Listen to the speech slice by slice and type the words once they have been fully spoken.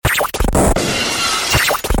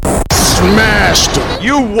smashed him.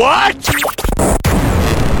 You what?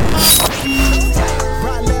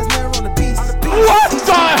 What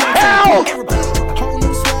the hell?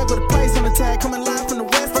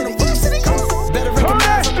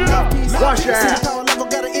 Wash your ass.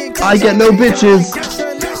 I get no bitches.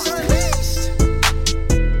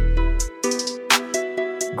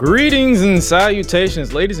 Greetings and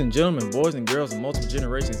salutations, ladies and gentlemen, boys and girls of multiple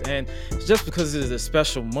generations. And just because it is a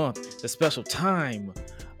special month, a special time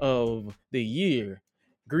of the year,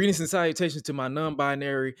 greetings and salutations to my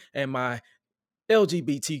non-binary and my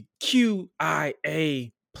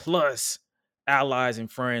LGBTQIA plus allies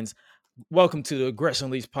and friends. Welcome to the Aggression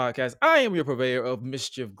Unleashed podcast. I am your purveyor of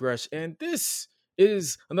mischief, Gresh, and this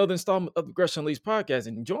is another installment of the Aggression Unleashed podcast.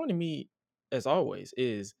 And joining me, as always,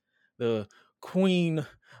 is the queen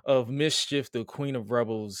of mischief, the queen of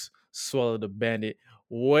rebels, Swallow the Bandit.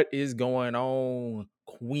 What is going on,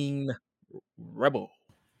 Queen Rebel?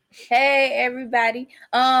 Hey everybody.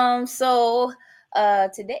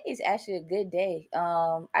 Today is actually a good day.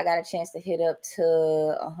 I got a chance to hit up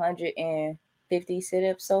to 150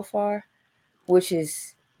 sit-ups so far, which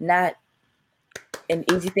is not an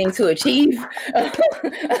easy thing to achieve.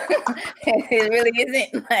 It really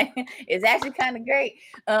isn't. Like, it's actually kind of great.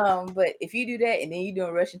 But if you do that and then you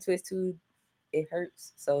doing Russian twist too, it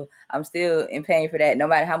hurts. So I'm still in pain for that. No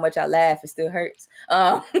matter how much I laugh, it still hurts.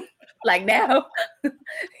 Like now.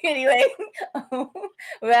 Anyway,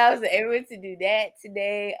 but I was able to do that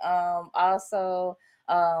today. Also,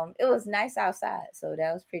 it was nice outside, so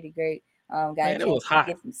that was pretty great. It was hot.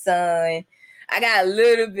 Get some sun. I got a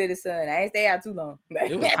little bit of sun. I ain't stay out too long.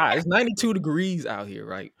 It was hot. It's 92 degrees out here,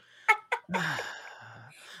 right?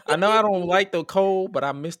 I know I don't like the cold, but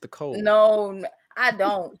I miss the cold. No, I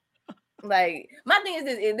don't. Like, my thing is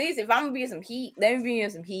this: at least if I'm gonna be in some heat, let me be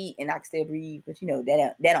in some heat and I can still breathe. But you know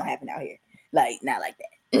that don't happen out here. Like, not like that.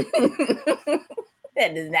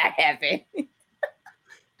 That does not happen.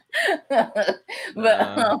 But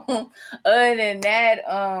other than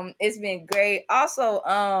that, it's been great. Also,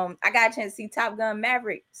 I got a chance to see Top Gun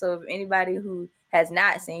Maverick. So if anybody who has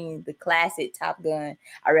not seen the classic Top Gun,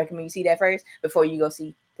 I recommend you see that first before you go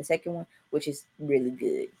see the second one, which is really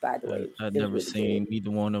good, by the way. I've never seen either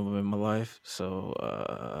one of them in my life,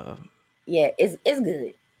 so yeah, it's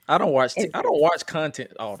good. I don't watch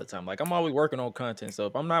content all the time. Like, I'm always working on content, so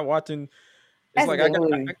if I'm not watching, it's like I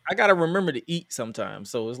gotta remember to eat sometimes.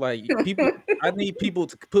 So it's like I need people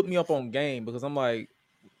to put me up on game because I'm like,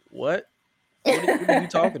 what are you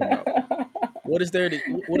talking about? What is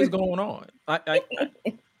going on?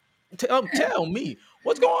 Tell me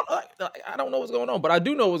what's going on. I don't know what's going on, but I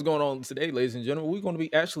do know what's going on today, ladies and gentlemen. We're going to be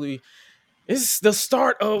it's the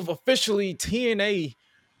start of officially TNA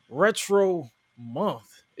Retro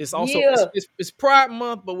Month. It's also it's Pride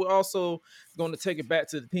Month, but we're also going to take it back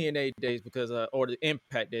to the TNA days or the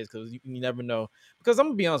Impact days, because you never know. Because I'm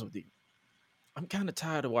gonna be honest with you, I'm kind of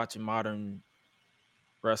tired of watching modern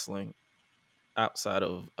wrestling outside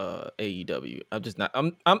of AEW. I'm just not.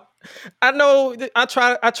 I know I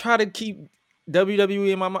try to keep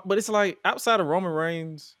WWE in my mind, but it's like outside of Roman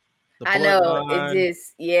Reigns. I know it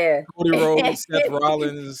just Cody Rhodes, Seth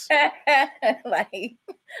Rollins. Like,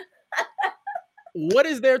 what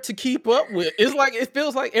is there to keep up with? It's like, it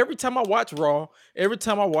feels like every time I watch Raw, every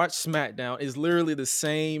time I watch SmackDown, it's literally the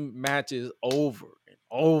same matches over and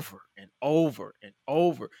over and over and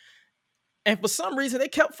over. And for some reason, they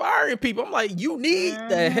kept firing people. I'm like, you need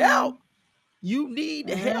the help. You need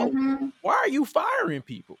the help. Why are you firing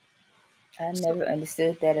people? I never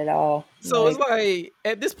understood that at all. So it's like,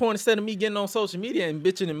 at this point, instead of me getting on social media and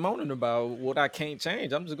bitching and moaning about what I can't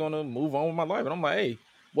change, I'm just going to move on with my life. And I'm like, hey,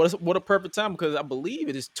 what a perfect time, because I believe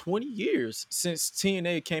it is 20 years since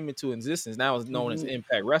TNA came into existence. Now it's known as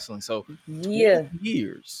Impact Wrestling. So 20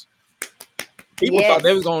 years. People thought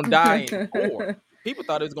they was going to die in 4. People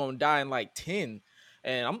thought it was going to die in like 10.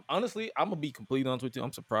 And I'm going to be completely honest with you.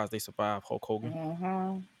 I'm surprised they survived Hulk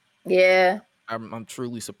Hogan. Yeah. I'm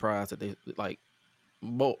truly surprised that they, like,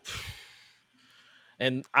 both.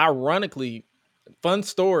 And ironically, fun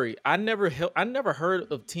story, I never heard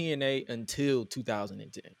of TNA until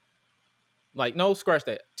 2010. Like, no, scratch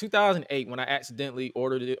that. 2008, when I accidentally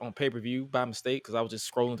ordered it on pay-per-view by mistake because I was just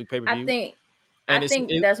scrolling through pay-per-view. I think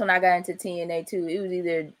that's when I got into TNA too. It was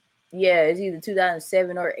either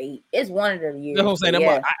 2007 or 8. It's one of the years. That's what I'm saying.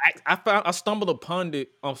 Yeah. I stumbled upon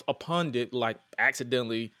it like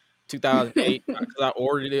accidentally 2008 because I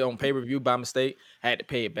ordered it on pay-per-view by mistake. I had to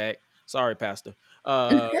pay it back. Sorry, Pastor.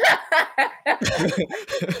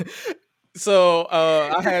 So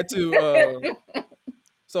I had to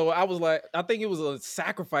So I was like, I think it was a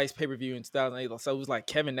sacrifice pay-per-view in 2008. So it was like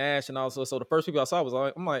Kevin Nash and also. So the first people I saw was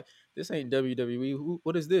like, I'm like, this ain't WWE.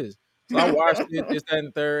 What is this? So I watched it, this, that, and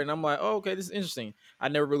the third, and I'm like, oh, okay, this is interesting. I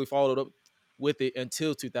never really followed up with it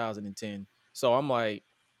until 2010. So I'm like,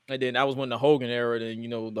 and then that was when the Hogan era, then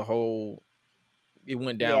the whole it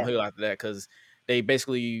went downhill after that because they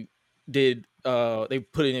basically did they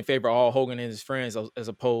put it in favor of all Hogan and his friends as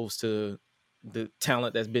opposed to the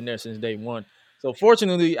talent that's been there since day one. So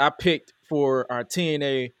fortunately, I picked for our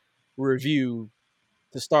TNA review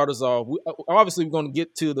to start us off. Obviously, we're going to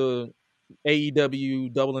get to the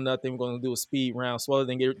AEW Double or Nothing. We're going to do a speed round so others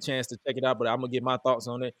didn't get a chance to check it out, but I'm going to get my thoughts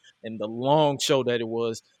on it and the long show that it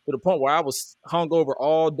was to the point where I was hungover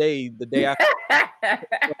all day the day after. I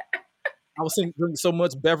was drinking so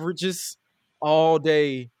much beverages all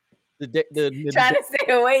day. Trying to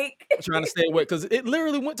stay awake. Trying to stay awake because it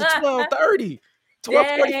literally went to 12:30,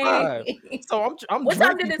 12:45. So I'm what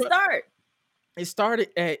time did it start? It started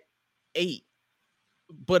at 8,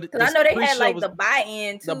 but I know they had like the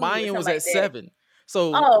buy-in. The buy-in was at 7.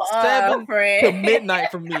 So 7 friend. to midnight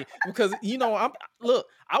for me because I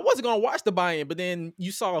wasn't gonna watch the buy-in, but then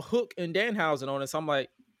you saw Hook and Danhausen on it, so I'm like,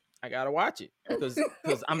 I gotta watch it because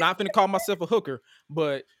I'm not gonna call myself a hooker,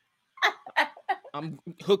 but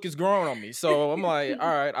Hook is growing on me. So I'm like,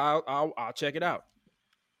 all right, I'll check it out.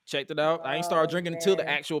 Checked it out. I ain't started drinking until the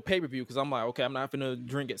actual pay-per-view because I'm like, okay, I'm not gonna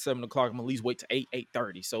drink at 7 o'clock. I'm gonna at least wait to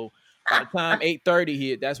 8:30. So by the time 8:30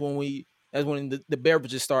 hit, that's when the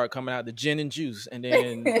beverages started coming out, the gin and juice, and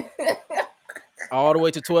then all the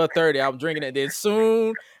way to 12:30, I was drinking it. Then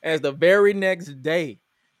soon as the very next day,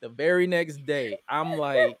 I'm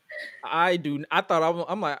like, I feel good.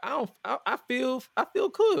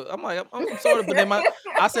 I'm like, I'm sorry, but then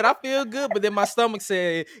I said I feel good, but then my stomach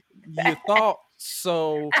said, you thought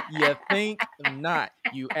so, you think not,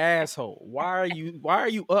 you asshole. Why are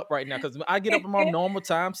you up right now? Because I get up at my normal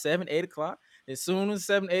time, 7-8 o'clock. As soon as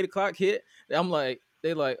 7-8 o'clock hit, I'm like,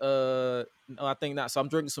 no, I think not. So I'm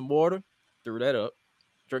drinking some water, threw that up.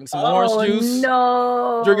 Drinking some orange juice.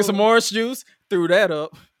 No. Drinking some orange juice, threw that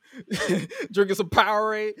up. Drinking some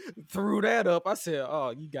Powerade, threw that up. I said, "Oh,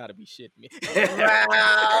 you gotta be shitting me!"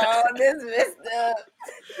 Wow, this messed up.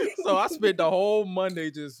 So I spent the whole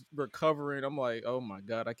Monday just recovering. I'm like, "Oh my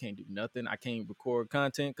god, I can't do nothing. I can't record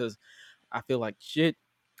content because I feel like shit."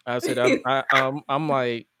 I said, "I'm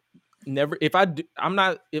like, never. If I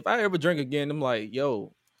ever drink again, I'm like,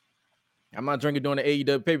 yo." I'm not drinking during the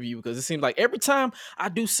AEW pay-per-view because it seems like every time I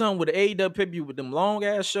do something with the AEW pay-per-view with them long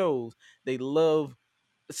ass shows, they love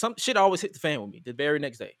some shit always hit the fan with me the very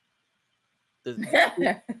next day. But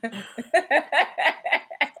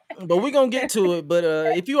we're gonna get to it. But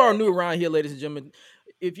if you are new around here, ladies and gentlemen,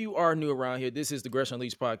 this is the Gresh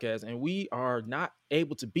Unleashed podcast, and we are not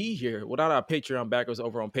able to be here without our Patreon backers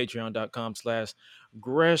over on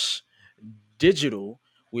patreon.com/Gresh Digital.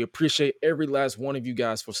 We appreciate every last one of you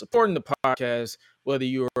guys for supporting the podcast, whether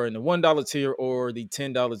you are in the $1 tier or the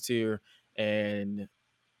 $10 tier. And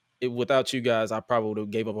without you guys, I probably would have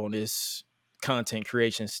gave up on this content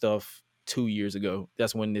creation stuff 2 years ago.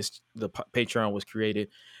 That's when the Patreon was created.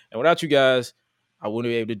 And without you guys, I wouldn't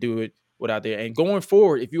be able to do it without there. And going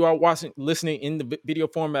forward, if you are listening in the video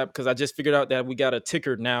format, because I just figured out that we got a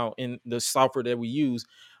ticker now in the software that we use,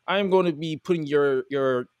 I am going to be putting your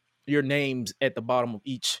names at the bottom of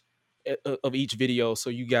each video so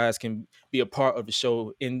you guys can be a part of the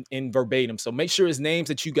show in verbatim. So make sure it's names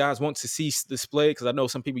that you guys want to see displayed, because I know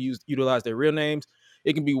some people utilize their real names.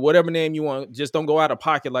 It can be whatever name you want. Just don't go out of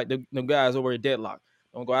pocket like the guys over at Deadlock.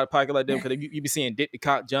 Don't go out of pocket like them, because you be seeing Dick the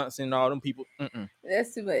Cock Johnson and all them people.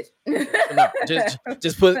 That's too much. No,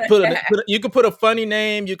 just put you can put a funny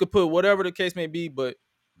name, you could put whatever the case may be, but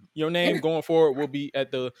your name going forward will be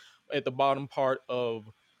at the bottom part of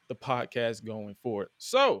the podcast going forward.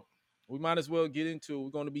 So we might as well get into it. We're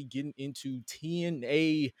going to be getting into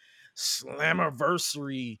TNA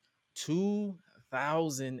Slammiversary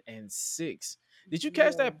 2006. Did you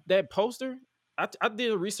catch that poster? I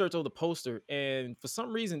did a research on the poster, and for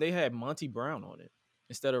some reason they had Monty Brown on it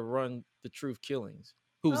instead of Run the Truth Killings,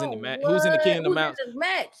 who's in the match. Who's in the King of the Mountain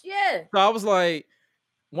match? Yeah. So I was like,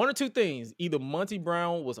 one or two things: either Monty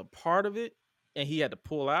Brown was a part of it and he had to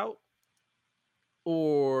pull out,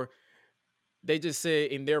 or they just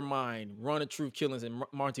said in their mind, Run the Truth Killings and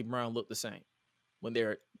Monty Brown look the same when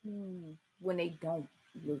they don't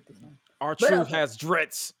look the same. Our Truth has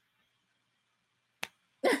dreads.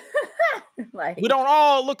 Like, we don't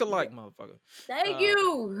all look alike, motherfucker. Thank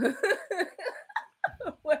you.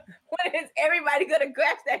 When is everybody gonna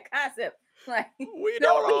grasp that concept? Like, we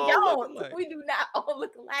don't. We do not all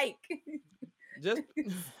look alike.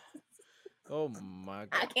 Oh my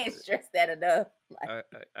god! I can't stress that enough.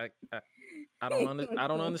 Like, I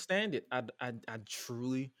don't understand it. I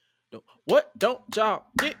truly don't. What don't y'all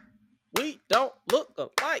get? We don't look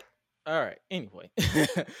alike. All right. Anyway,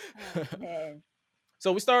 oh, man.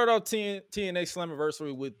 so we started off TNA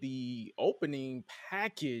Slammiversary with the opening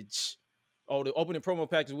package. Oh, the opening promo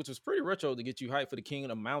package, which was pretty retro to get you hyped for the King of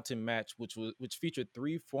the Mountain match, which featured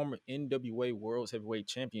 3 former NWA World Heavyweight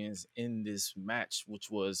Champions in this match, which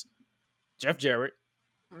was Jeff Jarrett,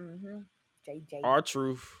 JJ.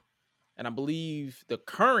 R-Truth, and I believe the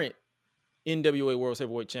current NWA World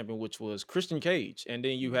Heavyweight Champion, which was Christian Cage. And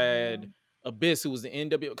then you had Abyss, who was the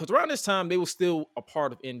NWA. Because around this time, they were still a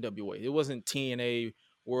part of NWA. It wasn't TNA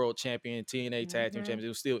World Champion, TNA Tag Team Champions. It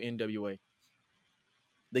was still NWA.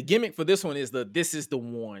 The gimmick for this one is this is the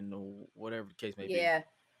one, or whatever the case may be. Yeah.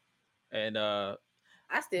 And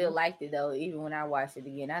I still liked it though, even when I watched it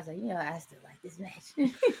again. I was like, I still like this match.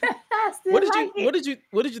 What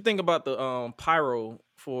did you think about the pyro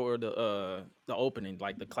for the opening,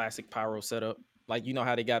 like the classic pyro setup? Like, you know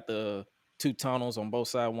how they got the 2 tunnels on both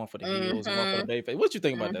sides, one for the heels and one for the babyface. What you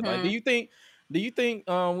think about that? Like, do you think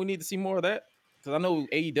we need to see more of that? Because I know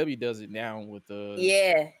AEW does it now with the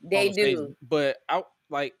they do. Stage, but I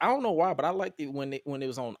don't know why, but I liked it when it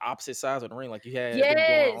was on opposite sides of the ring. Like, you had them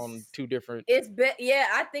going on 2 different.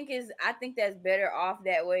 I think that's better off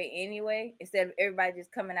that way anyway, instead of everybody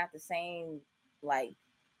just coming out the same, like,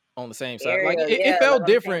 on the same side. area, like it felt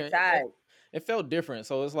different. It felt different.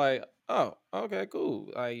 So it's like, oh, okay,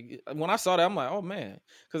 cool. Like, when I saw that, I'm like, oh man,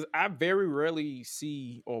 because I very rarely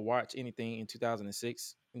see or watch anything in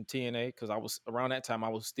 2006 in TNA, because I was around that time I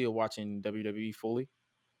was still watching WWE fully,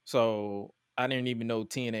 so I didn't even know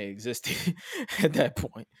TNA existed at that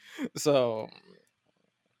point. So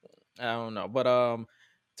I don't know, but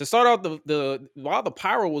to start out while the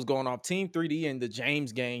pyro was going off, Team 3D and the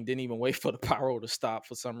James gang didn't even wait for the pyro to stop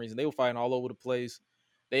for some reason. They were fighting all over the place.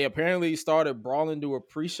 They apparently started brawling to a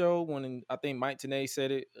pre-show when I think Mike Tenay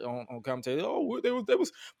said it on commentary. Oh, they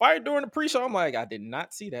was fighting during the pre-show. I'm like, I did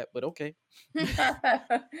not see that, but okay.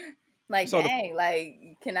 Like, so dang,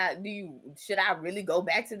 like, should I really go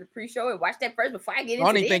back to the pre-show and watch that first before I get into it?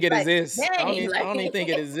 I don't even think it exists. I don't even think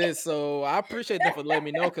it exists. So I appreciate them for letting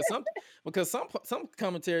me know, because some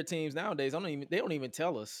commentary teams nowadays they don't even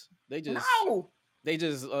tell us. They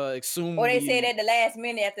just assume, or they say it at the last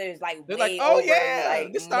minute after it's like, they're like, oh over, yeah,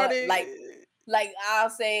 this started like I'll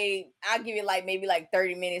give it like maybe like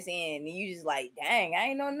 30 minutes in, and you just like, dang, I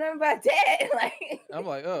ain't know nothing about that. Like, I'm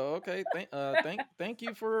like, oh, okay, thank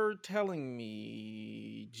you for telling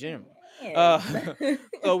me, Jim.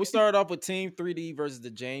 So we started off with Team 3D versus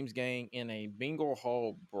the James gang in a bingo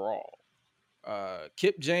hall brawl.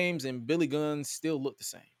 Kip James and Billy Gunn still look the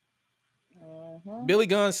same. Billy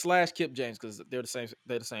Gunn / Kip James, because they're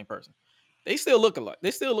the same person. They still look alike.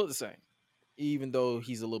 They still look the same, even though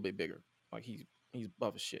he's a little bit bigger. Like, he's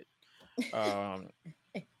buff as shit.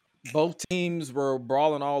 Both teams were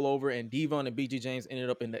brawling all over, and Devon and BG James ended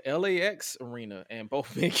up in the LAX arena, and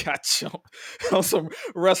both men got jumped on some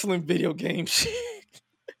wrestling video game shit.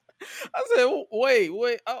 I said, wait,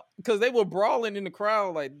 because they were brawling in the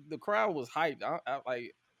crowd. Like, the crowd was hyped.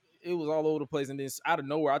 Like, it was all over the place, and then out of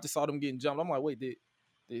nowhere, I just saw them getting jumped. I'm like, wait,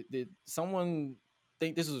 did someone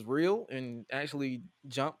think this was real and actually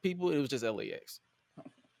jump people? It was just LAX.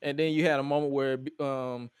 And then you had a moment where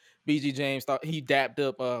BG James thought he dapped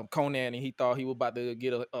up Conan, and he thought he was about to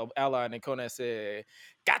get a ally, and then Conan said,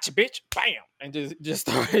 "Gotcha, bitch!" Bam, and just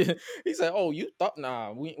started. He said, "Oh, you thought?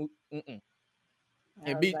 Nah, we."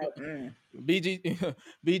 And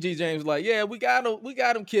BG James was like, "Yeah, we got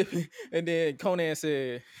him, Kip." And then Conan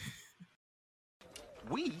said,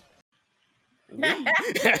 "We." Bam.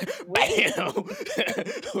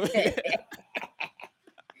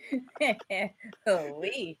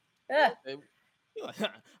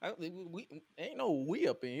 We ain't no we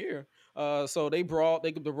up in here. So the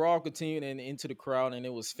brawl continued and into the crowd, and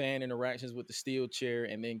it was fan interactions with the steel chair,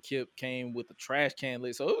 and then Kip came with the trash can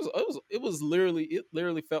lid. So it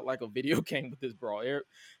literally felt like a video game with this brawl.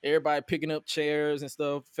 Everybody picking up chairs and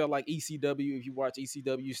stuff. Felt like ECW if you watch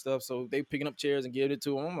ECW stuff. So they picking up chairs and giving it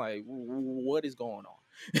to them. I'm like, what is going on?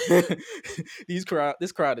 This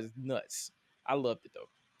crowd is nuts. I loved it though.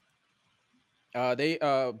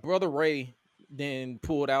 Brother Ray then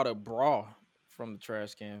pulled out a bra from the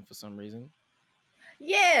trash can for some reason.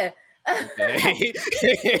 Yeah. Okay. I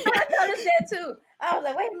noticed that too. I was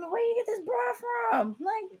like, wait a minute, where you get this bra from?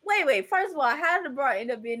 Like, wait. First of all, how did the bra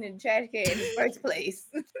end up being in the trash can in the first place?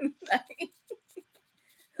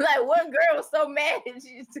 like one girl was so mad and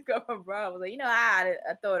she just took off her bra. I was like, I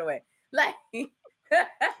throw it away. Like,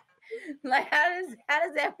 Like how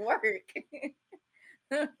does that work?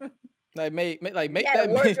 Make You that got a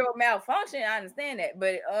wardrobe malfunction. I understand that,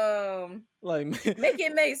 but like make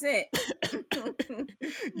it make sense.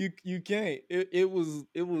 you can't.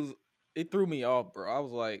 It threw me off, bro. I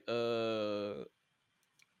was like,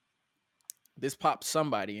 this popped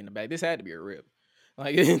somebody in the back. This had to be a rib.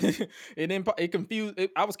 Like it didn't. It confused.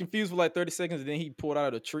 I was confused for like 30 seconds, and then he pulled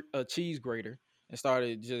out a cheese grater and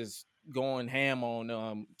started just going ham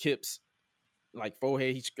on Kip's like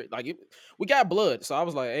forehead. We got blood, so I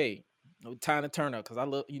was like, hey, time to turn up because I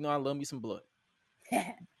love me some blood.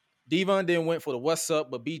 Devon then went for the what's up,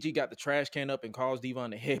 but BG got the trash can up and caused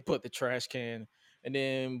Devon to headbutt the trash can, and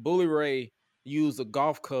then Bully Ray used a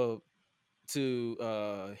golf club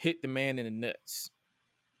to hit the man in the nuts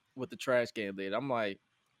with the trash can lid. I'm like,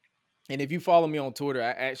 and if you follow me on Twitter,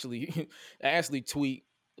 I actually tweet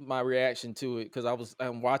my reaction to it because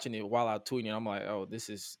I'm watching it while I tweeting it. I'm like, oh, this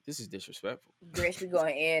is disrespectful. Grish be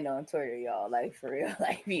going in on Twitter, y'all. Like for real.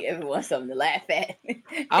 Like if everyone wants something to laugh at.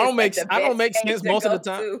 I don't make sense most of the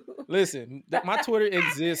time. Listen, my Twitter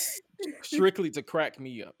exists strictly to crack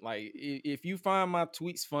me up. Like if you find my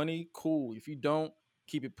tweets funny, cool. If you don't,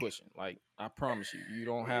 keep it pushing. Like I promise you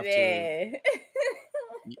don't have to.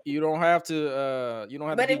 You don't have to. You don't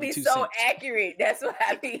have but to. But it be so accurate. That's why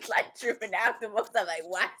I be like tripping out the most. I'm like,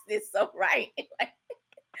 why is this so right?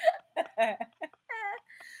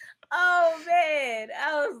 Oh man,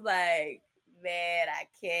 I was like, man, I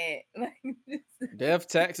can't. Death,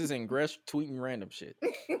 taxes, and Gresh tweeting random shit.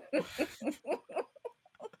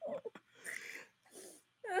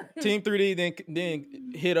 Team 3D then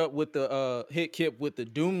hit Kip with the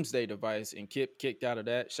Doomsday device, and Kip kicked out of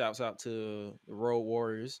that. Shouts out to the Road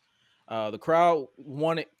Warriors. The crowd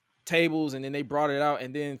wanted tables, and then they brought it out,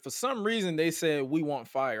 and then for some reason they said we want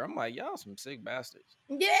fire. I'm like, y'all some sick bastards.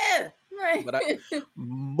 Yeah, right.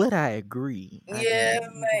 But I agree. Yeah,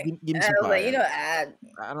 give me some fire. Like,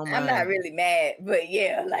 I don't mind. I'm not really mad, but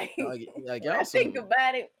yeah, like y'all I think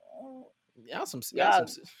about it. Y'all some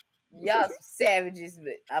savages,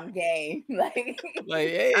 but I'm game. Like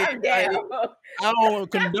hey, I'm down. I don't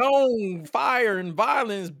condone fire and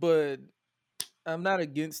violence, but I'm not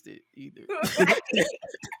against it either.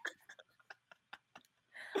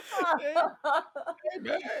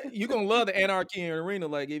 You're gonna love the anarchy in the arena.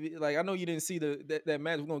 Like I know you didn't see that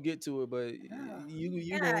match. We're gonna get to it, but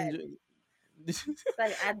you gonna enjoy it. It's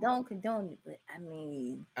like I don't condone it, but I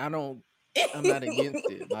mean I'm not against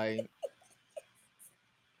it.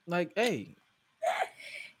 Like hey,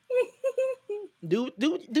 do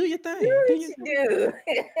your thing. Do.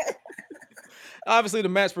 Obviously, the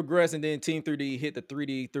match progressed, and then Team 3D hit the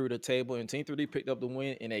 3D through the table, and Team 3D picked up the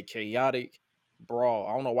win in a chaotic brawl.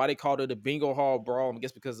 I don't know why they called it a bingo hall brawl. I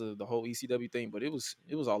guess because of the whole ECW thing, but it was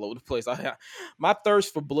all over the place. My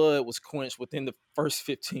thirst for blood was quenched within the first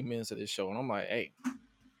 15 minutes of this show, and I'm like, hey,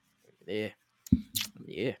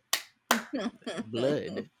 yeah,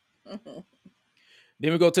 blood.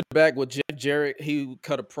 Then we go to the back with Jeff Jarrett. He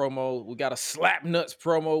cut a promo. We got a slap nuts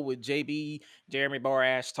promo with JB, Jeremy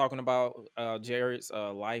Borash, talking about Jarrett's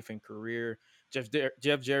life and career. Jeff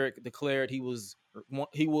Jarrett declared he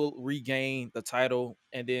will regain the title,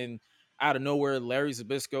 and then out of nowhere, Larry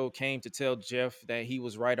Zbyszko came to tell Jeff that he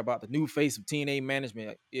was right about the new face of TNA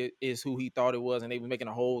management is who he thought it was, and they were making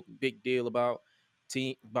a whole big deal about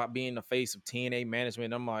being the face of TNA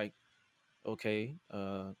management. I'm like, okay,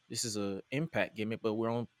 this is a Impact gimmick, but we're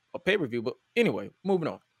on a pay-per-view. But anyway, moving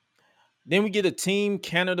on. Then we get a Team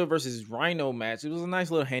Canada versus Rhino match. It was a nice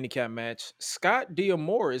little handicap match. Scott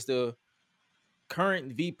D'Amore is the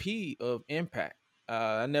current VP of Impact.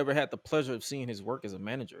 I never had the pleasure of seeing his work as a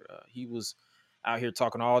manager. He was out here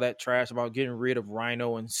talking all that trash about getting rid of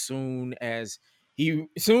Rhino, and soon as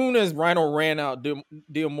Rhino ran out,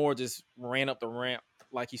 D'Amore just ran up the ramp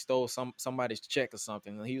like he stole somebody's check or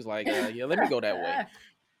something. And he was like, yeah, let me go that way.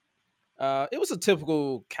 It was a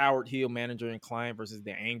typical coward heel manager and client versus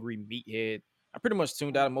the angry meathead. I pretty much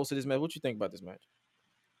tuned out of most of this match. What you think about this match?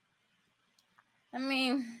 I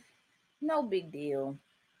mean, no big deal.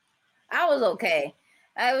 I was okay.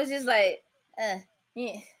 I was just like,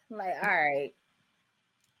 yeah, like, all right.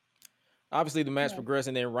 Obviously, the match progressed,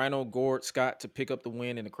 and then Rhino gored Scott to pick up the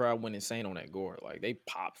win, and the crowd went insane on that gore. Like, they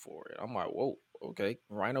popped for it. I'm like, whoa, okay.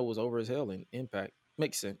 Rhino was over as hell in Impact.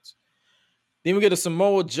 Makes sense. Then we get a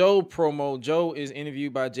Samoa Joe promo. Joe is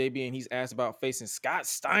interviewed by JB, and he's asked about facing Scott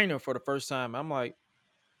Steiner for the first time. I'm like,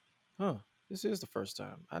 this is the first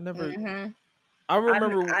time. I never... Mm-hmm. I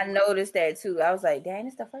remember. I noticed that too. I was like, "Dang,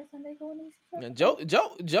 it's the first time they going to."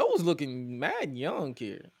 Joe was looking mad young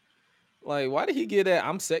here. Like, why did he get that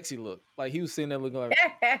I'm sexy look? Like, he was sitting there looking like,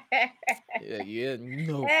 yeah,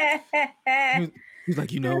 no. He's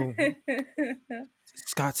like,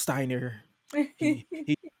 Scott Steiner, he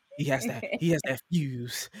has that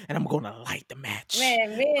fuse, and I'm gonna light the match.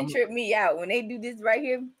 Man, men trip me out when they do this right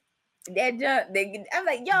here. That jump, I'm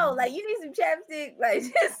like, yo, like you need some chapstick, like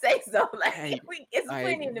just say so. Like Hey, it's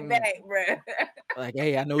plenty in the bag, bro. Like,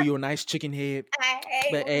 hey, I know you're a nice chicken head. I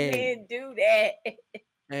hate but when men do that.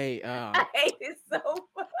 Hey, I hate it so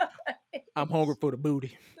much. I'm hungry for the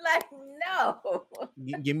booty. Like, no.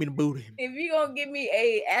 Give me the booty. If you're gonna give me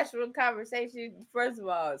a actual conversation, first of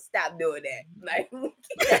all, stop doing that. Like,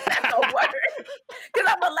 that's not gonna work. Cause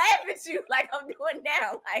I'm gonna laugh at you like I'm doing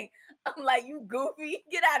now. Like, I'm like, you goofy,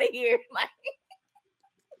 get out of here. Like,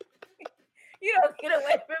 you don't get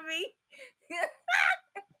away from me.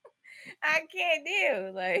 I can't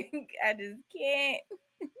deal. Like, I just can't.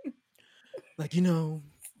 Like, you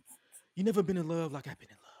never been in love like I've been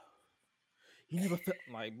in love. You never felt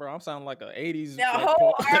like, bro, I'm sounding like an 80s. The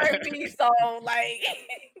whole R&B song, like.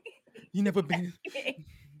 You never been.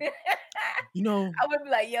 I would be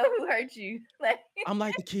like, yo, who hurt you? Like, I'm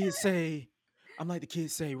like the kids say,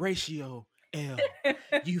 ratio L.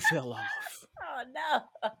 You fell off. Oh no.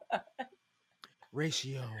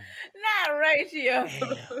 Ratio. Not ratio.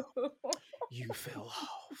 L. You fell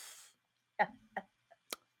off.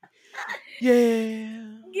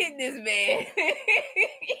 Yeah. Get this man.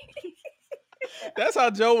 That's how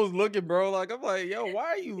Joe was looking, bro. Like, I'm like, yo, why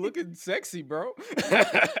are you looking sexy, bro?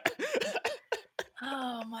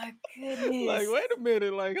 Oh my goodness. Like, wait a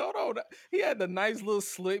minute. Like, hold on. He had the nice little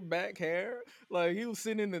slick back hair. Like, he was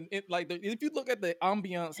sitting if you look at the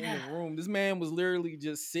ambiance in the room, this man was literally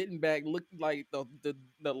just sitting back, looking like the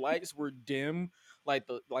lights were dim. Like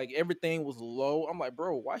everything was low. I'm like,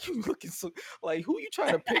 bro, why you looking so like who you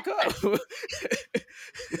trying to pick up?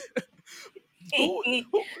 who we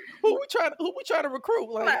trying to recruit?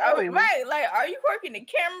 Like, right? Like, are you working the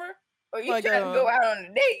camera? Or you trying to go out on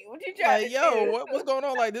a date? What you trying to do? What's going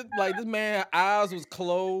on? Like this man eyes was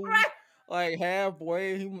closed, right. Like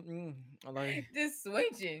halfway. He just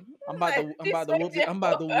switching. I'm about to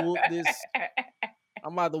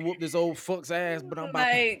whoop this old fuck's ass, but I'm about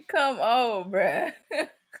to come on, bruh.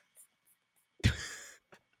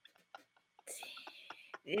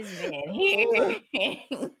 This man here.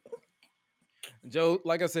 Joe,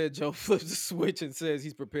 like I said, Joe flips the switch and says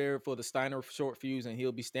he's prepared for the Steiner short fuse and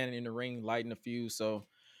he'll be standing in the ring lighting the fuse. So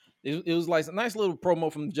it was like a nice little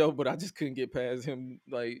promo from Joe, but I just couldn't get past him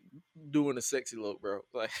like doing a sexy look, bro.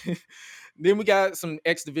 Like then we got some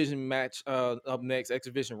X Division match up next. X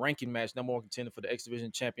Division ranking match. Number one contender for the X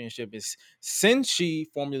Division championship is Senshi,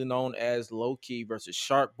 formerly known as Low Key, versus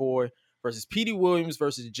Shark Boy versus Petey Williams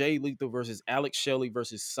versus Jay Lethal versus Alex Shelley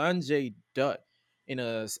versus Sanjay Dutt.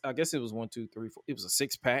 I guess it was 1, 2, 3, 4. It was a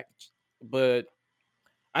 6-pack, but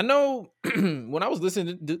I know when I was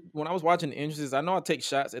watching the entrances, I know I take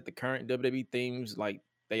shots at the current WWE themes, like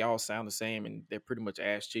they all sound the same and they're pretty much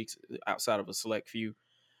ass cheeks outside of a select few.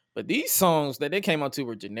 But these songs that they came out to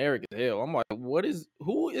were generic as hell. I'm like, what is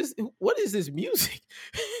this music?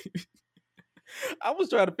 I was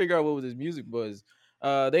trying to figure out what this music was.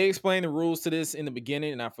 They explained the rules to this in the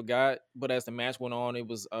beginning, and I forgot. But as the match went on, it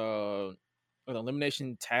was an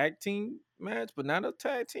elimination tag team match, but not a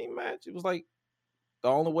tag team match. It was like the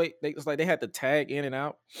only way they had to tag in and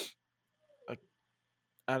out.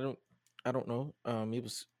 I don't know. It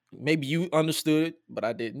was maybe you understood, but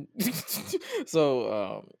I didn't.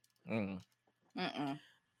 So,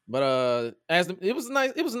 but it was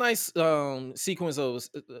a nice sequence of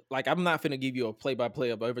like I'm not finna give you a play by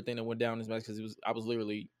play of everything that went down in this match because I was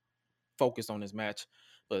literally focused on this match.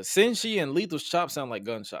 But Senshi and Lethal's chops sound like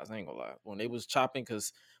gunshots. I ain't gonna lie. When they was chopping,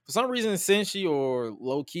 because for some reason Senshi or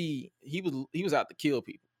Low Key, he was out to kill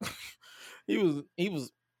people. he was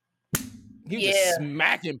just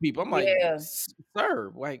smacking people. I'm like,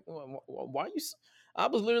 sir, like, why you? I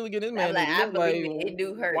was literally getting this man. Like, I believe it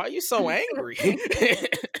do hurt. Why are you so angry?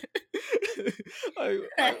 I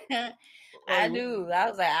do. I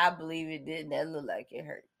was like, I believe it did. That looked like it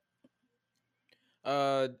hurt.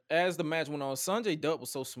 As the match went on, Sanjay Dutt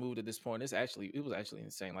was so smooth at this point. It was actually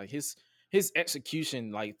insane. Like his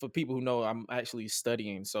execution, like for people who know, I'm actually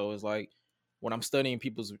studying. So it's like when I'm studying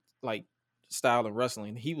people's like style of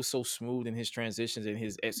wrestling, he was so smooth in his transitions and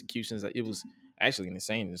his executions that it was actually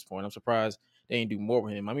insane at this point. I'm surprised they didn't do more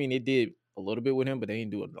with him. I mean, they did a little bit with him, but they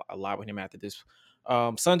didn't do a lot with him after this.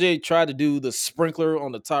 Sanjay tried to do the sprinkler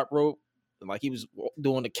on the top rope. Like he was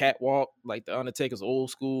doing the catwalk, like the Undertaker's old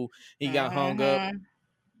school. He got hung up, and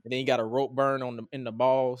then he got a rope burn in the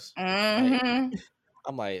balls. Mm-hmm.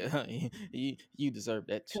 I'm like, you deserve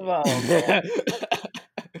that Come shit. on, man.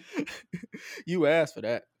 You asked for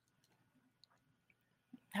that.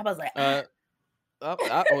 I was like,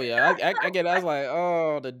 Oh yeah, I get it. I was like,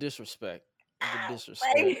 oh, the disrespect. The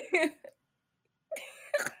disrespect. like,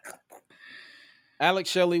 Alex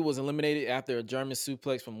Shelley was eliminated after a German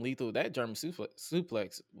suplex from Lethal. That German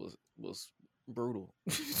suplex was brutal.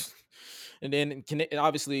 And then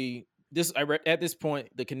obviously at this point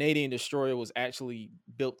the Canadian Destroyer was actually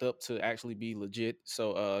built up to actually be legit.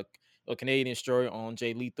 So a Canadian Destroyer on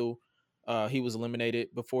Jay Lethal. He was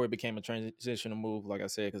eliminated before it became a transitional move, like I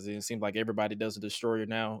said, because it seems like everybody does a Destroyer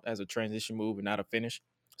now as a transition move and not a finish.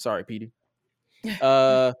 Sorry, Petey.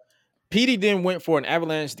 Petey then went for an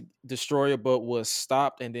avalanche destroyer, but was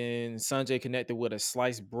stopped. And then Sanjay connected with a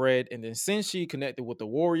sliced bread. And then Senshi connected with the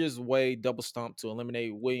Warriors Way double stomp to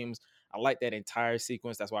eliminate Williams. I like that entire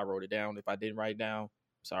sequence. That's why I wrote it down. If I didn't write it down,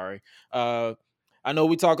 sorry. I know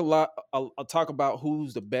we talk a lot. I'll talk about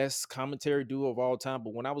who's the best commentary duo of all time.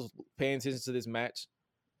 But when I was paying attention to this match,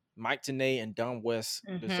 Mike Tenay and Don West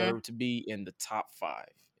deserve to be in the top 5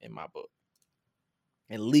 in my book.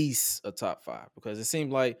 At least a top 5, because it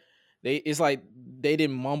seemed like it's like they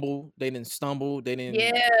didn't mumble, they didn't stumble, they didn't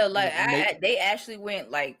yeah, like make they actually went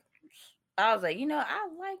like, I was like, I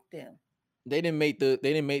like them. they didn't make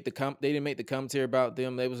the commentary about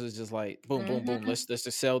them. They was just like boom, boom, boom. Let's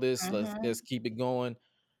just sell this. Let's keep it going.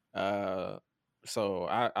 So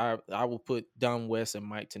I will put Don West and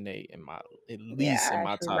Mike Tenay in my at least I in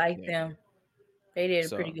my actually top like 10. them. They did a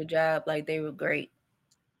pretty So good job. Like, they were great.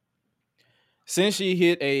 since she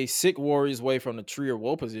hit a sick Warriors Way from the tree or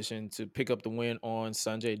woe position to pick up the win on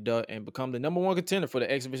Sanjay Dutt and become the number 1 contender for the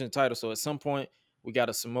X Division title. So at some point, we got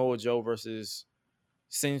a Samoa Joe versus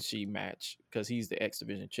Senshi match because he's the X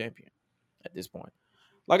Division champion at this point.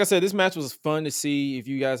 Like I said, this match was fun to see. If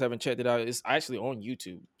you guys haven't checked it out, it's actually on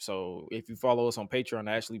YouTube. So if you follow us on Patreon,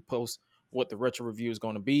 I actually post what the retro review is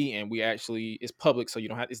going to be, and it's public, so you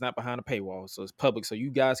don't have, it's not behind a paywall, so it's public, so you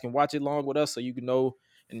guys can watch it along with us, so you can know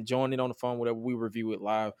and join in on the phone whenever we review it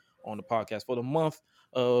live on the podcast for the month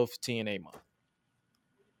of TNA month.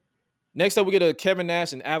 Next up, we get a Kevin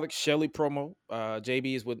Nash and Alex Shelley promo.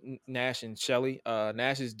 JB is with Nash and Shelley.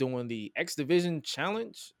 Nash is doing the X Division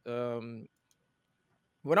challenge. When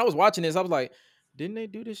I was watching this, I was like, didn't they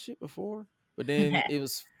do this shit before? But then it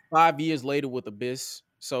was 5 years later with Abyss.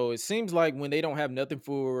 So it seems like when they don't have nothing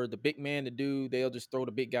for the big man to do, they'll just throw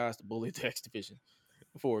the big guys to bully the X Division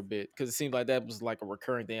for a bit. Because it seemed like that was like a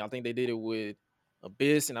recurring thing. I think they did it with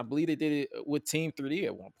Abyss, and I believe they did it with Team 3D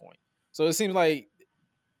at one point. So it seems like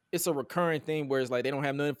it's a recurring thing where it's like they don't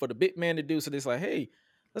have nothing for the big man to do. So it's like, hey,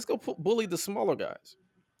 let's go bully the smaller guys.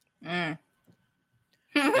 And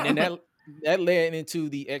then that led into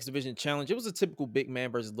the X Division challenge. It was a typical big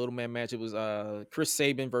man versus little man match. It was Chris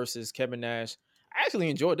Sabin versus Kevin Nash. I actually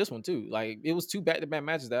enjoyed this one too. Like, it was 2 back-to-back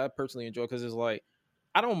matches that I personally enjoyed, because it's like,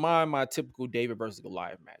 I don't mind my typical David versus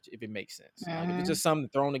Goliath match if it makes sense. Like, if it's just something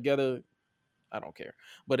thrown together, I don't care.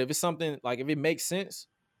 But if it's something like, if it makes sense,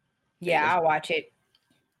 yeah, I'll watch it.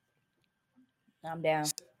 I'm down.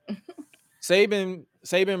 Sabin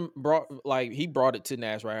brought it to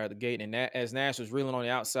Nash right out of the gate, and as Nash was reeling on the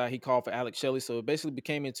outside, he called for Alex Shelley, so it basically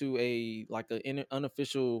became into an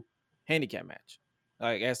unofficial handicap match.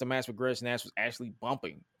 Like, as the match progressed, Nash was actually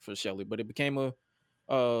bumping for Shelley, but it became a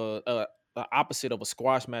opposite of a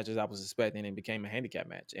squash match as I was expecting, and became a handicap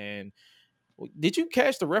match. And did you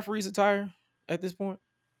catch the referee's attire at this point?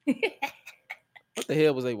 What the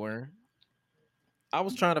hell was they wearing? I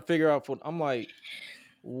was trying to figure out. I'm like,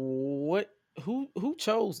 what? Who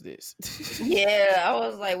chose this? Yeah, I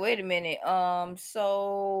was like, wait a minute.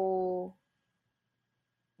 So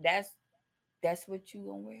that's what you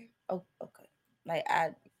gonna wear? Oh, okay.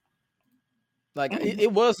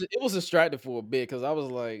 It was distracted for a bit, because I was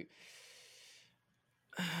like,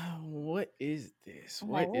 what is this? I'm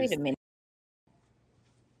like, wait a minute.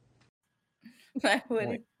 Like,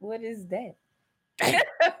 what is that?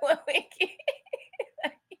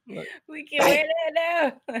 We can wear that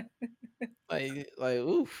now. like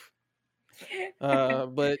oof.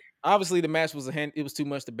 But obviously the match was it was too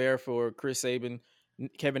much to bear for Chris Sabin.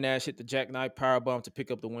 Kevin Nash hit the jackknife powerbomb to pick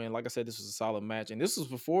up the win. Like I said, this was a solid match, and this was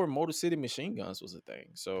before Motor City Machine Guns was a thing.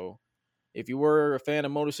 So if you were a fan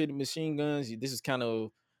of Motor City Machine Guns, this is kind of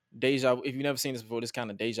deja. If you've never seen this before, this kind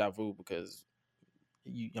of deja vu, because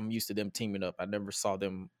I'm used to them teaming up. I never saw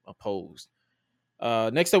them opposed.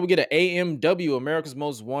 Next up, we get an AMW. America's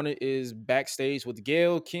Most Wanted is backstage with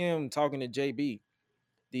Gail Kim talking to JB.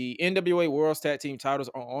 The NWA World's Tag Team titles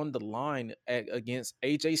are on the line against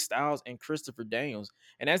AJ Styles and Christopher Daniels.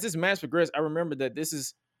 And as this match progressed, I remember that this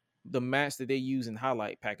is the match that they use in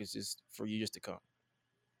highlight packages for years to come.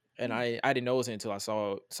 And I didn't notice it until I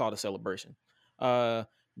saw the celebration.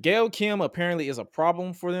 Gail Kim apparently is a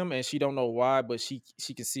problem for them, and she don't know why, but she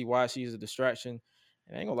can see why she's a distraction.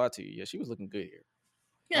 And I ain't gonna lie to you, yeah, she was looking good here.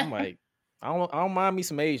 I'm like, I don't mind me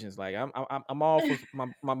some Asians. Like I'm all for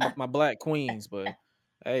my black queens, but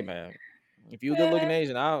hey man, if you're a good looking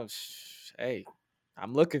Asian, hey,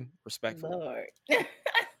 I'm looking respectfully. Lord.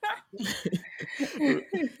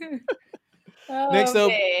 Next up,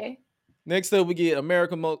 Okay. we get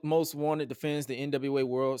America Most Wanted defends the NWA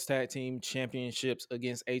World's Tag Team Championships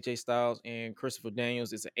against AJ Styles and Christopher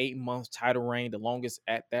Daniels. It's an 8-month title reign, the longest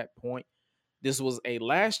at that point. This was a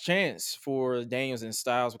last chance for Daniels and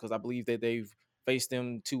Styles because I believe that they've faced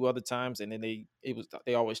them 2 other times, and then they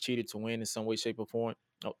always cheated to win in some way, shape, or form.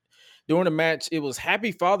 Oh. During the match, it was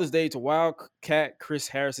Happy Father's Day to Wildcat Chris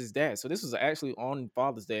Harris's dad. So this was actually on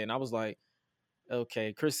Father's Day, and I was like,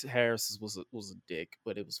 okay, Chris Harris was a dick,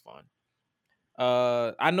 but it was fun.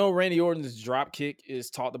 I know Randy Orton's drop kick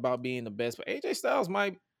is talked about being the best, but AJ Styles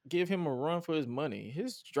might give him a run for his money.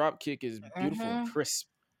 His drop kick is beautiful and crisp.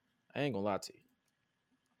 I ain't gonna lie to you.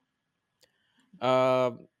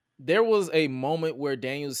 There was a moment where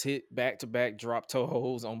Daniels hit back-to-back drop toe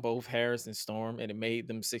holds on both Harris and Storm, and it made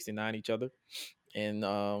them 69 each other. And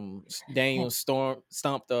Daniels stomped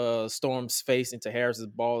Storm's face into Harris's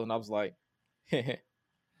ball, and I was like, yeah.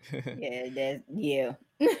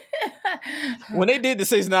 When they did the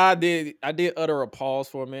 69, I did utter a pause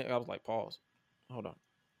for a minute. I was like, pause. Hold on.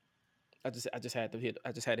 I just had to hit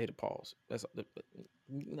a pause. That's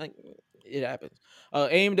like it happens.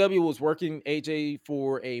 AEW was working AJ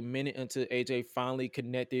for a minute until AJ finally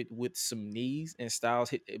connected with some knees, and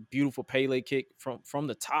Styles hit a beautiful Pele kick from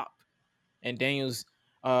the top, and Daniels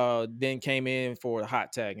then came in for the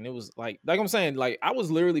hot tag, and it was like I'm saying, like I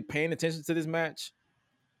was literally paying attention to this match.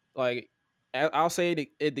 Like I'll say it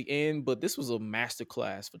at the end, but this was a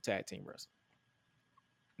masterclass for tag team wrestling.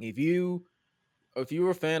 If you're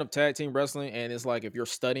a fan of tag team wrestling, and it's like if you're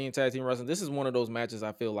studying tag team wrestling, this is one of those matches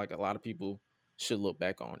I feel like a lot of people should look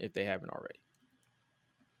back on if they haven't already.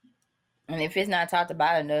 And if it's not talked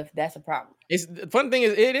about enough, that's a problem. It's the fun thing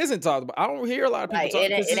is it isn't talked about. I don't hear a lot of people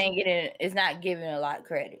like, talk. It's not given a lot of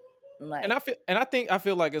credit. Like, I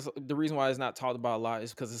feel like it's the reason why it's not talked about a lot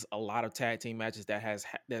is because it's a lot of tag team matches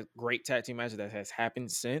that great tag team matches that has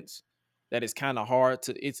happened since. That is kind of hard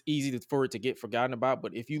to. It's easy for it to get forgotten about.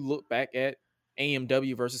 But if you look back at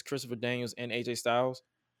AEW versus Christopher Daniels and AJ Styles,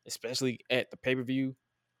 especially at the pay-per-view,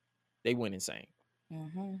 they went insane.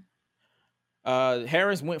 Mm-hmm.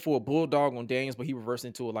 Harris went for a bulldog on Daniels, but he reversed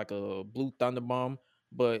into like a blue thunder bomb,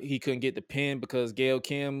 but he couldn't get the pin because Gail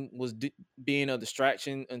Kim was being a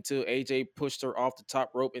distraction until AJ pushed her off the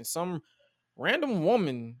top rope, and some random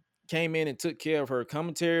woman came in and took care of her.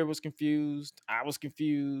 Commentary was confused. I was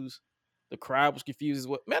confused. The crowd was confused as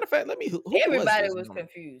well. Matter of fact, everybody was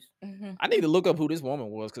confused. Mm-hmm. I need to look up who this woman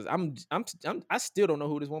was because I still don't know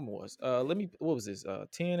who this woman was. What was this?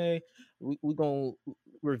 TNA. We're gonna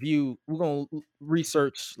review. We're gonna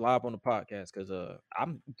research live on the podcast because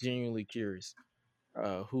I'm genuinely curious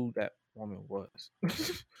who that woman was.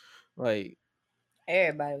 Like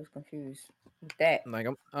everybody was confused with that. Like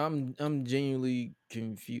I'm genuinely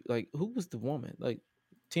confused. Like who was the woman? Like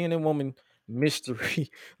TNA woman mystery.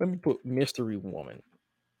 Let me put mystery woman.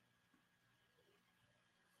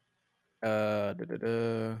 Let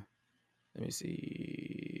me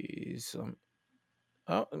see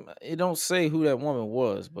it don't say who that woman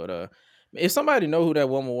was, but if somebody know who that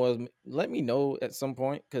woman was, let me know at some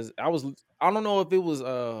point because I don't know if it was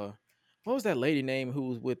what was that lady name who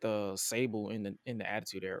was with Sable in the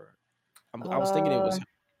Attitude Era. I was thinking it was,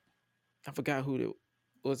 I forgot who it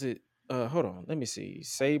was. It hold on, let me see.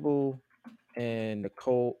 Sable and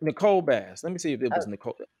Nicole Bass. Let me see if it was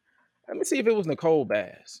Nicole. Let me see if it was Nicole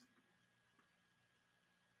Bass.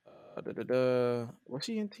 Was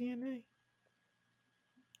she in TNA?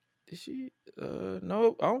 Did she?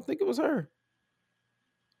 No, I don't think it was her.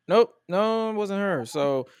 Nope, no, it wasn't her.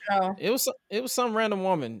 So it was some random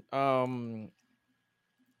woman. I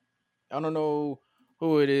don't know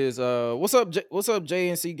who it is. What's up,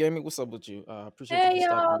 JNC Gaming? What's up with you? Appreciate you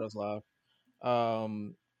stopping with us live.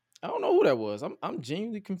 I don't know who that was. I'm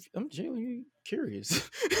genuinely I'm genuinely curious.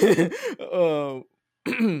 But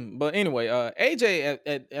anyway,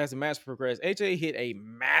 AJ as the match progressed, AJ hit a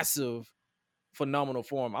massive, phenomenal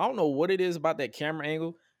form. I don't know what it is about that camera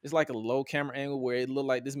angle. It's like a low camera angle where it looked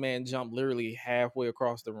like this man jumped literally halfway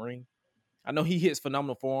across the ring. I know he hits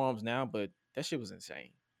phenomenal forearms now, but that shit was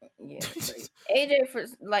insane. Yeah,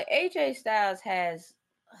 AJ Styles has,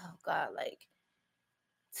 oh god, like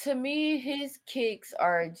To me, his kicks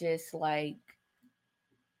are just like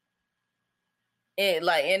it.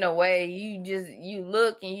 Like in a way, you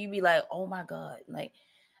look and you be like, oh my god! Like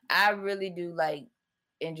I really do like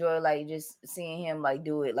enjoy like just seeing him like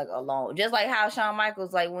do it like alone, just like how Shawn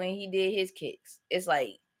Michaels like when he did his kicks. It's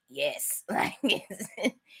like yes, like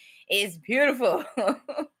it's beautiful.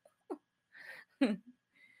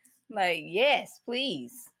 Like yes,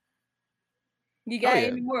 please. You Oh got yeah,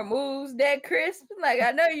 any more moves that crisp? Like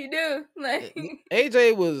I know you do. Like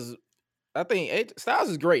AJ was. I think Styles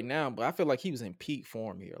is great now, but I feel like he was in peak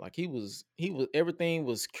form here. Like he was everything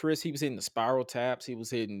was crisp. He was hitting the spiral taps. He was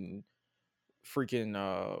hitting freaking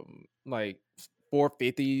like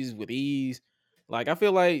 450s with ease. Like I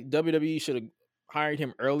feel like WWE should have hired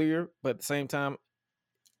him earlier, but at the same time,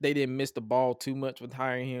 they didn't miss the ball too much with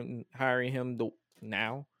hiring him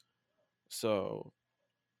now. So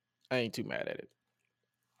I ain't too mad at it.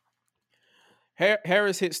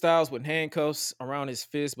 Harris hit Styles with handcuffs around his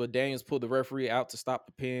fist, but Daniels pulled the referee out to stop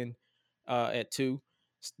the pin at 2.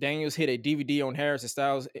 Daniels hit a DVD on Harris and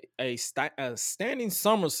Styles a standing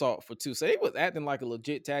somersault for 2. So they was acting like a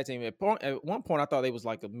legit tag team. At one point, I thought they was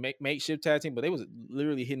like a makeshift tag team, but they was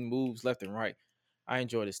literally hitting moves left and right. I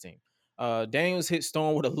enjoy this team. Daniels hit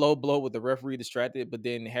Storm with a low blow with the referee distracted, but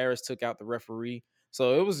then Harris took out the referee.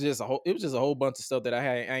 So it was just a whole bunch of stuff that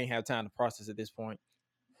I ain't have time to process at this point.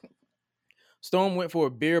 Storm went for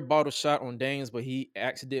a beer bottle shot on Daniels, but he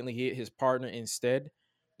accidentally hit his partner instead.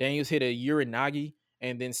 Daniels hit a Uranagi,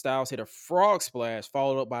 and then Styles hit a frog splash,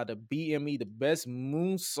 followed up by the BME, the best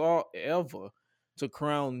moonsault ever, to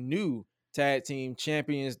crown new tag team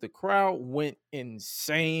champions. The crowd went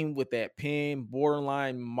insane with that pin,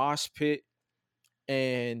 borderline mosh pit.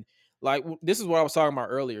 And like this is what I was talking about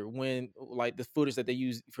earlier when like the footage that they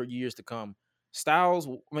use for years to come.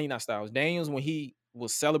 Not Styles, Daniels, when he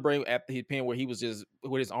was celebrating after his pin where he was just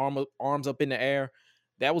with his arms up in the air,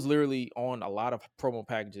 that was literally on a lot of promo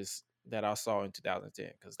packages that I saw in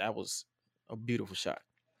 2010 because that was a beautiful shot.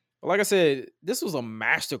 But like I said, this was a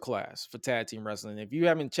masterclass for tag team wrestling. If you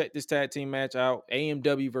haven't checked this tag team match out,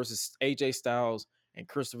 AMW versus AJ Styles and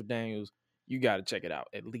Christopher Daniels, you got to check it out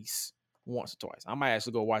at least once or twice. I might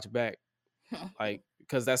actually go watch it back, like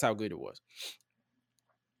because that's how good it was.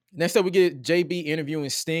 Next up, we get JB interviewing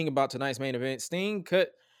Sting about tonight's main event. Sting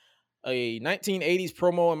cut a 1980s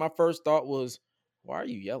promo, and my first thought was, "Why are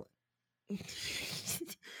you yelling?" I'm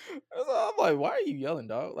like, "Why are you yelling,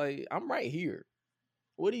 dog? Like, I'm right here.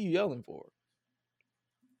 What are you yelling for?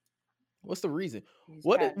 What's the reason?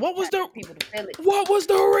 What was the people to feel it? What was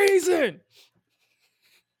the reason?"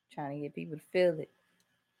 Trying to get people to feel it.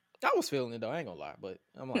 I was feeling it though. I ain't gonna lie, but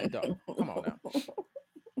I'm like, dog, come on now.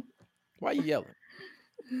 Why are you yelling?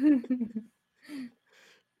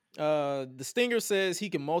 The Stinger says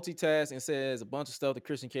he can multitask and says a bunch of stuff to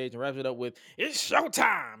Christian Cage and wraps it up with "It's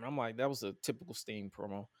showtime." I'm like, that was a typical Sting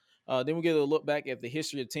promo. Then we get a look back at the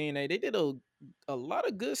history of TNA. They did a lot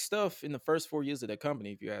of good stuff in the first 4 years of their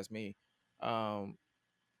company, if you ask me. But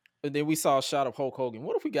then we saw a shot of Hulk Hogan.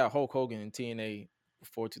 What if we got Hulk Hogan in TNA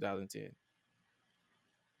before 2010?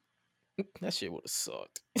 That shit would have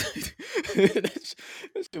sucked. that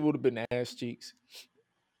shit would have been ass cheeks.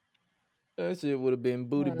 That shit would have been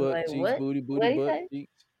booty butt Like cheeks, what? booty What butt say?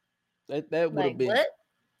 cheeks. That would have Like been what?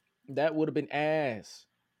 that would have been ass.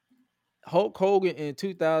 Hulk Hogan in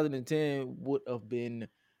 2010 would have been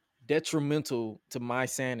detrimental to my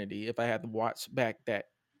sanity if I had to watch back that.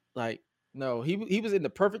 Like, no, he was in the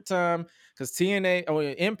perfect time because TNA or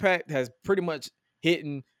Impact has pretty much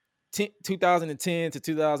hitting 2010 to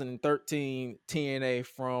 2013 TNA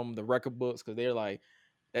from the record books because they're like,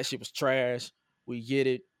 that shit was trash. We get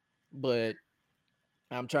it, but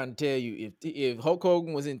I'm trying to tell you, if Hulk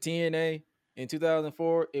Hogan was in TNA in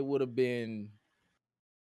 2004, it would have been.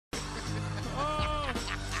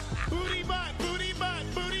 Booty butt, booty butt,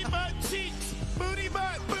 booty butt cheeks. Booty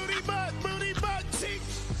butt, booty butt, booty butt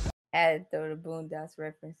cheeks. I had to throw the Boondocks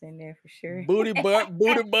reference in there for sure. Booty butt,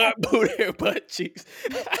 booty butt cheeks.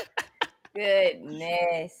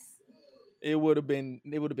 Goodness. It would have been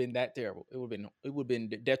that terrible. It would have been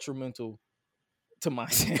detrimental to my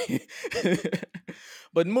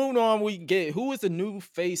But moving on, we get who is the new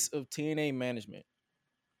face of TNA management?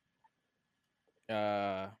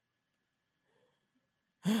 The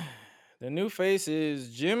new face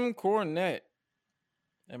is Jim Cornette.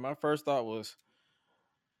 And my first thought was,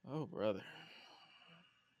 oh brother,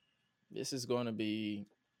 this is going to be.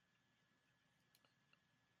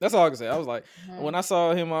 That's all I can say. I was like, when I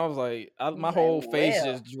saw him, I was like, my whole face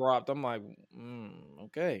just dropped. I'm like,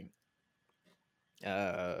 okay.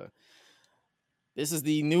 This is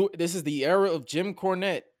the era of Jim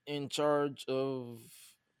Cornette in charge of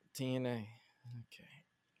TNA. Okay.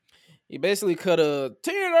 He basically cut a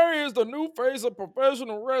TNA is the new face of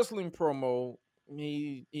professional wrestling promo.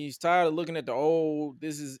 He's tired of looking at the old.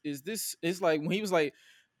 It's like when he was like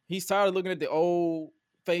he's tired of looking at the old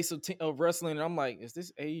face of wrestling, and I'm like, is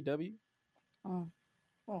this AEW?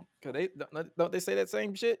 Cause don't they say that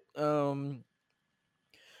same shit?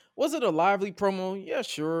 Was it a lively promo? Yeah,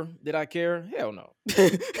 sure. Did I care? Hell no.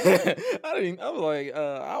 I was like,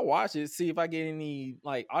 I'll watch it, see if I get any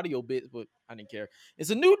like audio bits, but I didn't care. It's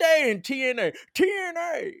a new day in TNA.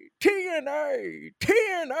 TNA. TNA.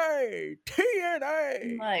 TNA.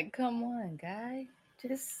 TNA. Like, come on, guy.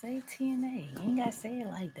 Just say TNA. You ain't gotta say it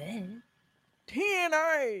like that.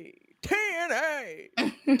 TNA. TNA.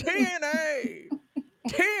 TNA.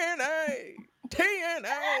 TNA.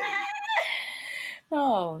 TNA.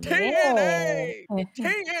 Oh, TNA. man.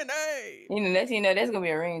 TNA. That's gonna be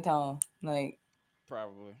a ringtone. Like,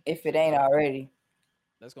 Probably. if it ain't already.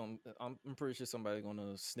 I'm pretty sure somebody's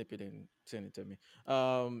gonna snip it and send it to me.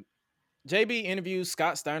 JB interviews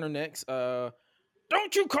Scott Steiner next. Don't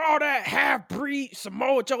you call that half-breed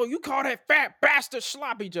Samoa Joe? You call that fat bastard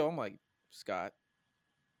Sloppy Joe. I'm like, Scott.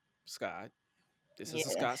 This is a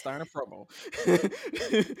Scott Steiner promo.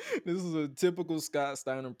 This is a typical Scott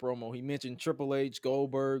Steiner promo. He mentioned Triple H,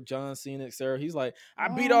 Goldberg, John Cena, etc. He's like, I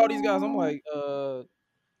beat all these guys. I'm like,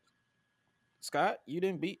 Scott, you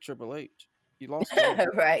didn't beat Triple H. You lost.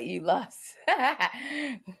 Right, you lost.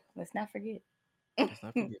 Let's not forget.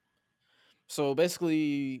 So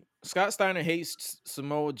basically, Scott Steiner hates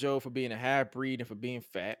Samoa Joe for being a half-breed and for being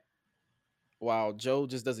fat, while Joe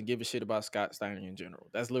just doesn't give a shit about Scott Steiner in general.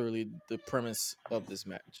 That's literally the premise of this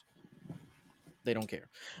match. They don't care.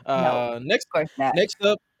 No, next, of course not.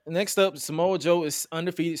 next up, Samoa Joe is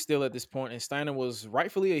undefeated still at this point, and Steiner was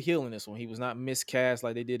rightfully a heel in this one. He was not miscast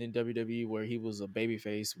like they did in WWE, where he was a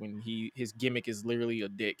babyface when his gimmick is literally a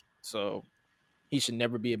dick. So he should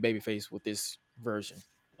never be a babyface with this version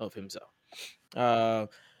of himself.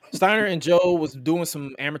 Steiner and Joe was doing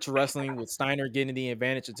some amateur wrestling with Steiner getting the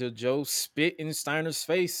advantage until Joe spit in Steiner's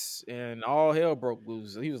face and all hell broke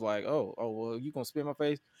loose. He was like, "Oh, well, you gonna spit in my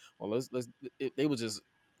face? Well, let's."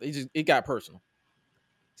 It got personal.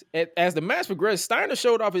 As the match progressed, Steiner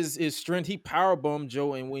showed off his strength. He powerbombed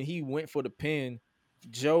Joe, and when he went for the pin,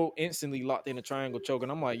 Joe instantly locked in a triangle choke.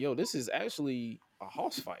 And I'm like, "Yo, this is actually a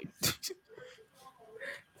house fight."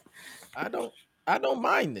 I don't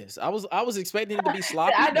mind this. I was expecting it to be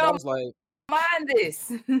sloppy. I don't was like, mind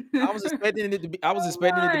this. I was expecting it to be. I was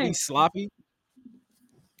expecting it to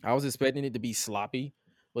be sloppy.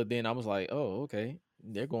 But then I was like, oh, okay.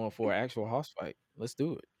 They're going for an actual house fight. Let's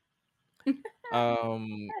do it.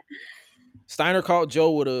 Steiner caught Joe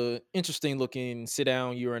with a interesting looking sit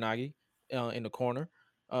down Uranagi in the corner.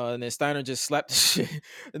 And then Steiner just slapped the shit.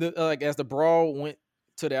 Like as the brawl went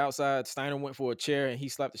to the outside, Steiner went for a chair and he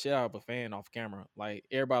slapped the shit out of a fan off camera. Like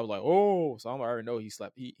everybody was like, "Oh!" So I already know he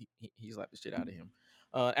slapped the shit out of him.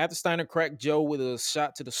 After Steiner cracked Joe with a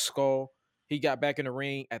shot to the skull, he got back in the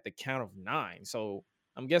ring at the count of 9. So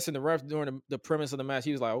I'm guessing the ref during the premise of the match,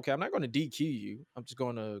 he was like, "Okay, I'm not going to DQ you. I'm just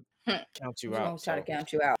going to count you out." I'm trying to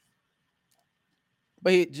count you out.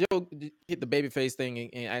 But Joe hit the babyface thing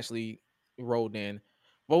and actually rolled in.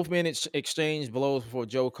 Both men exchanged blows before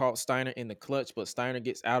Joe caught Steiner in the clutch, but Steiner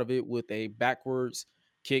gets out of it with a backwards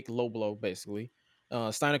kick, low blow, basically.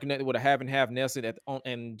 Steiner connected with a half and half Nelson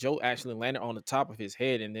and Joe actually landed on the top of his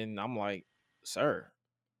head. And then I'm like, sir,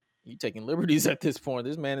 you taking liberties at this point.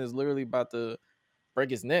 This man is literally about to break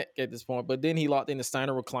his neck at this point. But then he locked in the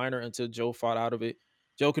Steiner recliner until Joe fought out of it.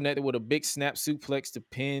 Joe connected with a big snap suplex to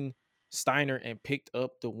pin Steiner and picked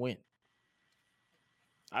up the win.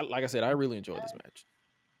 Like I said, I really enjoyed this match.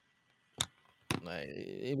 Like,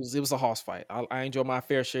 it was a house fight. I enjoy my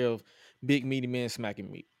fair share of big meaty men smacking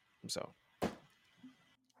meat. So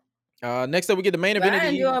next up we get the main event of the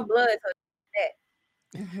evening. I enjoy blood. So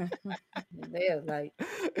yeah, like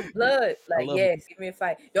blood. Like yes, give me a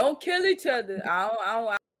fight. Don't kill each other.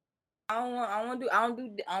 I don't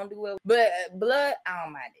do well. But blood, I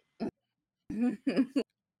don't mind it.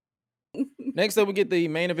 Next up, we get the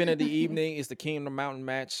main event of the evening. It's the King of the Mountain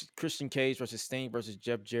match. Christian Cage versus Sting versus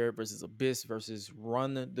Jeff Jarrett versus Abyss versus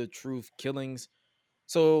Run the Truth Killings.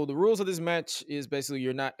 So the rules of this match is basically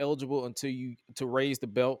you're not eligible to raise the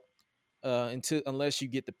belt unless you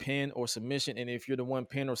get the pin or submission. And if you're the one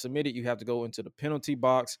pin or submitted, you have to go into the penalty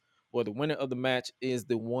box, or the winner of the match is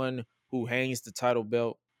the one who hangs the title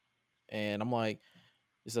belt. And I'm like,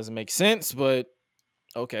 this doesn't make sense, but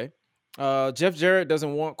okay. Jeff Jarrett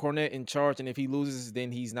doesn't want Cornette in charge, and if he loses,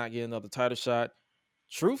 then he's not getting another title shot.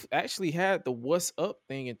 Truth actually had the "What's Up"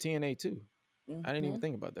 thing in TNA too. I didn't even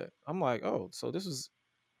think about that. I'm like, oh, so this was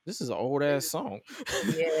This is an old ass song.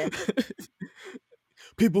 Yeah.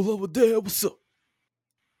 People over there, what's up?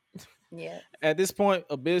 Yeah. At this point,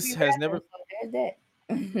 Abyss We has rapping, never. so there's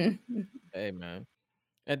that. Hey man.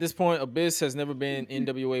 At this point, Abyss has never been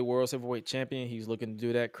NWA World Heavyweight Champion. He's looking to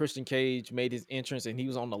do that. Christian Cage made his entrance and he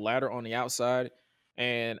was on the ladder on the outside.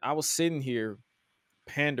 And I was sitting here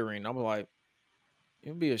pandering. I'm like, it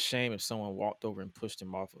would be a shame if someone walked over and pushed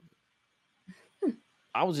him off of it.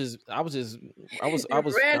 I was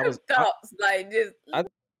Random thoughts, like just I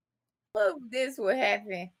look, this would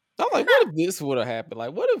happen. I'm like, what if this would have happened?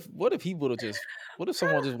 Like, what if he would have just what if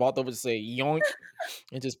someone just walked over and say yoink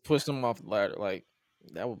and just pushed him off the ladder? Like,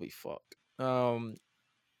 that would be fucked. The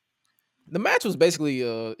match was basically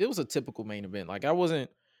it was a typical main event. Like I don't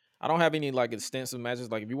have any like extensive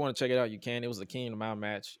matches. Like if you want to check it out, you can. It was a King of the Mountain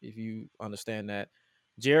match, if you understand that.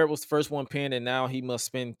 Jarrett was the first one pinned, and now he must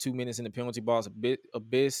spend 2 minutes in the penalty box.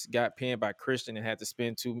 Abyss got pinned by Christian and had to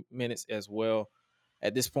spend 2 minutes as well.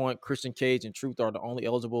 At this point, Christian Cage and Truth are the only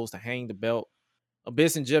eligibles to hang the belt.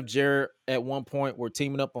 Abyss and Jeff Jarrett at one point were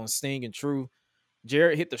teaming up on Sting and Truth.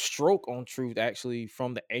 Jarrett hit the stroke on Truth actually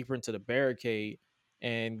from the apron to the barricade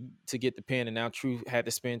and to get the pin. And now Truth had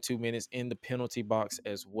to spend 2 minutes in the penalty box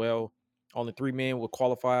as well. Only 3 men were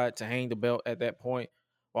qualified to hang the belt at that point,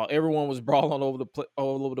 while everyone was brawling all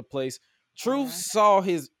over the place. Truth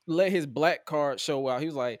let his black card show out. He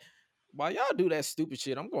was like, "While y'all do that stupid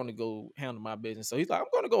shit, I'm going to go handle my business." So he's like, "I'm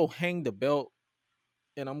going to go hang the belt,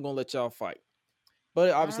 and I'm going to let y'all fight."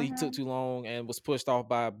 But obviously, he took too long and was pushed off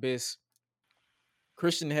by Abyss.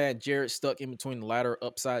 Christian had Jarrett stuck in between the ladder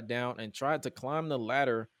upside down and tried to climb the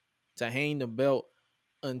ladder to hang the belt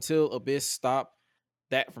until Abyss stopped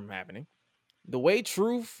that from happening. The way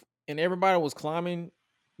Truth and everybody was climbing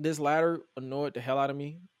this ladder annoyed the hell out of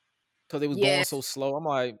me because it was going so slow. I'm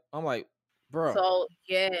like, bro. So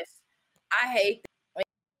yes, I hate that.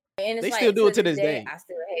 And it's They like, still do it to this day. I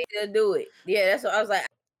still hate it. Still do it. Yeah, that's what I was like.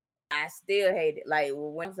 I still hate it. Like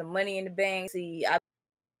when some money in the bank, see, I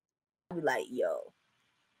be like, yo.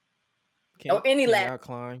 Or any ladder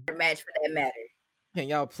climb match for that matter. Can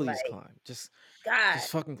y'all please climb? Just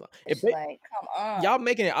fucking climb. It's like, come on. Y'all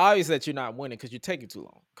making it obvious that you're not winning because you're taking too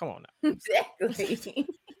long. Come on now. Exactly.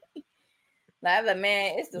 Like, I'm like,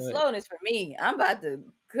 man, it's the slowness for me. I'm about to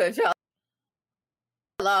cut y'all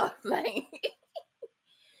off. Like,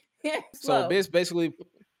 so basically,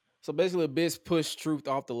 Abyss pushed Truth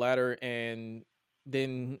off the ladder and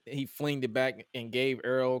then he flinged it back and gave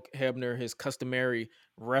Earl Hebner his customary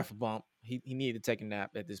ref bump. He needed to take a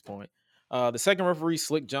nap at this point. The second referee,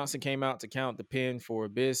 Slick Johnson, came out to count the pin for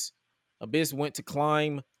Abyss. Abyss went to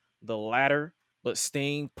climb the ladder, but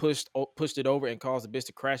Sting pushed it over and caused Abyss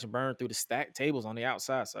to crash and burn through the stacked tables on the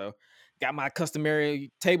outside. So got my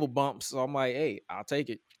customary table bump. So I'm like, hey, I'll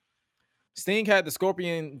take it. Sting had the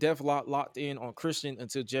Scorpion Death locked in on Christian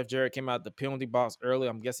until Jeff Jarrett came out the penalty box early.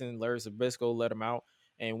 I'm guessing Larry Zbyszko let him out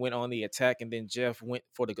and went on the attack, and then Jeff went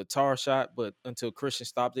for the guitar shot, but until Christian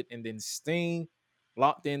stopped it, and then Sting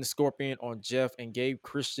locked in the Scorpion on Jeff and gave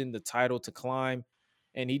Christian the title to climb.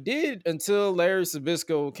 And he did until Larry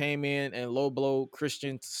Zbyszko came in and low blow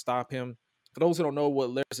Christian to stop him. For those who don't know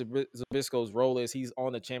what Larry Zbyszko's role is, he's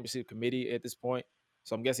on the championship committee at this point.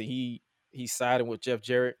 So I'm guessing he's siding with Jeff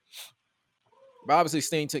Jarrett. But obviously,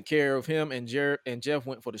 Sting took care of him, and Jeff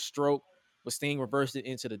went for the stroke, but Sting reversed it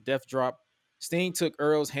into the death drop. Sting took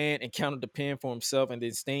Earl's hand and counted the pin for himself, and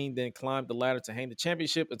then Sting climbed the ladder to hang the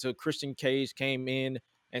championship until Christian Cage came in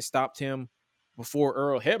and stopped him before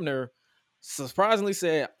Earl Hebner surprisingly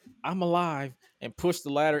said, "I'm alive," and pushed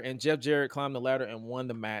the ladder, and Jeff Jarrett climbed the ladder and won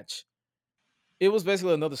the match. It was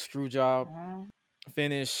basically another screw job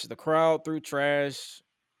finish. The crowd threw trash,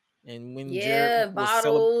 and when Jarrett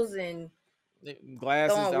bottles and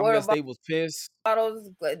glasses, I guess they was pissed. Bottles,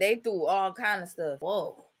 they threw all kind of stuff.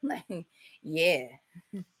 Whoa, like yeah,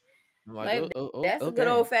 like, that's a good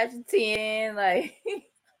old fashioned 10. Like,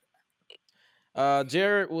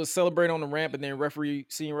 Jarrett was celebrating on the ramp, and then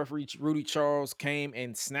senior referee Rudy Charles came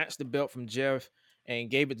and snatched the belt from Jeff and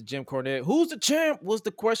gave it to Jim Cornette. "Who's the champ?" was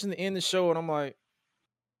the question to end the show, and I'm like,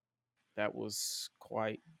 that was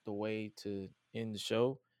quite the way to end the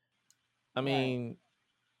show. I mean,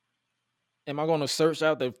 am I going to search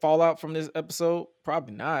out the fallout from this episode?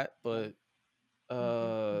 Probably not, but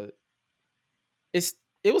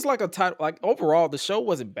it was like a title. Like overall, the show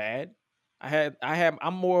wasn't bad.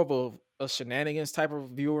 I'm more of a shenanigans type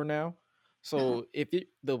of viewer now. So if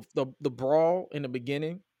the brawl in the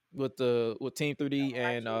beginning with Team 3D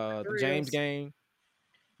and the James game,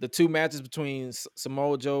 the two matches between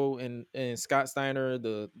Samoa Joe and Scott Steiner,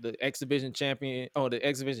 the X Division champion, the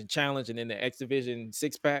X Division challenge, and then the X Division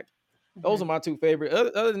 6-pack. Those are my two favorite.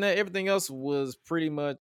 Other than that, everything else was pretty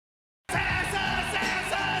much ass,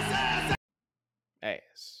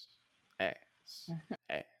 ass, ass.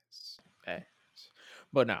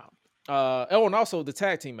 But now, oh, and also the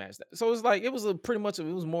tag team match. So it's like it was it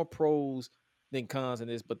was more pros than cons in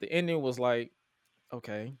this, but the ending was like,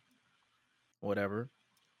 okay, whatever.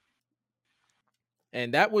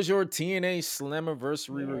 And that was your TNA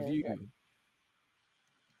Slammiversary review.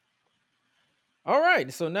 All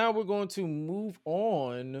right, so now we're going to move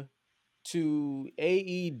on to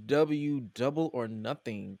AEW Double or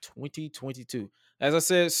Nothing 2022. As I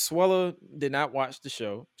said, Swella did not watch the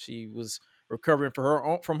show. She was recovering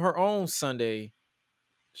from her own Sunday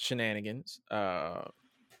shenanigans. And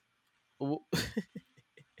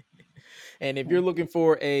if you're looking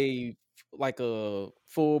for a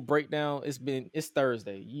full breakdown, it's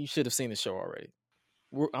Thursday. You should have seen the show already.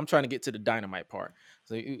 I'm trying to get to the Dynamite part,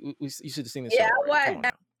 so you should have seen the show already. Come on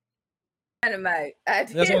now. Dynamite. I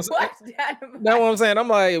did That's watch Dynamite. That's what I'm saying. I'm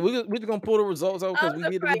like, we're just gonna pull the results out because we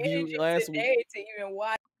did the review last week. To even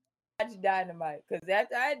watch Dynamite, because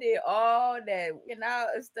after I did all that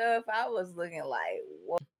stuff, I was looking like,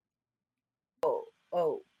 whoa,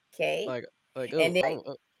 okay, and then,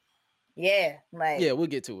 yeah, we'll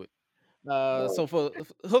get to it. So for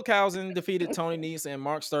Hookhausen defeated Tony Nese and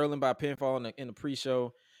Mark Sterling by pinfall in the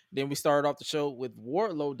pre-show. Then we started off the show with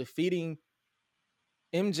Wardlow defeating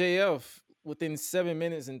MJF within 7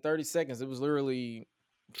 minutes and 30 seconds. It was literally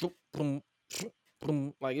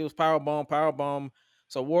like it was power bomb.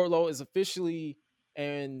 So Wardlow is officially,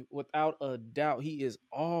 and without a doubt, he is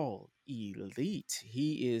all elite.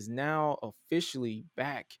 He is now officially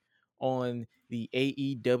back on the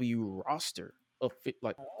AEW roster.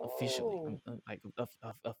 Officially.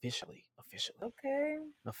 Okay.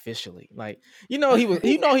 Officially. Like, he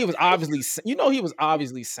was obviously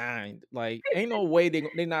signed. Like, ain't no way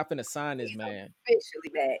they not finna sign this man. Officially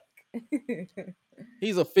back.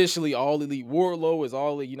 He's officially all elite. Wardlow is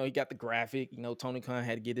all, he got the graphic. Tony Khan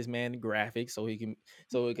had to get this man the graphic so it could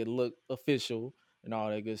look official and all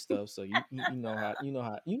that good stuff. So you know how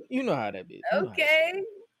that is. Okay.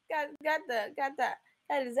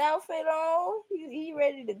 Got his outfit on. He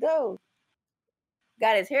ready to go.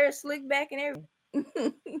 Got his hair slicked back and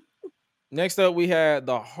everything. Next up, we had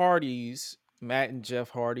the Hardys, Matt and Jeff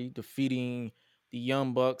Hardy, defeating the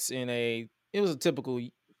Young Bucks it was a typical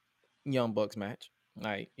Young Bucks match.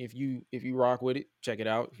 Like, if you rock with it, check it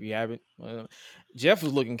out. If you haven't, Jeff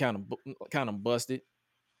was looking kind of busted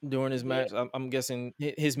during his match. I'm guessing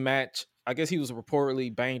his match. I guess he was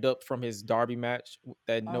reportedly banged up from his Darby match,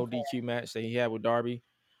 that no DQ match that he had with Darby.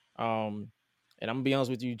 And I'm gonna be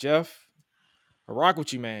honest with you, Jeff, I rock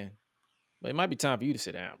with you, man, but it might be time for you to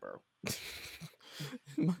sit down, bro.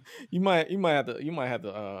 you might have to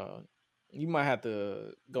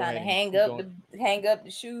go ahead and hang up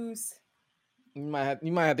the shoes. You might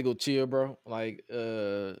have to go chill, bro. Like,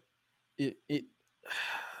 it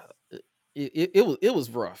was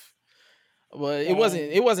rough, but it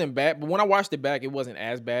wasn't bad. But when I watched it back, it wasn't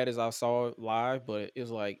as bad as I saw it live. But it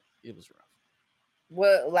was rough.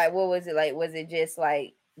 What was it like? Was it just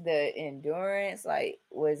like the endurance? Like,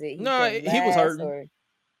 was it? He was hurting.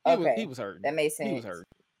 He was hurting. That makes sense. He was hurting.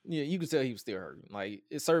 Yeah, you could tell he was still hurting. Like,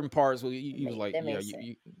 in certain parts where he was like, yeah,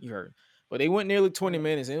 you hurt. But they went nearly 20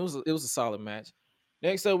 minutes, and it was a solid match.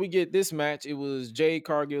 Next up, we get this match. It was Jade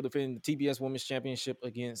Cargill defending the TBS Women's Championship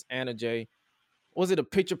against Anna Jay. Was it a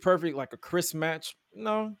picture perfect, like a crisp match?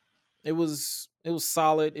 No, it was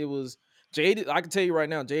solid. It was Jade. I can tell you right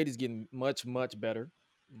now, Jade is getting much better,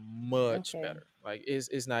 better. Like,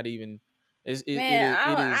 it's not even. I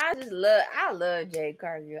love Jade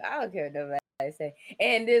Cargill. I don't care what nobody say.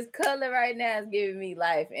 And this color right now is giving me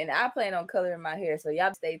life. And I plan on coloring my hair, so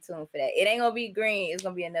y'all stay tuned for that. It ain't gonna be green. It's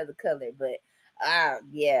gonna be another color, but.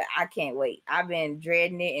 Yeah, I can't wait. I've been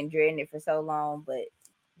dreading it for so long, but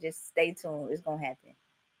just stay tuned. It's gonna happen.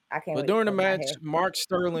 I can't wait. But during the match, Mark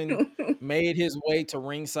Sterling made his way to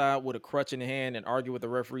ringside with a crutch in hand and argued with the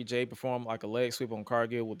referee. Jay performed like a leg sweep on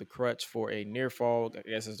Cargill with the crutch for a near fall. I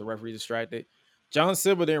guess as the referee distracted. John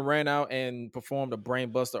Silver then ran out and performed a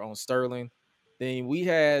brain buster on Sterling. Then we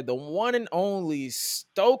had the one and only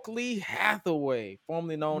Stokely Hathaway,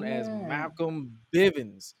 formerly known as Malcolm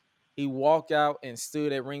Bivens. He walked out and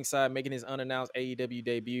stood at ringside, making his unannounced AEW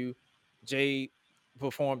debut. Jade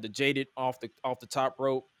performed the Jaded off the top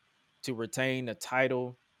rope to retain the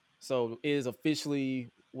title. So it is officially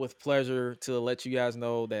with pleasure to let you guys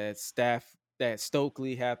know that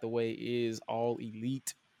Stokely Hathaway is all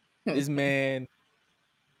elite. This man,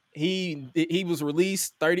 he was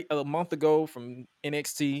released a month ago from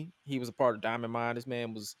NXT. He was a part of Diamond Mine. This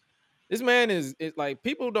man was This man is like,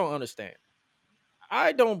 people don't understand.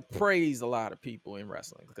 I don't praise a lot of people in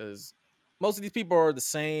wrestling because most of these people are the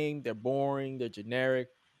same. They're boring. They're generic.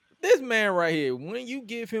 This man right here, when you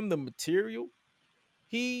give him the material,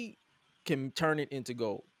 he can turn it into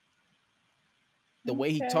gold. The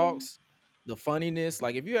way he Okay. talks, the funniness.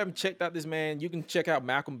 Like, if you haven't checked out this man, you can check out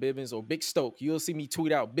Malcolm Bivens or Big Stoke. You'll see me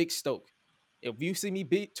tweet out Big Stoke. If you see me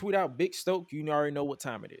tweet out Big Stoke, you already know what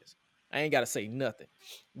time it is. I ain't got to say nothing.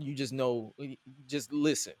 You just know, just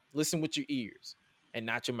listen. Listen with your ears and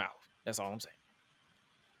not your mouth. That's all I'm saying.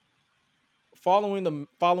 Following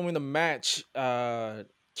the match,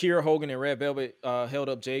 Kiera Hogan and Red Velvet held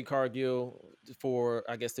up Jade Cargill for,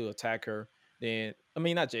 I guess, to attack her. Then, I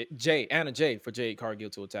mean, not Anna Jay for Jade Cargill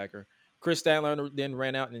to attack her. Chris Statlander then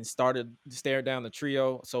ran out and started to stare down the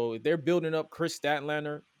trio. So they're building up Chris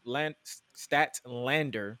Statlander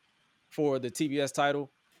for the TBS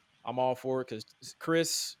title. I'm all for it because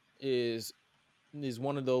Chris is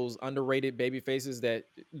one of those underrated baby faces that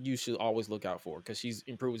you should always look out for because she's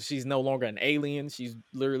improved. She's no longer an alien. She's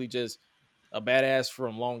literally just a badass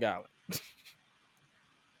from Long Island.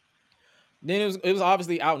 Then it was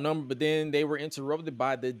obviously outnumbered, but then they were interrupted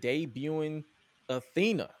by the debuting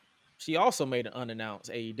Athena. She also made an unannounced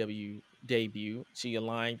AEW debut. She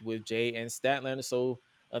aligned with Jay and Statlander. So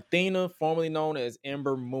Athena, formerly known as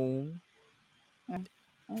Ember Moon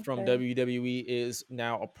from WWE, is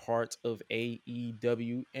now a part of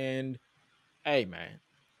AEW. And hey, man,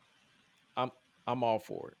 I'm all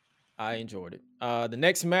for it. I enjoyed it. The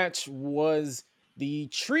next match was the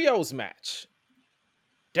trios match.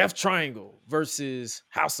 Death Triangle versus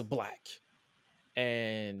House of Black.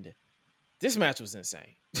 And this match was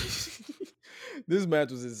insane. This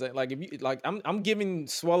match was insane. Like, if you like, I'm giving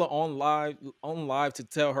Swella on live to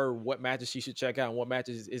tell her what matches she should check out and what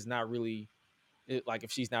matches is not really, like,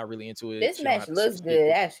 if she's not really into it. This match looks good,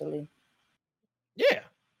 actually. Yeah.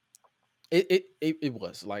 It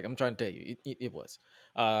was, like, I'm trying to tell you, it was.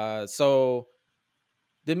 So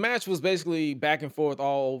the match was basically back and forth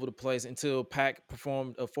all over the place until Pac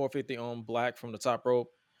performed a 450 on Black from the top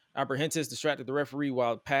rope. Apprentice distracted the referee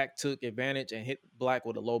while Pac took advantage and hit Black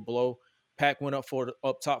with a low blow. Pac went up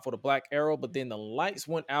top for the Black Arrow, but then the lights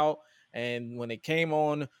went out, and when it came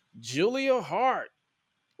on, Julia Hart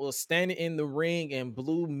was standing in the ring and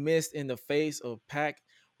blew mist in the face of Pac.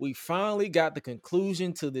 We finally got the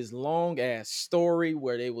conclusion to this long ass story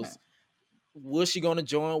where they was she going to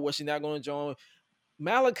join? Was she not going to join?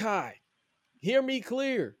 Malachi, hear me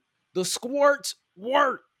clear. The squirts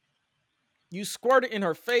worked. You squirted in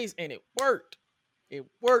her face and it worked. It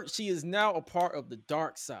worked. She is now a part of the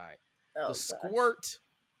dark side. The squirt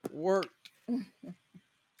worked.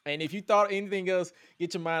 And if you thought anything else,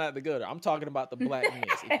 get your mind out the gutter. I'm talking about the black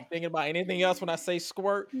mist. If you're thinking about anything else when I say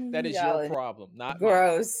squirt, that is your problem, not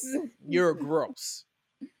gross. Mine. You're gross.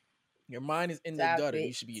 Your mind is in the gutter.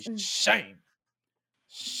 You should be ashamed.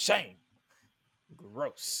 Shame.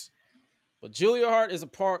 Gross. But Julia Hart is a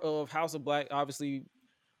part of House of Black. Obviously,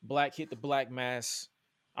 Black hit the Black Mass.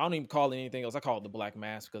 I don't even call it anything else. I call it the Black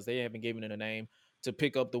Mass because they haven't given it a name, to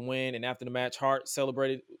pick up the win. And after the match, Hart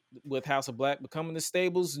celebrated with House of Black becoming the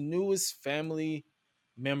stable's newest family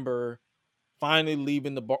member, finally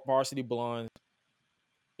leaving the Varsity Blondes.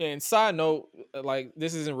 And side note, like,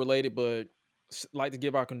 this isn't related, but I'd like to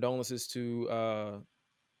give our condolences to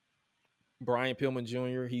Brian Pillman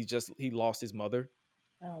Jr. He lost his mother.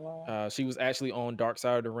 Oh, wow. She was actually on Dark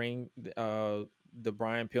Side of the Ring, the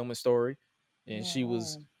Brian Pillman story, and she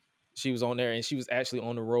was on there, and she was actually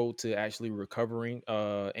on the road to actually recovering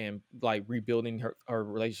and like rebuilding her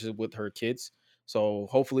relationship with her kids. So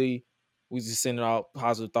hopefully we just sending out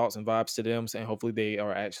positive thoughts and vibes to them, and hopefully they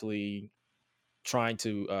are actually trying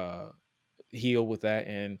to heal with that,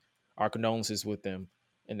 and our condolences with them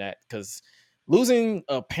in that, because losing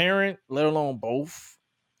a parent, let alone both,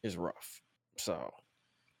 is rough. So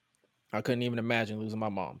I couldn't even imagine losing my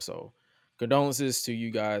mom. So condolences to you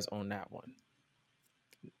guys on that one.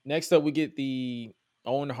 Next up, we get the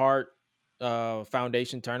Owen Hart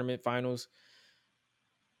Foundation Tournament Finals.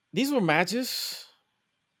 These were matches.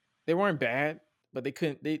 They weren't bad, but they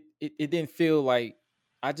couldn't. It didn't feel like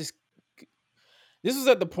this was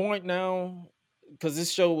at the point now, because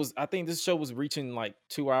I think this show was reaching like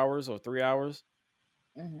 2 hours or 3 hours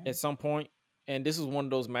at some point. And this was one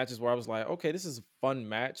of those matches where I was like, okay, this is a fun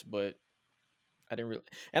match, but I didn't really.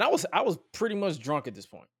 And I was pretty much drunk at this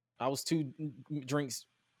point. I was 2 drinks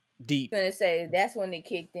deep. Gonna say that's when it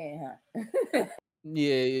kicked in, huh?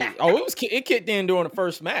 Yeah. Oh, it kicked in during the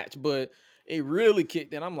first match, but it really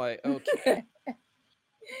kicked in. I'm like, okay.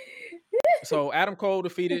 So Adam Cole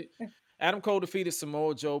defeated Adam Cole defeated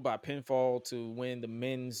Samoa Joe by pinfall to win the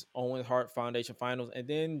men's Owen Hart Foundation finals. And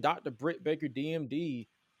then Dr. Britt Baker DMD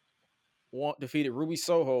defeated Ruby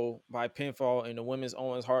Soho by pinfall in the women's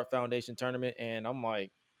Owens Hart Foundation tournament. And I'm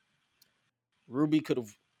like, Ruby could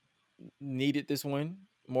have needed this win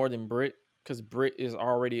more than Britt, because Britt is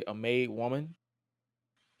already a made woman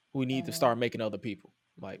who need to start making other people.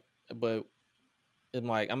 Like, but I'm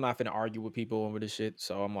like, I'm not finna argue with people over this shit.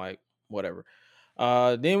 So I'm like, whatever.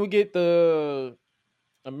 Then we get the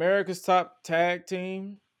America's Top Tag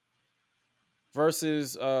Team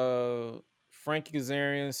versus Frankie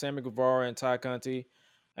Kazarian, Sammy Guevara, and Ty Conti.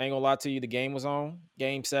 I ain't gonna lie to you, the game was on.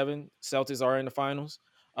 Game 7. Celtics are in the finals.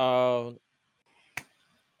 I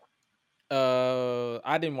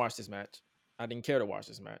didn't watch this match. I didn't care to watch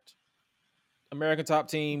this match. American Top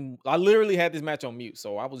Team. I literally had this match on mute,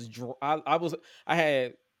 so I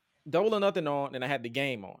had Double or Nothing on, and I had the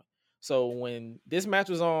game on. So when this match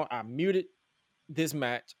was on, I muted this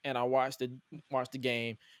match and I watched the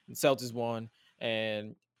game, and Celtics won.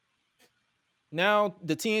 And now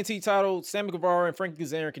the TNT title, Sammy Guevara and Frankie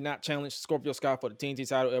Kazarian cannot challenge Scorpio Sky for the TNT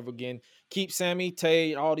title ever again. Keep Sammy,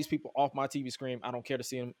 Tay, all these people off my TV screen. I don't care to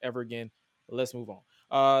see them ever again. Let's move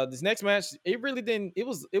on. This next match, it really didn't. It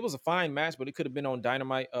was a fine match, but it could have been on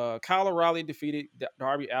Dynamite. Kyle O'Reilly defeated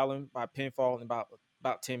Darby Allin by pinfall in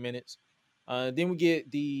about 10 minutes. Then we get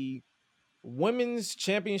the women's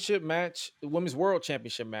championship match, the women's world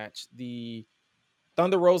championship match. The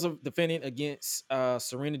Thunder Rosa defending against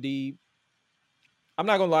Serena Deeb. I'm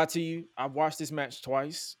not gonna lie to you. I've watched this match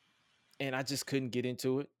twice, and I just couldn't get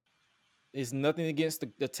into it. It's nothing against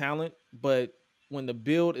the talent, but when the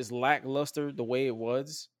build is lackluster the way it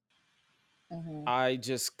was, I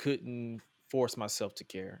just couldn't force myself to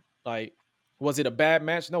care. Like, was it a bad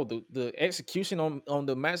match? No, the execution on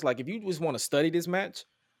the match. Like, if you just want to study this match,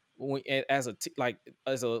 as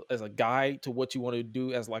a guide to what you want to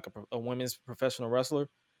do as like a women's professional wrestler,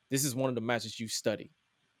 this is one of the matches you study.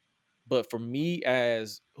 But for me,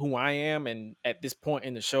 as who I am, and at this point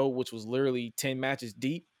in the show, which was literally 10 matches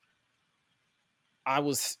deep, I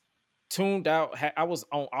was tuned out. I was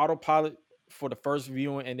on autopilot for the first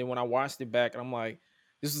viewing, and then when I watched it back, and I'm like,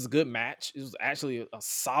 this is a good match. It was actually a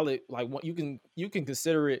solid, like, what you can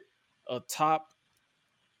consider it a top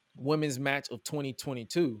women's match of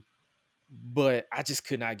 2022. But I just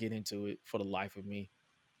could not get into it for the life of me.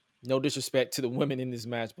 No disrespect to the women in this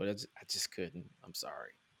match, but I just couldn't. I'm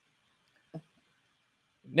sorry.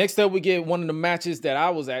 Next up, we get one of the matches that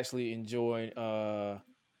I was actually enjoying.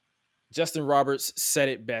 Justin Roberts said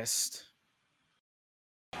it best.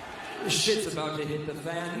 Shit's about to hit the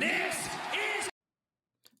fan.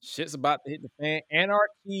 Shit's about to hit the fan.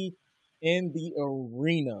 Anarchy in the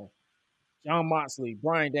arena. Jon Moxley,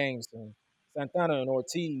 Bryan Danielson, Santana and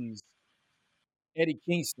Ortiz, Eddie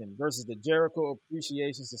Kingston versus the Jericho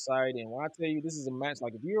Appreciation Society. And when I tell you, this is a match,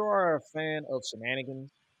 like, if you are a fan of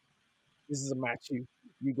shenanigans, this is a match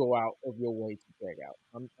you go out of your way to check out.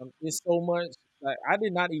 It's so much. Like, I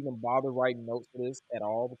did not even bother writing notes for this at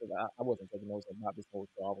all, because I wasn't taking notes about this whole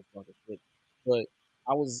show. I was drunk as shit. But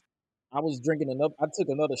I was drinking enough. I took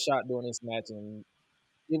another shot during this match, and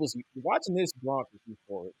it was watching this drunk is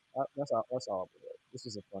euphoric. That's all. That's all. This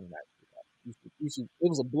was a fun match. It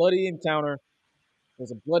was a bloody encounter. It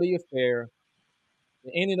was a bloody affair.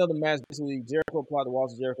 The ending of the match, basically, Jericho applied the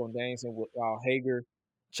walls of Jericho and Danielson, while Hager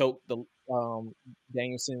choked the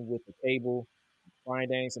Danielson with the table. Bryan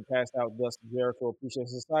Danielson passed out. Thus, Jericho Appreciation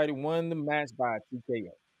Society won the match by a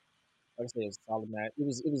TKO. Like I said, it was a solid match. It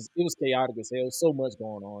was chaotic as hell. So much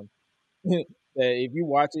going on that if you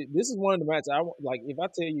watch it, this is one of the matches I like. If I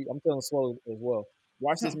tell you, I'm telling slow as well.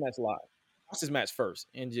 Watch this match live. Watch this match first,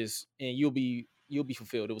 and you'll be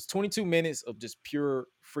fulfilled. It was 22 minutes of just pure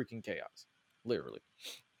freaking chaos, literally.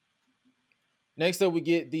 Next up, we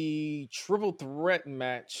get the triple threat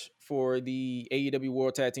match for the AEW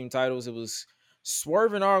World Tag Team titles. It was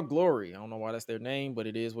Swerve in Our Glory. I don't know why that's their name, but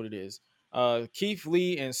it is what it is. Keith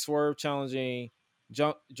Lee and Swerve challenging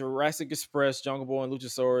Jurassic Express, Jungle Boy, and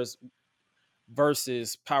Luchasaurus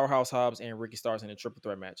versus Powerhouse Hobbs and Ricky Starks in a triple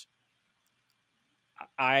threat match.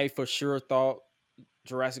 I for sure thought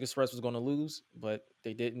Jurassic Express was going to lose, but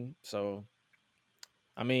they didn't. So,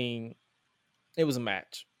 I mean, it was a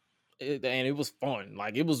match. And it was fun.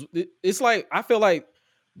 Like, it's like, I feel like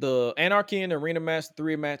the Anarchy in the Arena match, the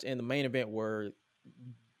 3 match, and the main event were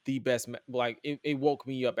the best. Like, it woke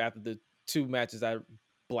me up after the 3 matches I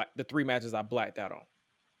blacked out on,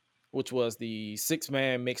 which was the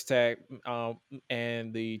 6-man mixed tag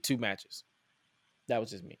and the 2 matches. That was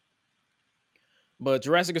just me. But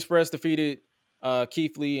Jurassic Express defeated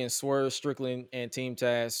Keith Lee and Swerve Strickland and Team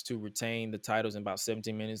Taz to retain the titles in about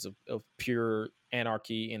 17 minutes of pure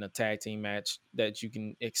anarchy in a tag team match that you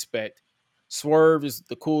can expect. Swerve is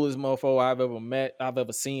the coolest mofo I've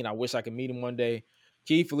ever seen. I wish I could meet him one day.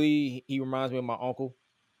 Keith Lee, he reminds me of my uncle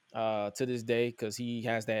to this day because he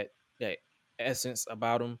has that essence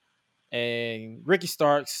about him. And Ricky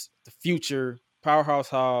Starks, the future, Powerhouse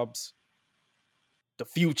Hobbs, the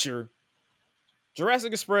future.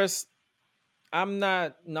 Jurassic Express, I'm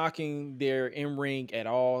not knocking their in-ring at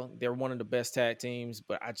all. They're one of the best tag teams,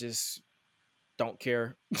 but I just don't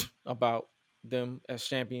care about them as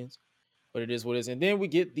champions. But it is what it is. And then we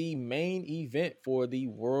get the main event for the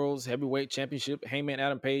World's Heavyweight Championship. Hangman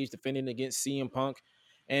Adam Page defending against CM Punk.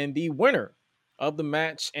 And the winner of the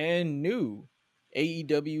match and new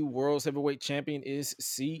AEW World's Heavyweight Champion is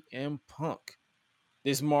CM Punk.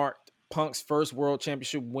 This marked Punk's first World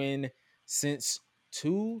Championship win since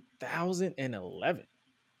 2011.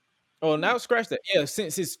 Oh, now scratch that. Yeah,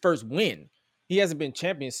 since his first win. He hasn't been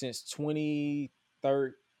champion since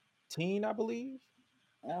 2013, I believe.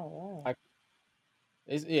 Oh wow.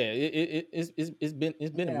 It's been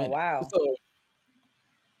a minute. Wow. So,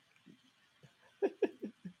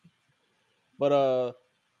 but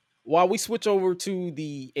while we switch over to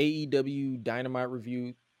the AEW Dynamite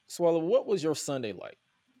review, Swallow, what was your Sunday like?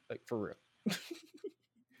 Like for real.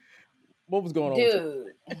 What was going on with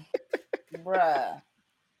you? Dude, bruh.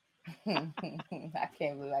 I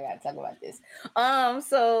can't believe I gotta talk about this.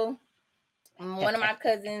 So one of my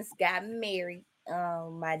cousins got married.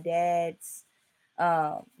 My dad's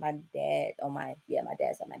my dad's my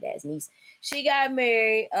dad's niece. She got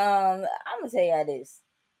married. I'm gonna tell you how this.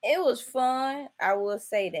 It was fun. I will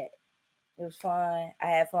say that. It was fun. I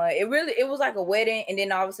had fun. It was like a wedding, and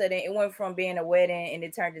then all of a sudden it went from being a wedding and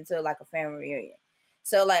it turned into like a family reunion.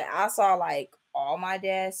 So like I saw like all my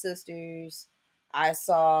dad's sisters. I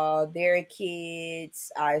saw their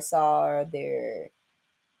kids. I saw their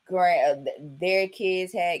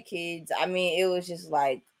kids had kids. I mean, it was just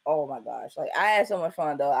like, oh my gosh. Like I had so much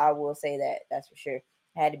fun though. I will say that. That's for sure.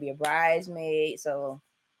 I had to be a bridesmaid, so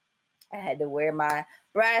I had to wear my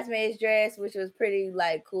bridesmaid's dress, which was pretty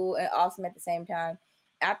like cool and awesome at the same time.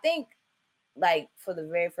 I think like for the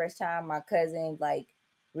very first time, my cousin like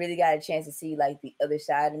really got a chance to see like the other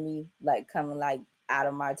side of me, like coming like out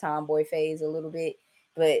of my tomboy phase a little bit.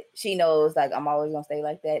 But she knows like I'm always gonna stay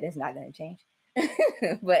like that. That's not gonna change.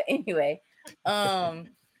 But anyway, other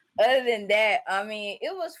than that, I mean,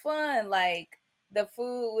 it was fun. Like the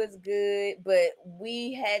food was good, but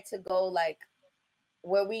we had to go like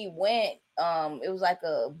where we went. It was like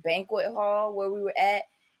a banquet hall where we were at,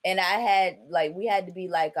 and we had to be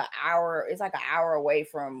like an hour. It's like an hour away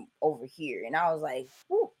from over here, and I was like,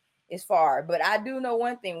 whew, it's far. But I do know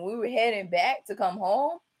one thing: we were heading back to come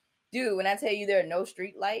home, dude. When I tell you there are no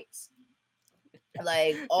street lights.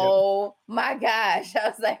 Like, oh my gosh. I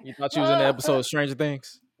was like, you thought you was in the episode of Stranger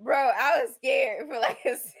Things? Bro, I was scared for like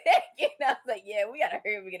a second. I was like, yeah, we gotta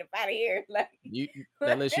hurry up and get up out of here. Like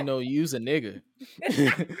that lets you know you's a nigga.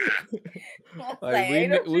 like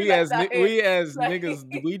we as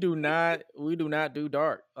niggas, we do not do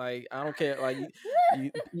dark. Like I don't care. Like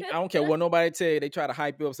I don't care what nobody tell you. They try to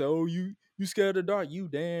hype you up, say, "Oh, you scared of the dark?" You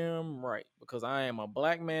damn right, because I am a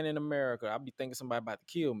black man in America. I'll be thinking somebody about to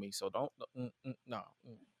kill me. So don't no.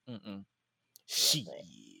 Shit.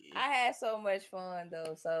 I had so much fun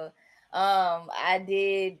though. So I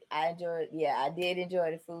did enjoy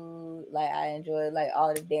the food. Like I enjoyed like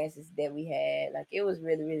all the dances that we had. Like it was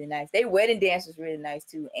really, really nice. Their wedding dance was really nice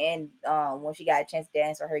too. And when she got a chance to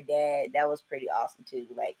dance with her dad, that was pretty awesome too.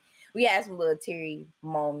 Like we had some little teary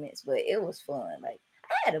moments, but it was fun. Like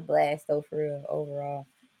I had a blast though for real overall.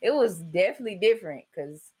 It was definitely different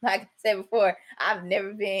because, like I said before, I've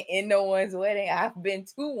never been in no one's wedding. I've been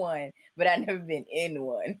to one, but I've never been in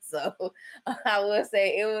one. So I will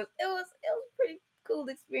say it was a pretty cool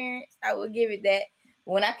experience. I will give it that.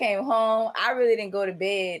 When I came home, I really didn't go to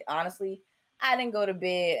bed. Honestly, I didn't go to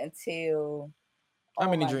bed until how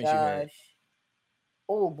many drinks you had?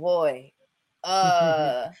 Oh boy,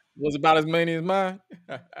 was about as many as mine.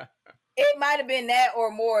 It might have been that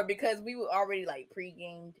or more because we were already like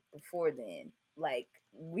pre-gamed before then. Like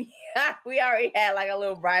we already had like a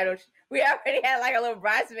little bridesmaid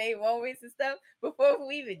moments and stuff before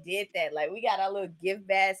we even did that. Like we got our little gift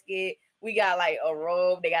basket. We got like a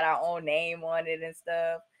robe. They got our own name on it and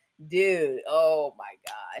stuff. Dude, oh my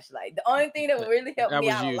gosh. Like the only thing that really helped me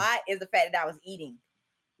out a lot is the fact that I was eating.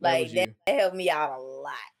 Like that helped me out a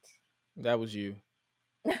lot. That was you.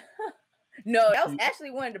 No, that was actually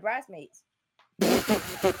one of the bridesmaids.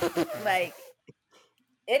 Like,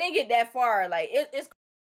 it didn't get that far. Like, it's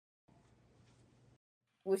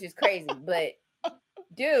which is crazy. But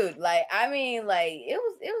dude, like, I mean, like, it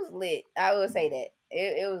was lit. I will say that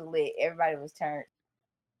it was lit. Everybody was turned.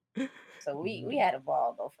 So we had a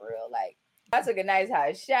ball though, for real. Like, I took a nice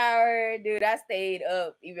hot shower, dude. I stayed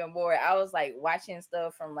up even more. I was like watching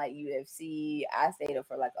stuff from like UFC. I stayed up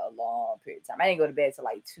for like a long period of time. I didn't go to bed till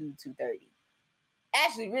like 2:30.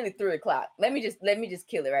 Actually, really 3:00. Let me just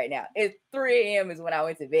kill it right now. It's 3 a.m. is when I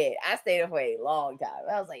went to bed. I stayed up for a long time.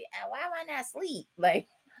 I was like, why am I not asleep? Like,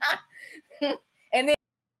 and then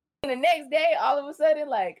the next day, all of a sudden,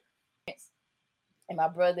 like, and my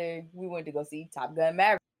brother, we went to go see Top Gun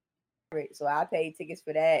Maverick. So I paid tickets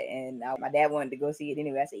for that, and my dad wanted to go see it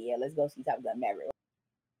anyway. I said, yeah, let's go see Top Gun Maverick.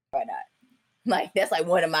 Why not? Like, that's like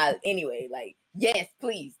one of my, anyway, like, yes,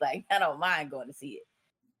 please. Like, I don't mind going to see it.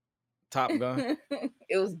 Top Gun.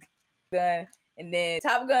 It was Gun. And then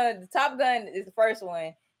Top Gun is the first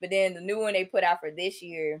one, but then the new one they put out for this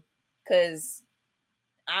year, because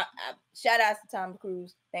I shout out to Tom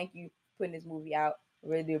Cruise. Thank you for putting this movie out.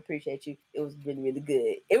 Really do appreciate you. It was really, really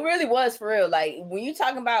good. It really was, for real. Like, when you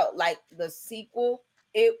talking about like the sequel,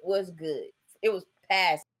 it was good. It was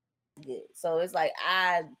past good. So it's like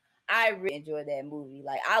I really enjoyed that movie.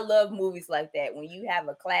 Like, I love movies like that when you have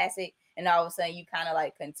a classic and all of a sudden you kind of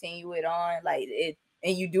like continue it on, like it,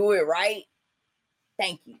 and you do it right.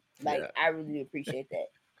 Thank you. Like, I really appreciate that.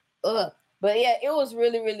 But yeah, it was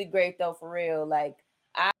really, really great though, for real. Like,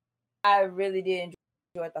 I really did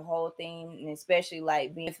enjoy the whole thing, and especially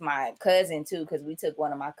like being with my cousin too, because we took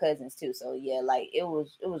one of my cousins too. So yeah, like it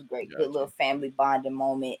was great. Gotcha. Good little family bonding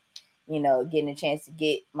moment. You know, getting a chance to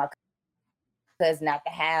get my cousin out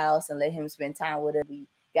the house and let him spend time with us. We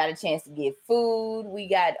got a chance to get food. We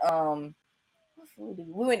got what food did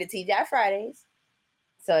we went to TGI Fridays,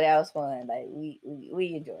 so that was fun. Like we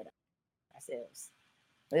enjoyed ourselves.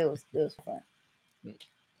 It was fun.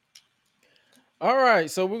 All right,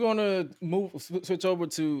 so we're gonna switch over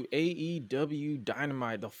to AEW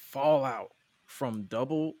Dynamite, the fallout from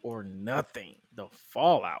Double or Nothing. The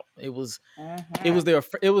fallout. It was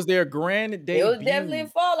their grand debut. It was definitely a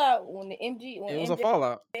fallout when the it was a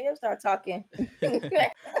fallout. Start talking.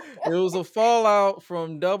 It was a fallout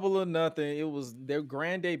from Double or Nothing. It was their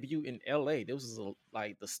grand debut in LA. This was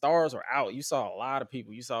like the stars are out. You saw a lot of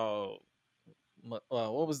people. You saw what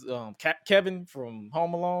was Kevin from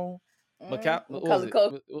Home Alone. Macaulay.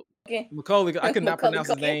 I could not pronounce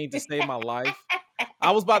his name to save my life.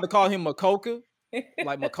 I was about to call him Makoka,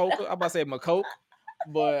 like Makoka. I'm about to say Makoke,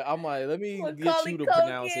 but I'm like, let me get you to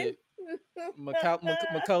pronounce it.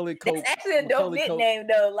 Macaulay Coke. That's actually a dope nickname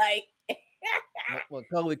though. Like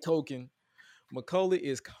Macaulay Cokin. Macaulay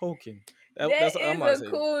is Cokin. That's a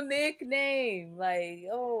cool nickname. Like,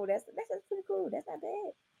 oh, that's pretty cool. That's not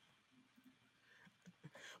bad.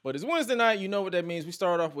 But it's Wednesday night. You know what that means. We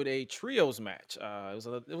start off with a trios match.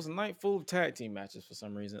 It was a night full of tag team matches for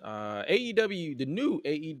some reason. AEW, the new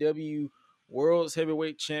AEW World's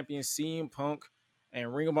Heavyweight Champion CM Punk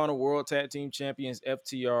and Ring of Honor World Tag Team Champions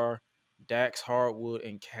FTR, Dax Hardwood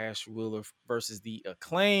and Cash Wheeler versus the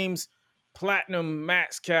Acclaims, Platinum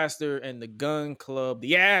Max Caster and the Gun Club,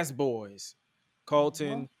 the Ass Boys,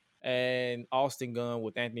 Colton and Austin Gunn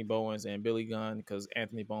with Anthony Bowens and Billy Gunn because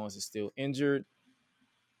Anthony Bowens is still injured.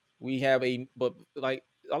 We have but like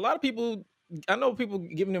a lot of people, I know people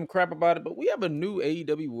giving them crap about it, but we have a new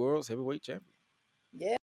AEW World's Heavyweight Champion.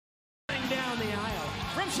 Yeah. Down the aisle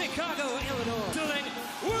from Chicago, Illinois,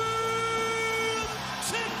 World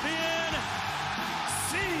Champion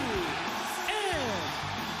CM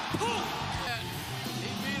Punk. He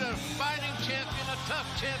beat a fighting champion, a tough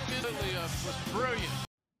champion. It was brilliant.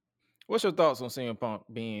 What's your thoughts on CM Punk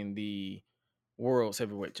being the World's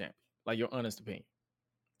Heavyweight Champion? Like, your honest opinion.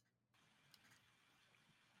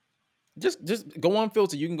 Just go on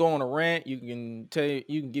filter. You can go on a rant. You can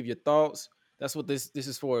give your thoughts. That's what this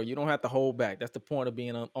is for. You don't have to hold back. That's the point of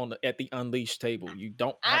being at the Unleashed table. You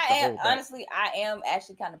don't have to hold back. Honestly, I am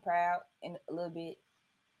actually kind of proud in a little bit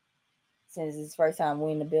since it's first time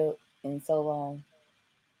winning the belt in so long.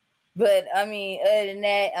 But I mean, other than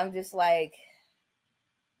that, I'm just like,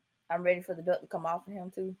 I'm ready for the belt to come off of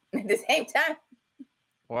him too at the same time.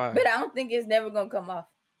 Why? But I don't think it's never gonna come off.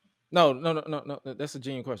 No. That's a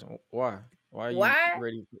genuine question. Why? Why are you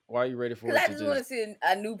ready? Why are you ready for it? Because I just want to see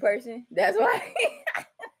a new person. That's why.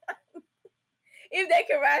 If they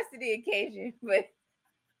can rise to the occasion, but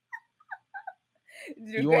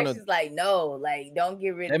the question's like, no, like, don't get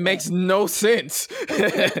rid of him. That makes no sense.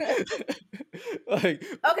 Like,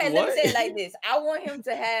 okay, let me say it like this. I want him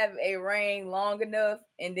to have a reign long enough,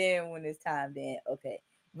 and then when it's time, then okay.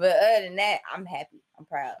 But other than that, I'm happy. I'm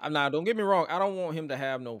proud. I'm not. Don't get me wrong. I don't want him to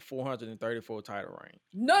have no 434 title reign.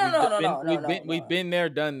 No. We've been there,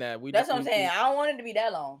 done that. That's what I'm saying. I don't want it to be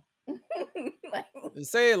that long.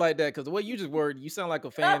 Say it like that, because the way you just word, you sound like a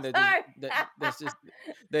fan that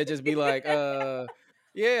just be like, yeah,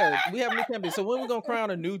 we have a new champion. So when we gonna crown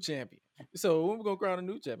a new champion?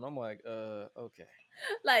 I'm like, okay.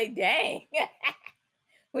 Like, dang.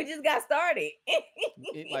 We just got started.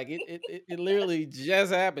 It literally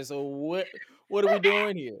just happened. So what are we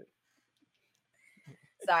doing here?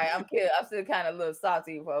 Sorry, I'm still kind of a little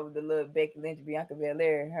salty for the little Becky Lynch, Bianca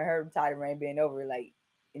Belair, her title reign being over like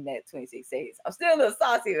in that 26 days. I'm still a little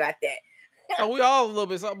salty about that. Oh, we all a little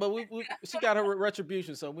bit, but she got her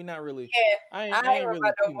retribution, so we not really. Yeah, I ain't really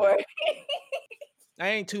no more. I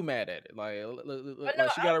ain't too mad at it. Like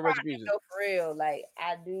she I'm got her retribution. for real. Like,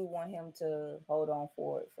 I do want him to hold on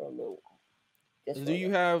for it for a little while. Do you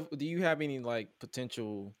have any like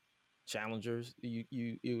potential challengers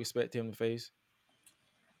you expect him to face?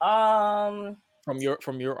 From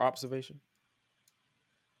your observation,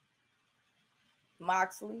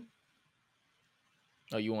 Moxley.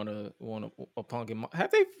 Oh, you want a Punk and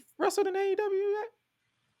have they wrestled in AEW yet?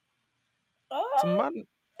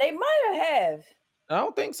 They might have. I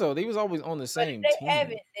don't think so. They was always on the same team. They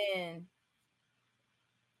haven't then.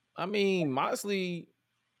 I mean, Moxley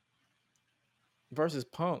versus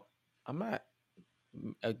Punk, I'm not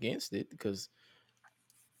against it because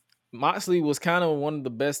Moxley was kind of one of the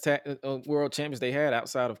best world champions they had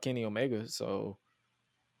outside of Kenny Omega. So,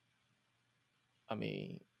 I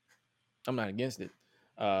mean, I'm not against it.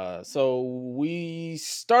 So we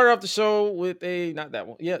start off the show with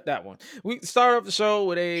that one. We start off the show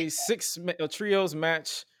with a trios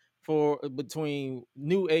match between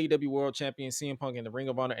new AEW World Champion CM Punk and the Ring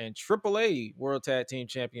of Honor and AAA World Tag Team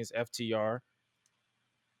Champions FTR.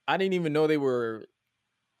 I didn't even know they were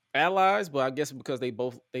allies, but I guess because they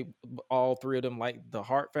all three of them like the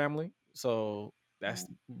Hart family, so that's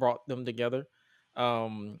brought them together.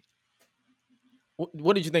 What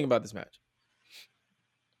did you think about this match?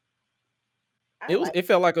 It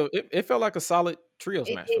felt like a solid trios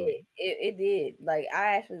match for me. It did. Like,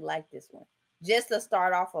 I actually like this one just to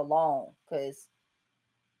start off alone, because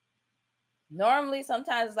normally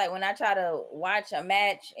sometimes it's like when I try to watch a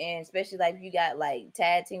match, and especially like if you got like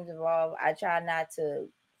tag teams involved, I try not to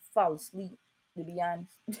fall asleep, to be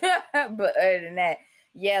honest. But other than that,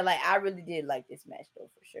 yeah, like I really did like this match though,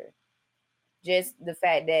 for sure. Just the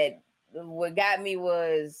fact that what got me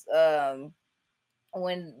was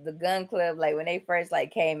when the Gun Club, like when they first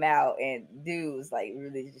like came out and dude was like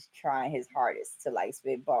really just trying his hardest to like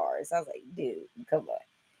spit bars. I was like, dude, come on.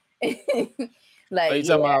 Like, you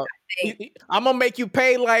talking about, I'm gonna make you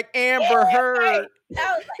pay like Amber Heard.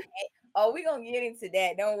 I was like, hey, oh, we're gonna get into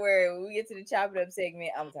that. Don't worry. When we get to the chop it up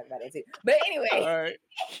segment, I'm gonna talk about that too. But anyway, all right.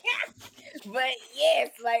 But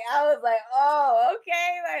yes, like I was like, oh,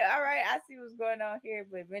 okay, like all right, I see what's going on here.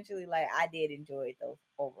 But eventually, like I did enjoy it though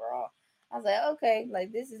overall. I was like, okay,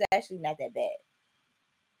 like this is actually not that bad.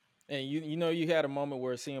 And you had a moment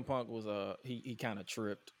where CM Punk was he kind of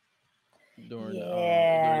tripped during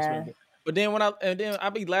the but then I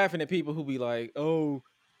be laughing at people who be like, oh,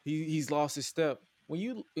 he's lost his step.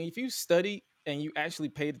 If you study and you actually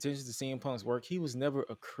paid attention to CM Punk's work, he was never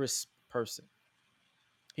a crisp person.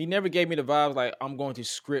 He never gave me the vibes like I'm going to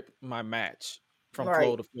script my match from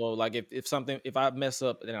flow to flow. Like if I mess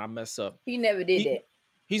up, then I mess up. He never did that.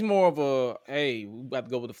 He's more of a, hey, we got to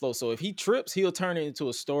go with the flow. So if he trips, he'll turn it into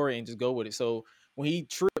a story and just go with it. So when he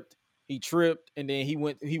tripped, and then he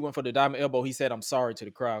went for the diamond elbow. He said, "I'm sorry" to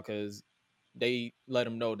the crowd because they let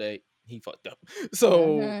him know that he fucked up.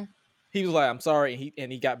 So he was like, "I'm sorry,"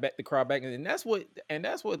 and he got back the crowd back, and that's what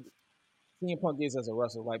CM Punk is as a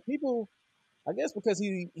wrestler. Like people, I guess because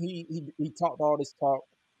he talked all this talk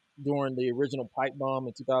during the original pipe bomb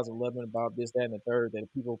in 2011 about this, that, and the third, that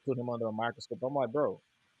people put him under a microscope. I'm like, bro,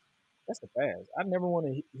 that's the past. I never want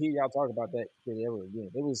to hear y'all talk about that shit ever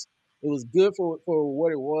again. It was good for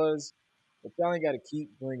what it was, but y'all ain't got to keep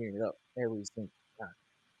bringing it up every single time.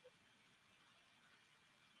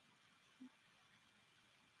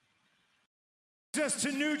 Just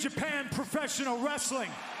to New Japan Professional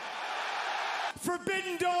Wrestling.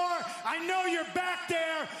 Forbidden Door, I know you're back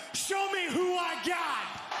there. Show me who I got.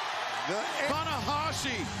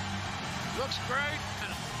 Tanahashi looks great.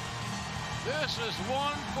 This is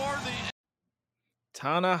one for the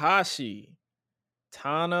Tanahashi.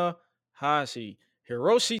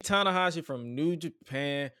 Hiroshi Tanahashi from New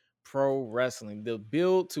Japan Pro Wrestling. The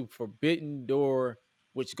build to Forbidden Door,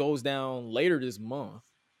 which goes down later this month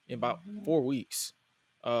in about 4 weeks.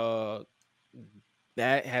 That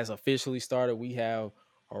has officially started. We have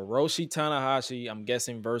Hiroshi Tanahashi, I'm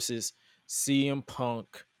guessing, versus CM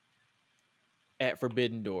Punk at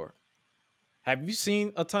Forbidden Door. Have you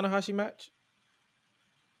seen a Tanahashi match?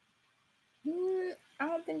 I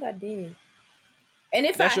don't think I did. And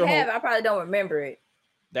if That's I your have, home- I probably don't remember it.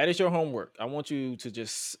 That is your homework. I want you to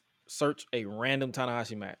just search a random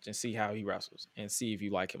Tanahashi match and see how he wrestles and see if you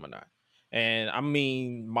like him or not. And I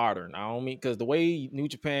mean modern. I don't mean because the way New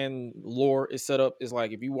Japan lore is set up is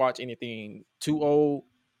like if you watch anything too old,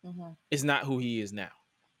 it's not who he is now.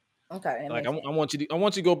 Okay, Like I want you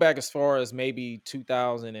to go back as far as maybe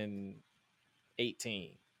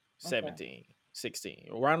 2018, 17, 16,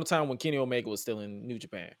 around the time when Kenny Omega was still in New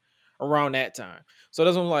Japan. Around that time. So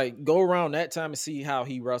that's when I'm like, go around that time and see how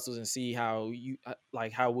he wrestles and see how you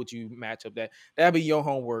like how would you match up that. That'd be your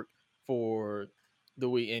homework for the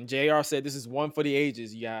week. And JR said this is one for the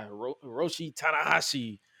ages. You got Hiroshi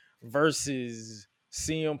Tanahashi versus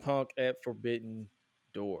CM Punk at Forbidden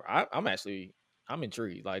Door. I'm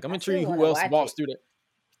intrigued. Like I'm intrigued who else walks through that.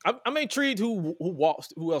 I'm intrigued who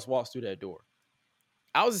else walks through that door.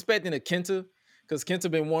 I was expecting a Kenta because Kenta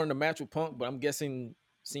been wanting to match with Punk, but I'm guessing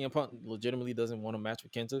CM Punk legitimately doesn't want to match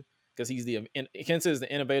with Kenta because Kenta is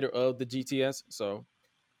the innovator of the GTS. So,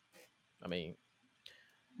 I mean,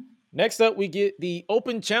 next up we get the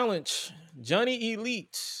Open Challenge: Johnny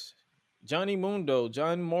Elite, Johnny Mundo,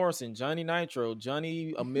 John Morrison, Johnny Nitro,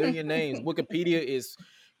 Johnny a million names. Wikipedia is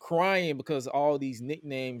crying because of all these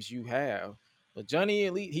nicknames you have. But Johnny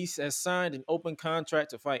Elite, he has signed an open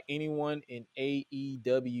contract to fight anyone in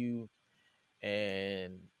AEW.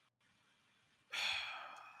 And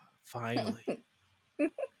finally.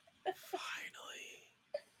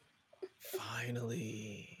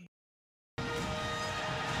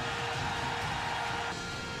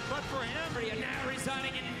 But for him, now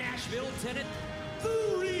residing in Nashville, Tennessee,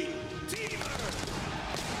 the Redeemer.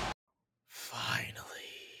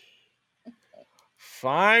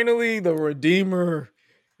 Finally, the Redeemer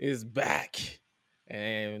is back.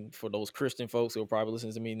 And for those Christian folks who are probably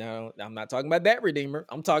listening to me now, I'm not talking about that Redeemer.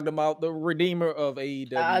 I'm talking about the Redeemer of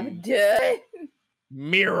AEW. I'm done.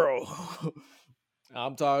 Miro.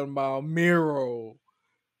 I'm talking about Miro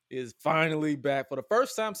is finally back for the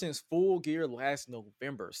first time since Full Gear last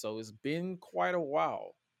November. So it's been quite a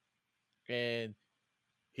while. And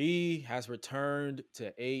he has returned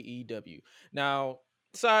to AEW. Now,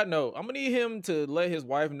 side note, I'm going to need him to let his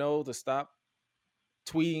wife know to stop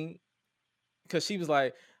tweeting because she was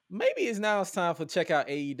like, maybe it's time for check out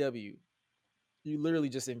AEW. You literally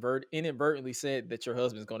just inadvertently said that your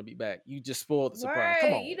husband's going to be back. You just spoiled the surprise.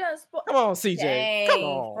 Come on. You done spoiled. Come on, CJ. Dang, come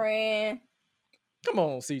on, friend. Come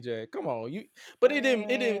on, CJ. Come on. But it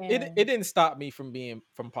didn't stop me from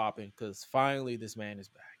popping because finally this man is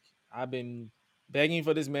back. I've been begging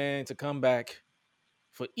for this man to come back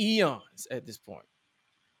for eons at this point.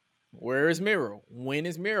 Where is Miro? When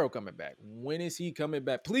is Miro coming back? When is he coming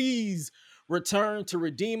back? Please return to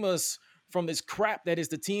redeem us from this crap that is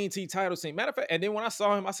the TNT title scene. Matter of fact, and then when I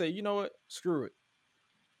saw him, I said, you know what? Screw it.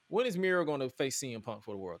 When is Miro going to face CM Punk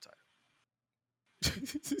for the world title?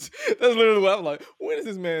 That's literally what I'm like. When is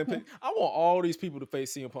this man pick? I want all these people to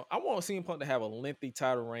face CM Punk. I want CM Punk to have a lengthy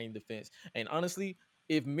title reign defense. And honestly,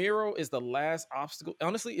 if Miro is the last obstacle,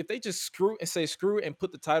 honestly, if they just screw it and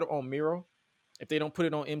put the title on Miro, if they don't put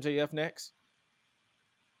it on MJF next,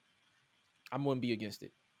 I wouldn't be against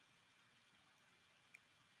it.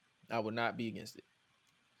 I would not be against it.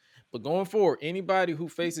 But going forward, anybody who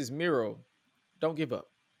faces Miro, don't give up.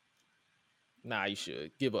 Nah, you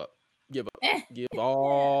should. Give up. Give up. Give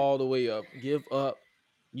all the way up. Give up.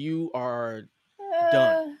 You are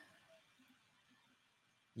done.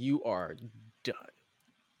 You are done.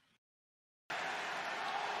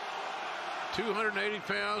 280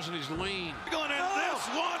 pounds and he's lean. This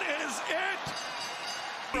one is it.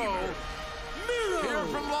 Miro. Here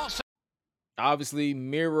from Los Angeles. Obviously,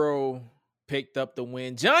 Miro picked up the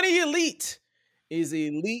win. Johnny Elite is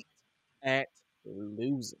elite at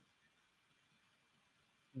losing.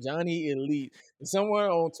 Johnny Elite. Someone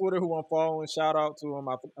on Twitter who I'm following, shout out to him.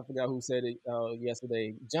 I forgot who said it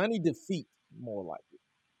yesterday. Johnny Defeat, more like it.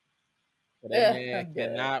 But that man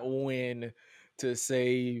cannot win to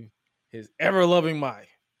save his ever-loving Mai.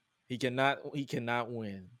 He cannot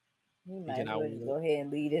win. He might as well just go ahead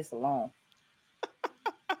and leave this alone.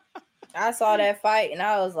 I saw that fight and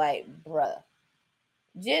I was like, bruh,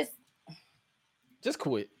 just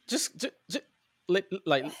quit. Just let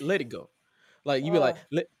it go. Like you be like,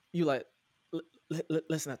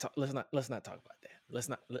 let's not talk about that. Let's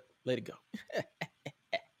not let it go.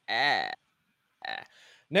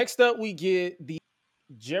 Next up, we get the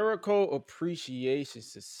Jericho Appreciation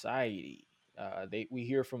Society. We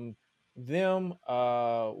hear from them.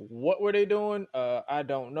 What were they doing? I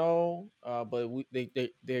don't know. But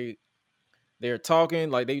they're talking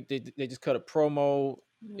like they just cut a promo.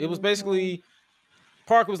 It was basically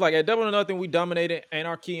Parker was like, at Double or Nothing, we dominated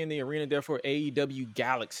Anarchy in the arena. Therefore, AEW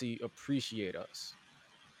Galaxy appreciate us.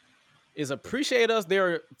 Is appreciate us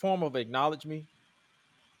their form of acknowledge me?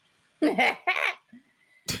 That's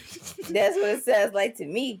what it sounds like to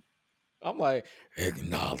me. I'm like,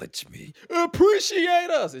 acknowledge me, appreciate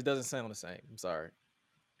us. It doesn't sound the same. I'm sorry.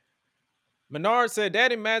 Menard said,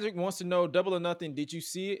 Daddy Magic wants to know Double or Nothing. Did you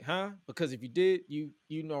see it, huh? Because if you did, you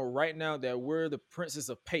know right now that we're the Princess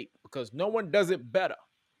of Pape because no one does it better.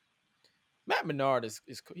 Matt Menard is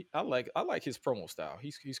I like his promo style.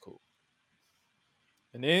 He's cool.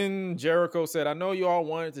 And then Jericho said, I know you all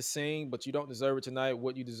wanted to sing, but you don't deserve it tonight.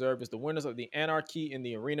 What you deserve is the winners of the Anarchy in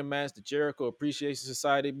the arena match, the Jericho Appreciation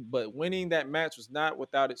Society. But winning that match was not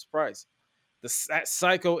without its price. That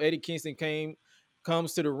psycho Eddie Kingston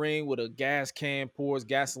comes to the ring with a gas can, pours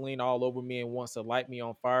gasoline all over me and wants to light me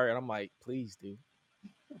on fire. And I'm like, please, dude.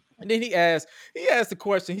 And then he asked the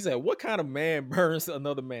question. He said, what kind of man burns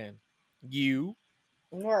another man? You,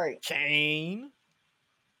 Right. Kane,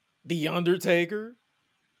 The Undertaker.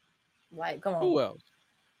 Like, come on. Who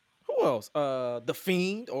else? The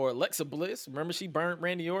Fiend or Alexa Bliss. Remember she burned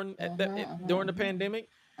Randy Orton during the pandemic.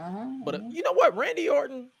 But you know what? Randy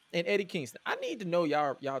Orton and Eddie Kingston. I need to know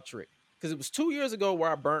y'all trick because it was 2 years ago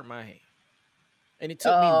where I burnt my hand, and it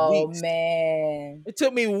took me weeks. Oh man! It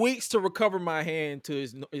took me weeks to recover my hand to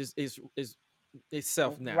his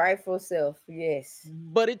self now. Rightful self, yes.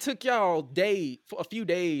 But it took y'all a few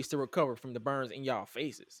days to recover from the burns in y'all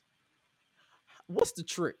faces. What's the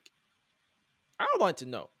trick? I would like to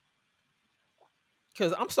know.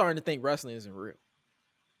 Because I'm starting to think wrestling isn't real.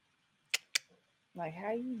 Like,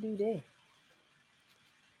 how you do that?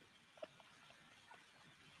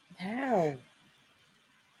 How?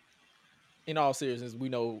 In all seriousness, we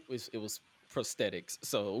know it was prosthetics.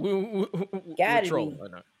 So we're trolling.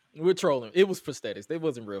 We're trolling. It was prosthetics. It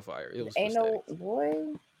wasn't real fire. It was ain't prosthetics. No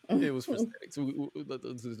boy. It was prosthetics.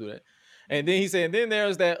 Let's do that. And then he said, and then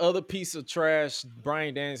there's that other piece of trash,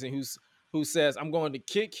 Bryan Danielson, who says, I'm going to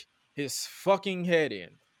kick his fucking head in.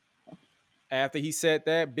 After he said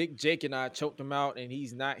that, Big Jake and I choked him out, and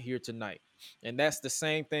he's not here tonight. And that's the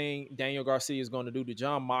same thing Daniel Garcia is going to do to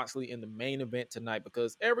Jon Moxley in the main event tonight,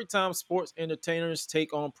 because every time sports entertainers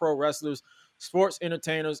take on pro wrestlers, sports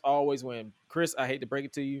entertainers always win. Chris, I hate to break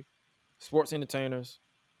it to you. Sports entertainers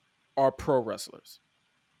are pro wrestlers.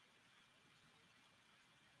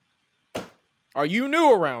 Are you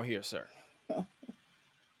new around here, sir?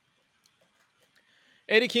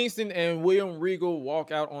 Eddie Kingston and William Regal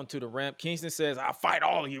walk out onto the ramp. Kingston says, I'll fight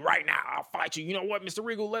all of you right now. I'll fight you. You know what, Mr.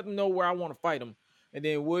 Regal? Let them know where I want to fight him. And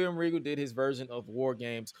then William Regal did his version of War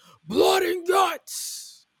Games, Blood and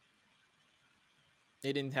Guts.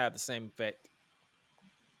 It didn't have the same effect,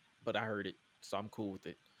 but I heard it, so I'm cool with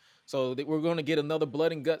it. So we're going to get another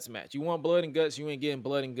Blood and Guts match. You want Blood and Guts? You ain't getting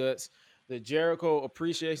Blood and Guts. The Jericho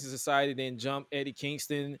Appreciation Society then jumped Eddie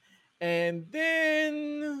Kingston. And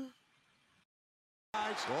then...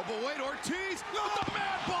 Oh, but wait, Ortiz with the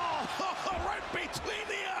mad ball right between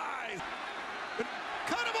the eyes.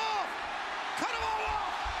 Cut him off. Cut him all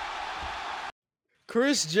off.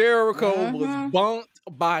 Chris Jericho was bumped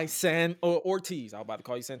by Ortiz. I was about to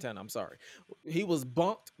call you Santana. I'm sorry. He was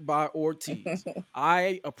bumped by Ortiz.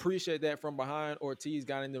 I appreciate that from behind. Ortiz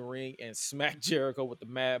got in the ring and smacked Jericho with the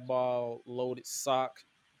mad ball loaded sock.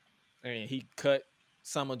 And he cut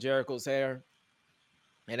some of Jericho's hair.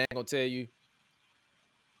 And I ain't going to tell you,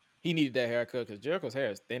 he needed that haircut because Jericho's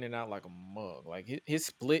hair is thinning out like a mug. Like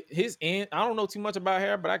his end. I don't know too much about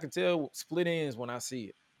hair, but I can tell split ends when I see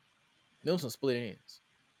it. Them some split ends.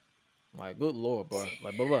 Like, good Lord, bro.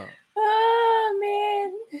 Like, blah.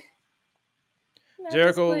 Oh man.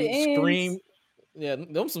 Jericho screamed. Yeah,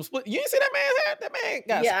 them some split. You didn't see that man's hair? That man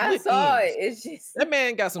got split ends. Yeah, I saw it. It's just that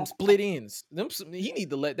man got some split ends. He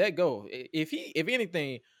need to let that go. If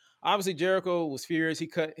anything. Obviously, Jericho was furious. He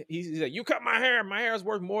said, you cut my hair. My hair is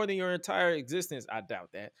worth more than your entire existence. I doubt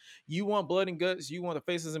that. You want blood and guts? You want the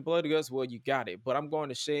faces and blood and guts? Well, you got it. But I'm going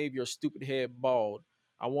to shave your stupid head bald.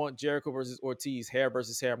 I want Jericho versus Ortiz, hair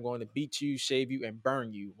versus hair. I'm going to beat you, shave you, and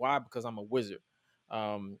burn you. Why? Because I'm a wizard.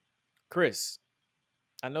 Chris,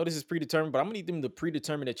 I know this is predetermined, but I'm going to need them to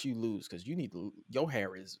predetermine that you lose because your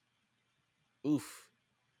hair is oof.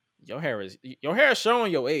 Your hair is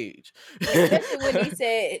showing your age. Especially when he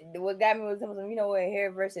said, what got me was, you know what,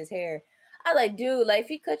 hair versus hair. I like, dude, like,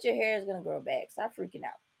 if you cut your hair, it's gonna grow back. Stop freaking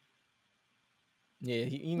out.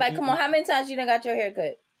 Yeah, come on, how many times you done got your hair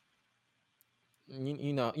cut?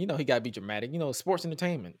 You know, he gotta be dramatic. You know, sports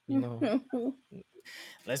entertainment. You know,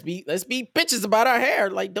 let's be bitches about our hair.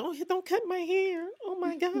 Like, don't cut my hair. Oh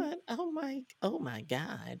my god. Oh my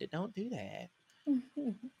god. Don't do that.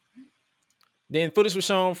 Then footage was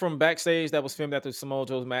shown from backstage that was filmed after Samoa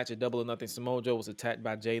Joe's match at Double or Nothing. Samoa Joe was attacked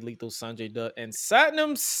by Jay Lethal, Sanjay Dutt, and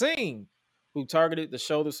Satnam Singh, who targeted the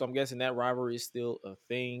shoulder. So I'm guessing that rivalry is still a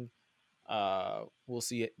thing. We'll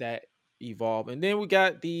see that evolve. And then we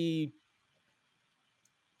got the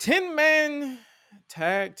 10-man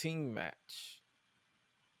tag team match.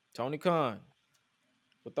 Tony Khan,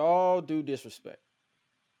 with all due disrespect,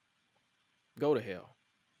 go to hell.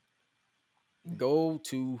 Go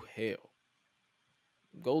to hell.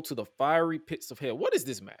 Go to the fiery pits of hell. What is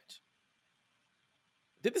this match?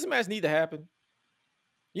 Did this match need to happen?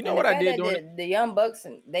 You know what I did during the Young Bucks,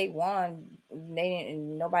 they won. They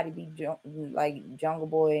didn't. Nobody beat like Jungle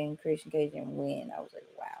Boy and Christian Cage and win. I was like,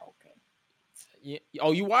 wow, okay. Yeah.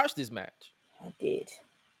 Oh, you watched this match? I did.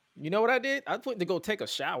 You know what I did? I went to go take a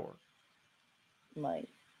shower. Like,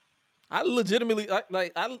 I legitimately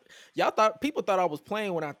people thought I was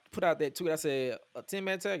playing when I put out that tweet. I said a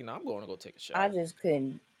 10-man tag. No, I'm going to go take a shower. I just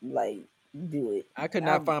couldn't do it. I could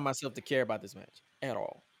not find myself to care about this match at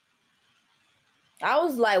all. I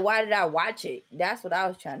was like, why did I watch it? That's what I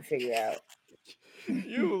was trying to figure out.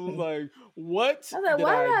 You was like, what? I was like,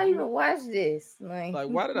 why did I even watch this? Like,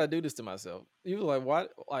 why did I do this to myself? You was like,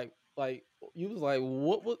 what? Like you was like,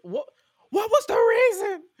 what was the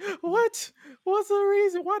reason? What's the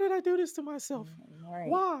reason? Why did I do this to myself?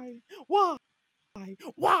 Right.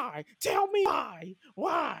 Why? Tell me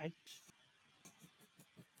why?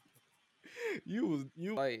 You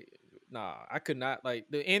like, nah, I could not. Like,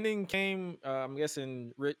 the ending came, I'm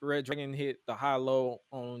guessing Red Dragon hit the high low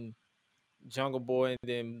on Jungle Boy, and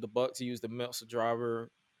then the Bucks used the Meltzer driver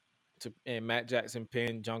and Matt Jackson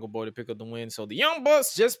pinned Jungle Boy to pick up the win. So the Young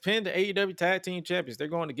Bucks just pinned the AEW Tag Team Champions. They're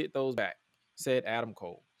going to get those back, said Adam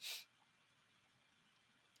Cole.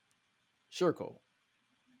 Sure, Cole.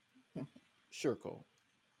 Sure, Cole.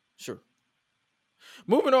 Sure.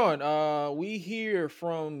 Moving on, we hear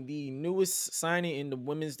from the newest signing in the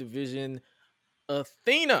women's division,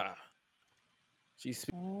 Athena. She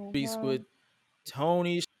speaks with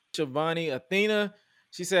Tony Schiavone. Athena,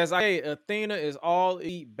 she says, "Hey, Athena is all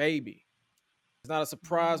elite, baby. It's not a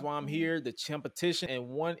surprise why I'm here. The competition, and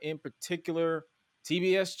one in particular,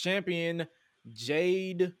 TBS champion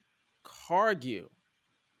Jade Cargill.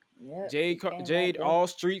 Yep, Jade, all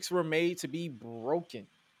streaks were made to be broken.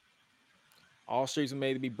 All streaks are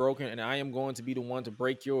made to be broken, and I am going to be the one to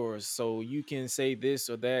break yours. So you can say this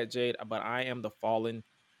or that, Jade, but I am the fallen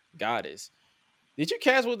goddess." Did you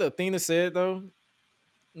catch what Athena said, though?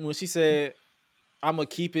 When she said, I'm going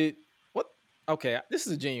to keep it. What? Okay, this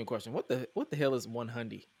is a genuine question. What the hell is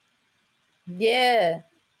 100? Yeah.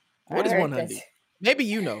 What is 100? Maybe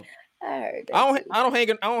you know. I heard that. I don't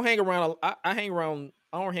hang around. I hang around.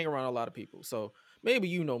 I don't hang around a lot of people. So maybe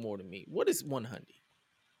you know more than me. What is 100?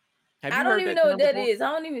 I don't even know what that is.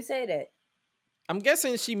 I don't even say that. I'm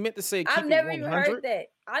guessing she meant to say. I've never even heard that.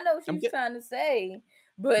 I know what she's trying to say,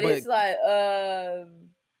 but it's like,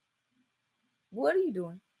 what are you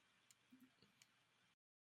doing?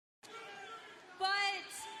 But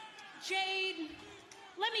Jade,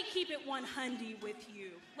 let me keep it 100 with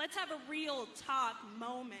you. Let's have a real talk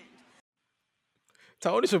moment.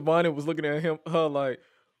 Tony Schiavone was looking at her like,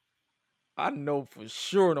 I know for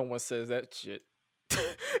sure no one says that shit.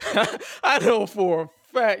 I know for a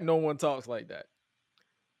fact no one talks like that.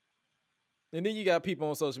 And then you got people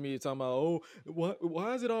on social media talking about, oh,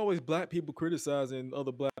 why is it always black people criticizing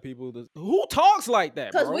other black people? Who talks like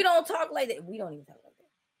that? Because we don't talk like that. We don't even talk like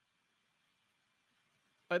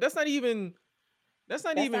that. Like, that's not even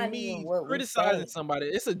me criticizing somebody.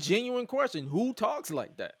 It's a genuine question. Who talks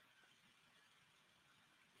like that?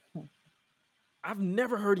 I've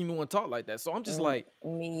never heard anyone talk like that. So I'm just like,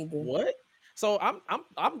 me either. What? So I'm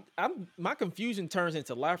my confusion turns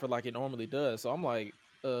into laughter like it normally does. So I'm like,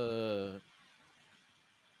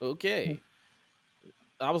 okay.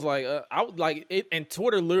 I was like, I would like it, and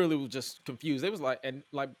Twitter literally was just confused. It was like, and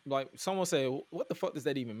like someone said, what the fuck does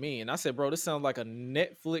that even mean? And I said, bro, this sounds like a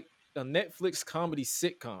Netflix comedy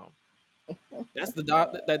sitcom. That's the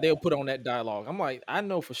that they'll put on that dialogue. I'm like, I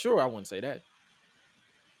know for sure I wouldn't say that.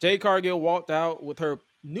 Jade Cargill walked out with her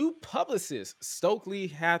new publicist, Stokely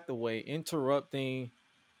Hathaway, interrupting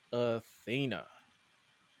Athena.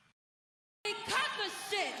 Hey, cut the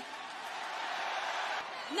shit.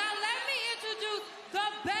 Now let me introduce the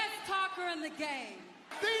best talker in the game.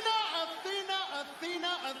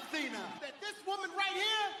 Athena. That this woman right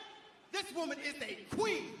here, this woman is a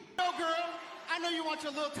queen. No, girl, I know you want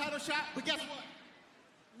your little title shot, but guess what?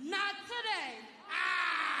 Not today.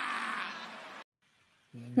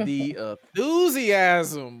 The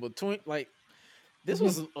enthusiasm between this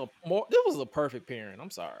was a perfect pairing.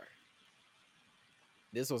 I'm sorry.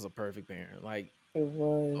 This was a perfect pairing. Like, It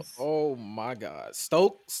was. oh my God.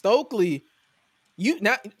 Stokely, you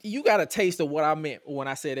got a taste of what I meant when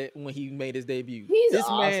I said it when he made his debut. He's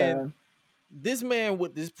awesome. This man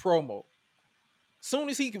with this promo. Soon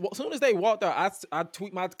as they walked out, I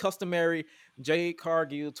tweet my customary Jade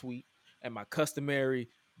Cargill tweet and my customary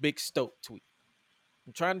Big Stoke tweet.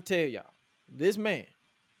 I'm trying to tell y'all, this man,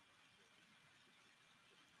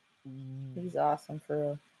 he's awesome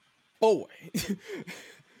for real.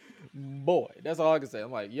 Boy, that's all I can say.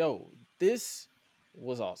 I'm like, yo, this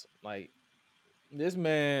was awesome. Like, this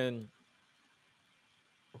man,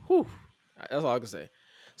 whew, that's all I can say.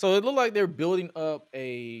 So it looked like they're building up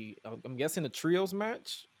I'm guessing a trios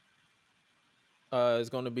match. It's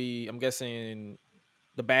going to be, I'm guessing,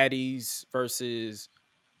 the baddies versus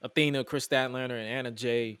Athena, Chris Statlander, and Anna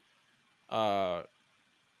Jay.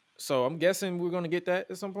 So I'm guessing we're going to get that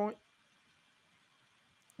at some point.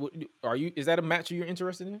 Is that a match you're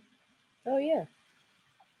interested in? Oh yeah.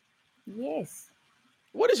 Yes.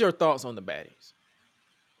 What is your thoughts on the baddies?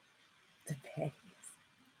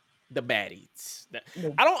 The baddies.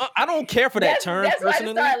 I don't care for that term. That's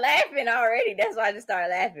personally. why I just started laughing already. That's why I just started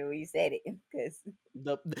laughing when you said it. Because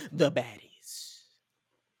the baddies.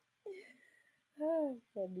 Gotta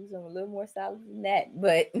do something a little more solid than that,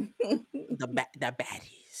 but the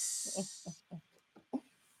baddies.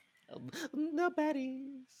 The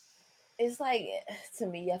baddies. It's like, to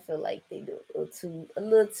me, I feel like they do a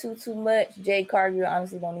little too much. Jade Cargill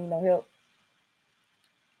honestly don't need no help.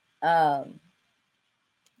 I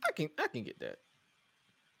can get that.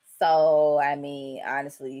 So I mean,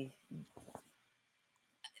 honestly,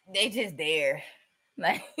 they just there.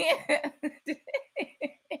 Like they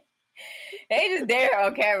just there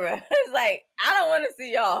on camera. It's like, I don't want to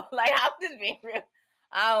see y'all. Like, I'm just being real.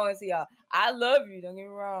 I don't want to see y'all. I love you. Don't get me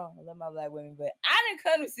wrong. I love my black women, but I didn't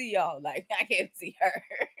come to see y'all. Like, I can't see her.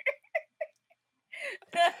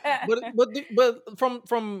 but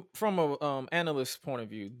from a analyst point of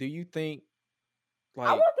view, do you think, like,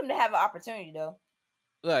 I want them to have an opportunity though?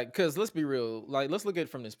 Like, because let's be real. Like, let's look at it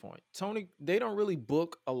from this point. Tony, they don't really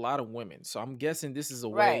book a lot of women, so I'm guessing this is a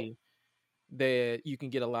way that you can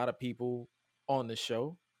get a lot of people on the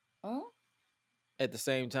show at the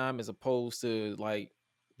same time, as opposed to like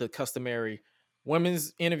the customary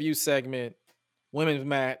women's interview segment, women's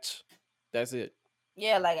match. That's it.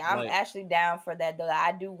 Yeah, like I'm actually down for that though.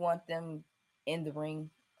 I do want them in the ring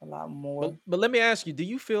a lot more. But let me ask you, do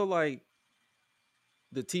you feel like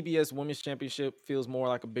the TBS Women's Championship feels more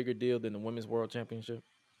like a bigger deal than the Women's World Championship?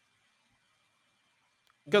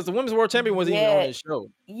 Because the Women's World Champion wasn't even on this show.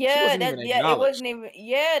 Yeah, it wasn't even.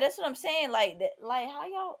 Yeah, that's what I'm saying. Like that, like how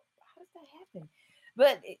does that happen?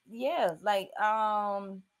 But yeah, like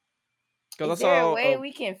because is there a way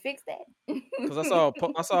we can fix that? Because I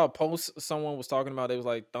saw a post someone was talking about. It was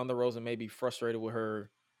like Thunder Rosa may be frustrated with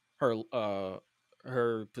her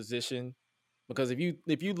position, because if you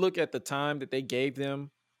look at the time that they gave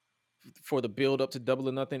them for the build up to Double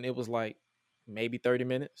or Nothing, it was like maybe 30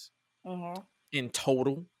 minutes in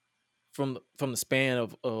total from the span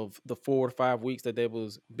of the 4 to 5 weeks that they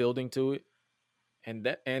was building to it, and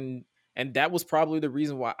that was probably the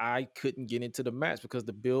reason why I couldn't get into the match, because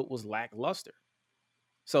the build was lackluster.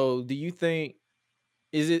 So do you think,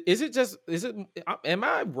 am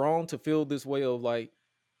I wrong to feel this way of like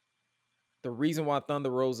the reason why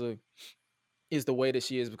Thunder Rosa is the way that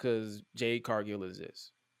she is because Jade Cargill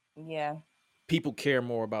exists? Yeah. People care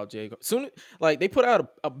more about Jade. Soon, like they put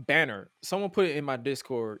out a banner. Someone put it in my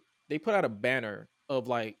Discord. They put out a banner of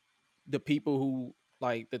like the people who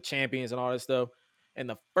like the champions and all that stuff. And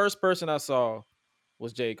the first person I saw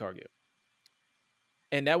was Jade Cargill.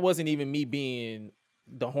 And that wasn't even me being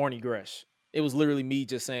the horny Gresh. It was literally me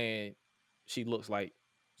just saying she looks like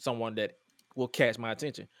someone that will catch my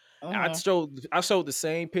attention. I showed the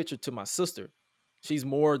same picture to my sister. She's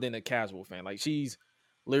more than a casual fan. Like she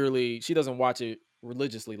doesn't watch it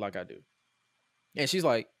religiously like I do. And she's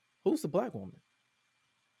like, "Who's the black woman?"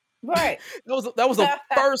 Right. that was the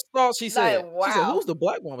first thought she said. Like, wow. She said, "Who's the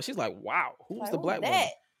black woman?" She's like, "Wow, who's the black woman?"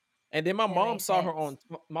 And then my mom saw her on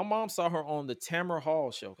the Tamara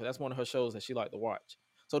Hall show, because that's one of her shows that she liked to watch.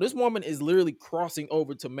 So this woman is literally crossing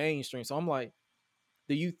over to mainstream. So I'm like,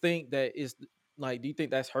 do you think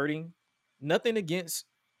that's hurting? Nothing against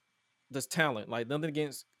this talent, like nothing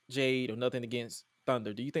against Jade or nothing against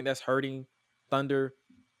Thunder. Do you think that's hurting Thunder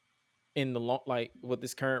in the long, like with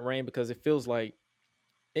this current reign? Because it feels like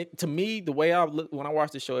to me, the way I look when I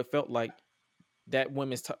watched the show, it felt like that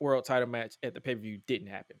women's world title match at the pay-per-view didn't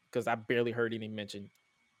happen because I barely heard any mention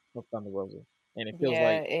of Thunder Rosa, and it feels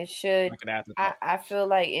like it should. an afterthought. I feel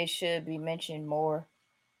like it should be mentioned more.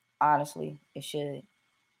 Honestly, it should.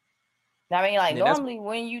 I mean, like normally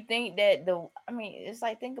when you think that it's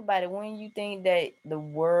like, think about it. When you think that the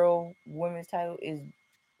world women's title is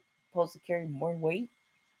supposed to carry more weight,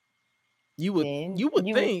 you would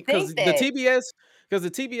think because the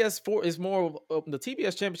TBS 4 is more of the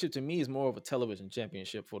TBS championship to me is more of a television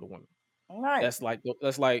championship for the women. Right. That's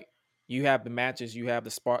like you have the matches, you have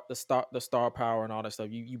the star power and all that stuff.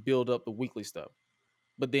 You build up the weekly stuff,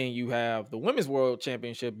 but then you have the women's world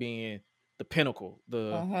championship being the pinnacle,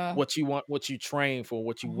 what you want, what you train for,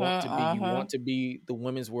 what you want to be. You want to be the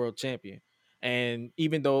women's world champion. And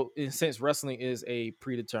even though, since wrestling is a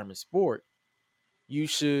predetermined sport,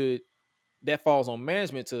 that falls on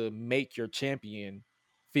management to make your champion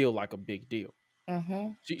feel like a big deal.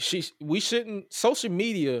 We shouldn't. Social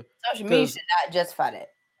media should not justify that.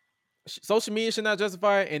 Social media should not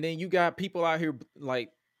justify it. And then you got people out here like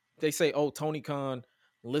they say, "Oh, Tony Khan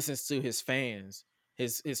listens to his fans,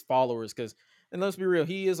 his followers." And let's be real,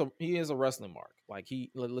 he is a wrestling mark. Like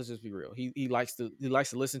let's just be real. He likes to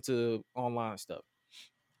listen to online stuff.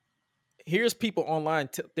 There's people online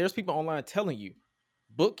telling you,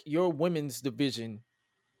 book your women's division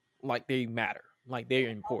like they matter, like they're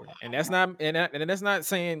important. And that's not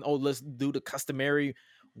saying, oh, let's do the customary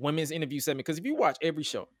women's interview segment. Because if you watch every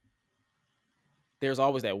show, there's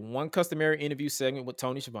always that one customary interview segment with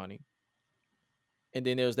Tony Schiavone, and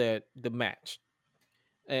then there's the match.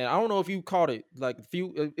 And I don't know if you caught it. Like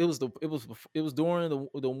it was during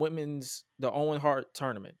the Owen Hart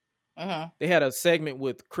tournament. They had a segment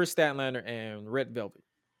with Chris Statlander and Red Velvet.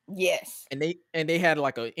 Yes, and they had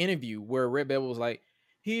like an interview where Red Velvet was like,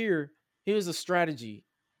 here's a strategy.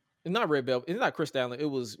 It's not Red Velvet. It's not Chris Statlander. It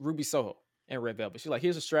was Ruby Soho and Red Velvet. She's like,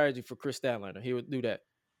 here's a strategy for Chris Statlander. He would do that.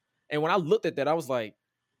 And when I looked at that, I was like,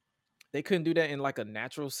 they couldn't do that in like a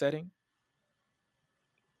natural setting.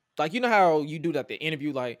 Like, you know how you do that, the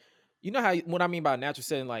interview, like, you know how, what I mean by natural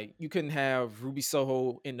setting, like you couldn't have Ruby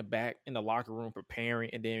Soho in the back in the locker room preparing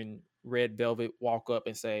and then Red Velvet walk up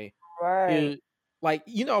and say, right. Like,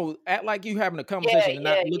 act like you having a conversation and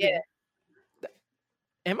not looking.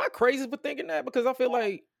 Am I crazy for thinking that? Because I feel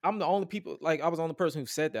like I'm the only people, like I was the only person who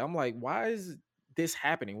said that. I'm like, why is this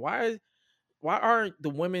happening? Why aren't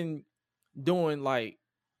the women doing like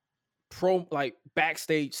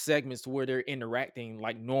backstage segments where they're interacting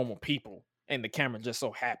like normal people and the camera just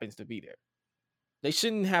so happens to be there? They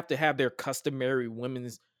shouldn't have to have their customary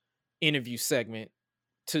women's interview segment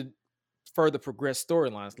to further progress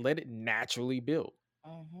storylines. Let it naturally build.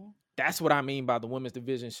 That's what I mean by the women's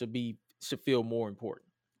division should feel more important.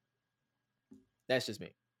 That's just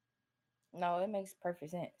me. No, it makes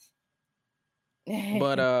perfect sense.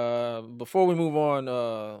 But before we move on,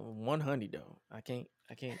 100 though, I can't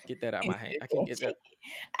get that out of my hand. I can't get that.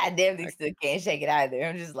 I definitely still can't shake it either.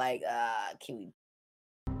 I'm just like, can we?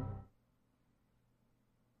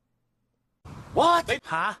 What?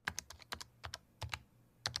 Huh?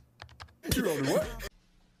 You gonna do what?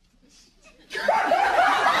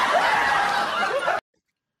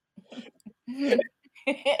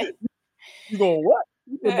 You going what?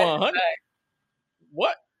 You going 100?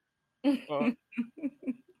 What?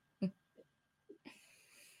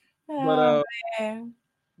 But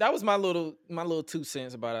that was my little 2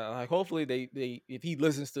 cents about it. Like, hopefully they if he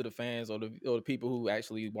listens to the fans or the people who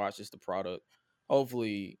actually watches the product,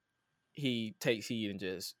 hopefully he takes heed and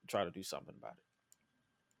just try to do something about it.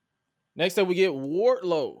 Next up, we get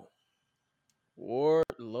Wardlow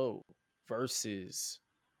versus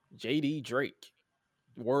JD Drake.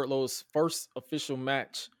 Wardlow's first official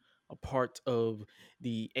match, a part of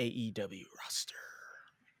the AEW roster.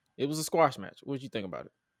 It was a squash match. What did you think about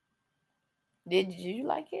it? Did you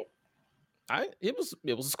like it? It was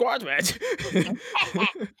a squash match.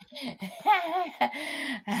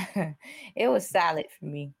 It was solid for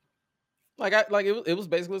me.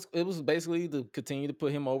 It was basically to continue to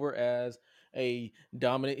put him over as a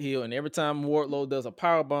dominant heel, and every time Wardlow does a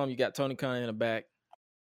powerbomb, you got Tony Khan in the back.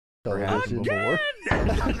 Again!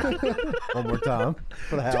 One more time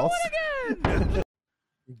for the house.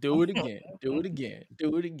 Do it again. Do it again.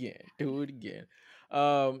 Do it again. Do it again.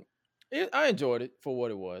 I enjoyed it for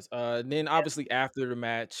what it was. Then obviously after the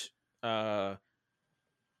match,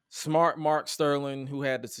 smart Mark Sterling, who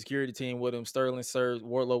had the security team with him, Sterling served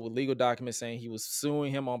Wardlow with legal documents saying he was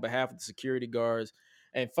suing him on behalf of the security guards.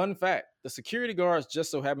 And fun fact, the security guards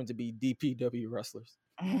just so happened to be DPW wrestlers.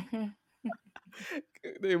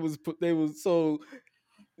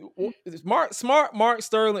 Mark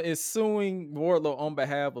Sterling is suing Wardlow on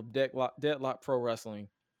behalf of Deadlock Pro Wrestling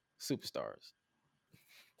superstars.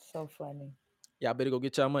 So funny. Y'all better go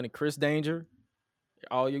get y'all money. Chris Danger,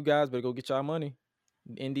 all you guys better go get y'all money.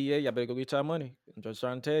 NDA, y'all better go get y'all money. I'm just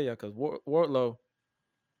trying to tell y'all because Wardlow,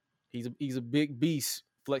 he's a big beast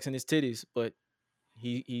flexing his titties, but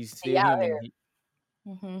he's still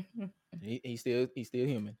human. He's still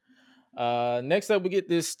human. Next up, we get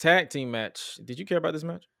this tag team match. Did you care about this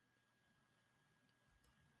match?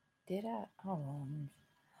 Did I?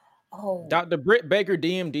 Oh. Dr. Britt Baker,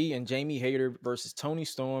 DMD, and Jamie Hayter versus Tony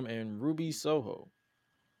Storm and Ruby Soho.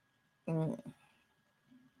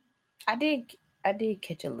 I did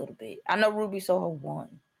catch a little bit. I know Ruby Soho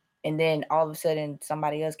won, and then all of a sudden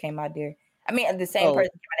somebody else came out there. I mean, the same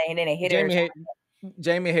person came out there, and then they hit her.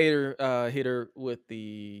 Jamie Hayter hit her with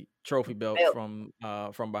the trophy belt from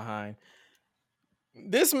behind.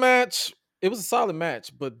 This match, it was a solid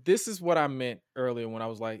match, but this is what I meant earlier when I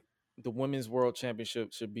was like, the Women's World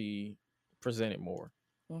Championship should be presented more.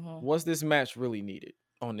 Was this match really needed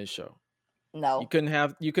on this show? No. You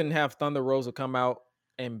couldn't have Thunder Rosa come out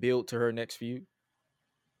and build to her next feud.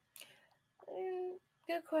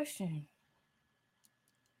 Good question.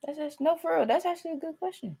 No, for real. That's actually a good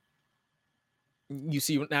question. You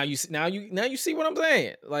see now you see what I'm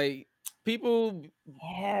saying. Like, people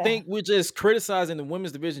think we're just criticizing the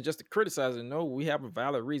women's division just to criticize it. No, we have a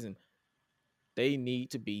valid reason. They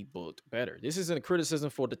need to be booked better. This isn't a criticism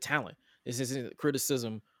for the talent. This isn't a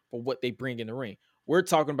criticism for what they bring in the ring. We're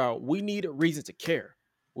talking about we need a reason to care.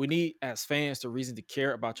 We need, as fans, a reason to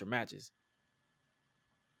care about your matches.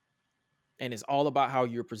 And it's all about how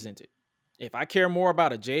you're presented. If I care more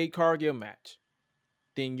about a Jade Cargill match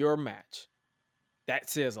than your match, that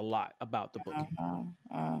says a lot about the booking.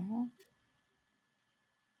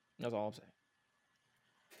 That's all I'm saying.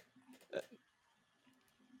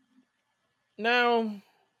 Now,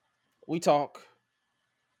 we talk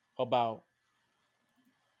about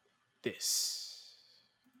this.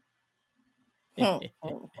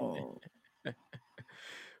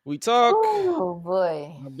 We talk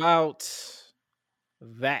about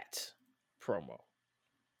that promo.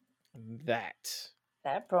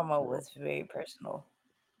 That promo was very personal,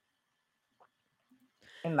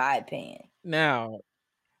 in my opinion. Now,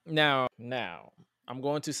 I'm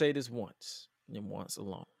going to say this once and once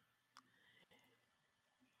alone.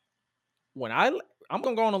 When I'm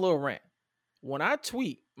gonna go on a little rant. When I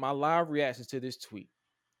tweet my live reactions to this tweet,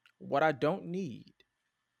 what I don't need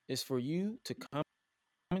is for you to come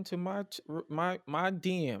into my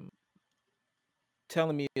DM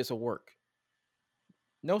telling me it's a work.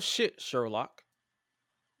 No shit, Sherlock.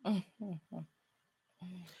 And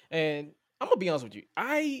I'm gonna be honest with you.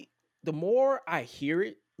 The more I hear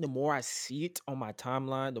it, the more I see it on my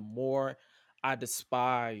timeline, the more I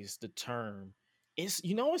despise the term. It's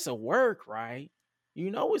a work, right?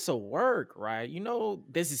 It's a work, right?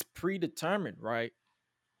 This is predetermined, right?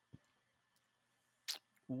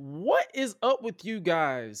 What is up with you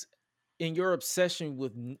guys in your obsession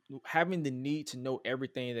with having the need to know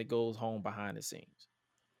everything that goes on behind the scenes?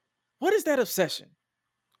 What is that obsession?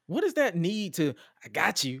 What is that need to, I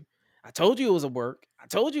got you. I told you it was a work. I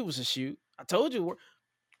told you it was a shoot. I told you.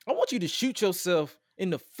 I want you to shoot yourself in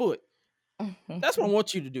the foot. That's what I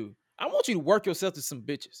want you to do. I want you to work yourself to some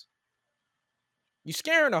bitches. You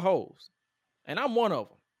scaring the hoes. And I'm one of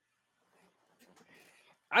them.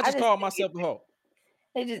 I just call myself a hoe.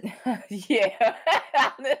 They just, yeah,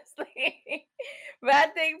 honestly. But I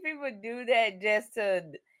think people do that just to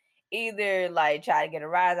either like try to get a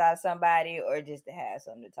rise out of somebody or just to have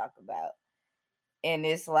something to talk about. And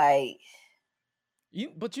it's like, you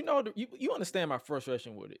understand my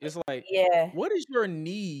frustration with it. It's like, yeah, what is your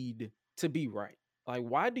need to be right? Like,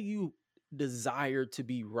 why do you desire to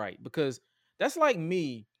be right? Because that's like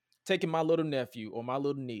me taking my little nephew or my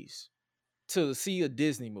little niece to see a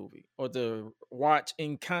Disney movie or to watch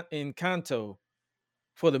Encanto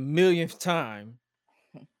for the millionth time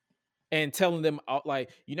and telling them I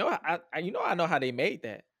know how they made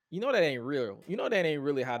that. That ain't real. That ain't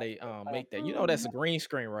really how they make that. That's a green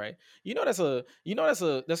screen, right? That's a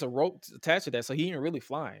rope attached to that, so he ain't really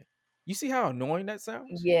flying. You see how annoying that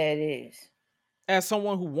sounds? Yeah, it is. As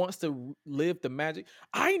someone who wants to live the magic,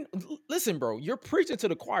 listen, bro. You're preaching to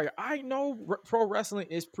the choir. I know pro wrestling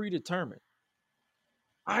is predetermined.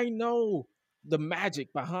 I know the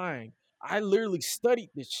magic behind. I literally studied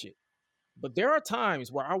this shit. But there are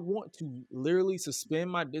times where I want to literally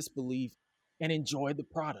suspend my disbelief and enjoy the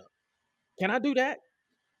product. Can I do that?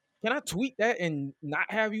 Can I tweet that and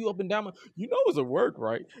not have you up and down? It's a work,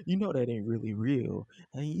 right? That ain't really real.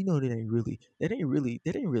 And that ain't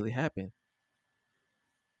really happen.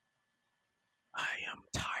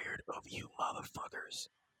 of you motherfuckers.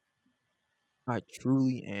 I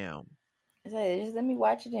truly am. Just let me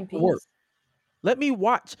watch it in Work. peace. Let me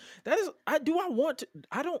watch. That is, I want to.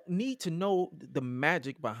 I don't need to know the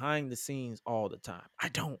magic behind the scenes all the time. I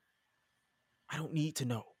don't need to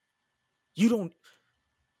know. You don't.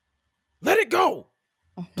 Let it go,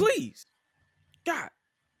 please. God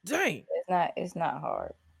dang. It's not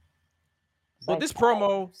hard. It's But like this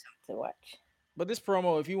promo to watch. But this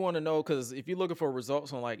promo, if you want to know, because if you're looking for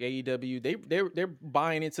results on like AEW, they're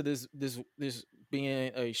buying into this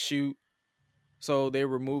being a shoot. So they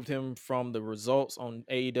removed him from the results on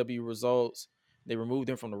AEW results. They removed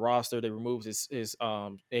him from the roster. They removed his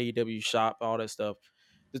AEW shop, all that stuff.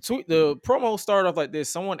 The promo started off like this.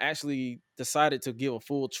 Someone actually decided to give a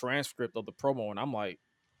full transcript of the promo, and I'm like,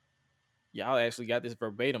 y'all actually got this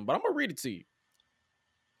verbatim, but I'm gonna read it to you.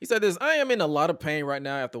 He said this: I am in a lot of pain right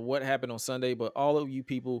now after what happened on Sunday, but all you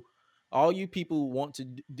people want to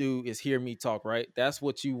do is hear me talk, right? That's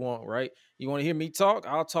what you want, right? You want to hear me talk?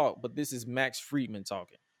 I'll talk, but this is Max Friedman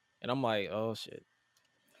talking. And I'm like, oh shit.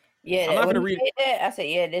 Yeah, I'm not when gonna you read said that, I said,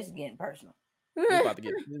 yeah, this is getting personal. This about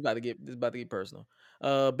to get personal.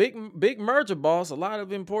 Big merger, boss. A lot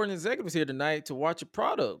of important executives here tonight to watch your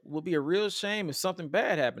product. Will be a real shame if something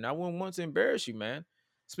bad happened. I wouldn't want to embarrass you, man.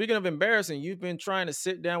 Speaking of embarrassing, you've been trying to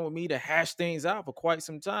sit down with me to hash things out for quite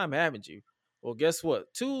some time, haven't you? Well, guess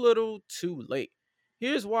what? Too little, too late.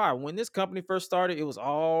 Here's why. When this company first started, it was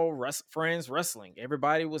all friends wrestling.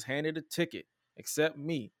 Everybody was handed a ticket except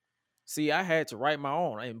me. See, I had to write my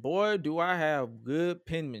own, and boy, do I have good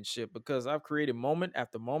penmanship because I've created moment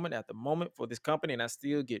after moment after moment for this company, and I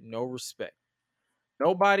still get no respect.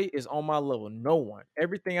 Nobody is on my level. No one.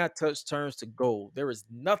 Everything I touch turns to gold. There is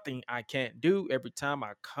nothing I can't do. Every time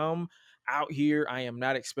I come out here, I am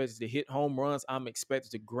not expected to hit home runs. I'm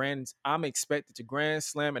expected to grand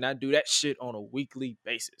slam, and I do that shit on a weekly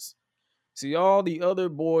basis. See, all the other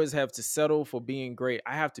boys have to settle for being great.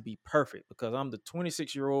 I have to be perfect because I'm the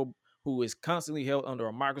 26-year-old who is constantly held under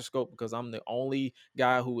a microscope because I'm the only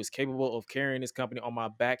guy who is capable of carrying this company on my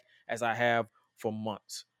back as I have for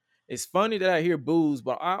months. It's funny that I hear boos,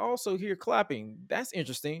 but I also hear clapping. That's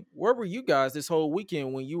interesting. Where were you guys this whole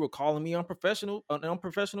weekend when you were calling me an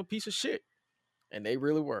unprofessional piece of shit? And they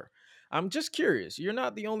really were. I'm just curious. You're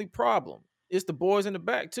not the only problem. It's the boys in the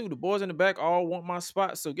back too. The boys in the back all want my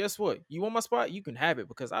spot. So guess what? You want my spot? You can have it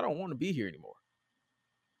because I don't want to be here anymore.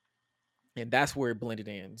 And that's where it blended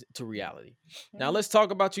in to reality. Now let's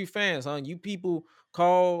talk about you fans, huh? You people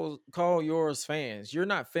call yours fans. You're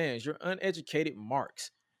not fans. You're uneducated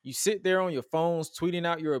marks. You sit there on your phones tweeting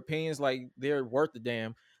out your opinions like they're worth a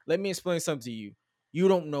damn. Let me explain something to you. You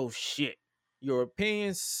don't know shit. Your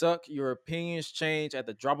opinions suck. Your opinions change at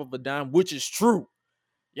the drop of a dime, which is true.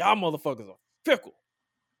 Y'all motherfuckers are fickle.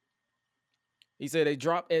 He said they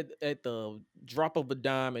drop at the drop of a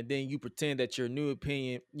dime, and then you pretend that your new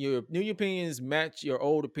opinions match your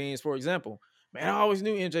old opinions. For example, man, I always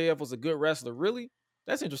knew MJF was a good wrestler. Really?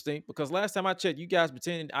 That's interesting because last time I checked, you guys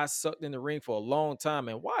pretended I sucked in the ring for a long time.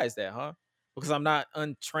 And why is that, huh? Because I'm not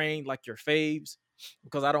untrained like your faves.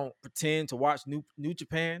 Because I don't pretend to watch New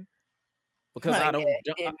Japan. Because I don't.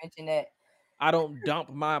 You did mention that. I don't dump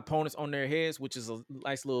my opponents on their heads, which is a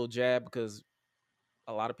nice little jab because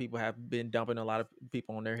a lot of people have been dumping a lot of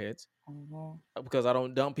people on their heads. Because I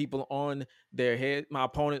don't dump people on their head, my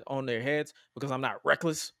opponent on their heads, because I'm not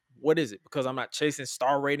reckless. What is it? Because I'm not chasing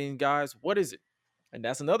star rating guys. What is it? And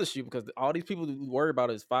that's another shoot because all these people worry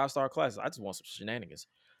about is 5-star classes. I just want some shenanigans.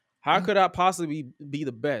 How could I possibly be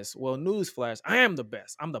the best? Well, newsflash, I am the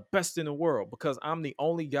best. I'm the best in the world because I'm the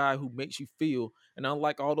only guy who makes you feel. And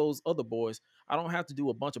unlike all those other boys, I don't have to do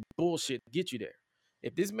a bunch of bullshit to get you there.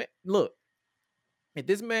 If this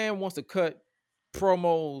man wants to cut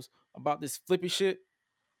promos about this flippy shit,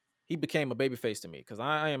 he became a babyface to me because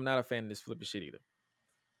I am not a fan of this flippy shit either.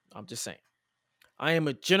 I'm just saying. I am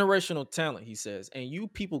a generational talent, he says, and you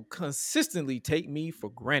people consistently take me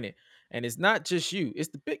for granted. And it's not just you, it's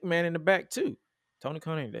the big man in the back too. Tony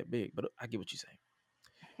Khan ain't that big, but I get what you're saying.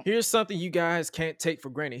 Here's something you guys can't take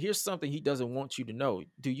for granted. Here's something he doesn't want you to know.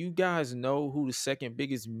 Do you guys know who the second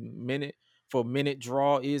biggest minute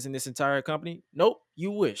draw is in this entire company? Nope,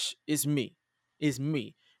 you wish. It's me. It's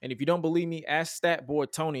me. And if you don't believe me, ask Stat Boy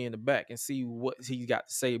Tony in the back and see what he's got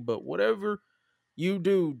to say. But whatever you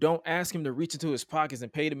do, don't ask him to reach into his pockets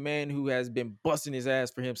and pay the man who has been busting his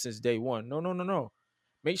ass for him since day one. No.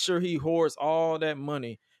 Make sure he hoards all that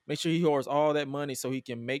money. Make sure he hoards all that money so he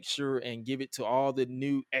can make sure and give it to all the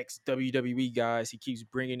new ex-WWE guys he keeps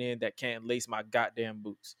bringing in that can't lace my goddamn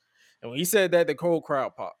boots. And when he said that, the cold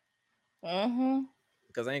crowd popped.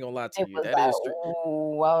 Because I ain't gonna lie to It you. was That like, is true.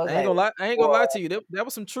 ooh, I was I ain't like, gonna lie. I ain't gonna lie what? to you. That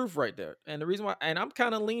was some truth right there. And the reason why, and I'm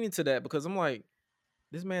kind of leaning to that because I'm like,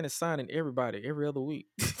 this man is signing everybody every other week.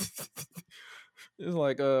 It's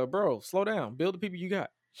like, bro, slow down. Build the people you got.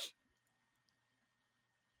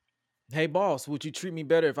 Hey, boss, would you treat me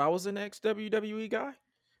better if I was an ex-WWE guy?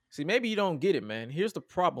 See, maybe you don't get it, man. Here's the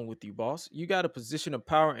problem with you, boss. You got a position of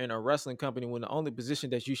power in a wrestling company when the only position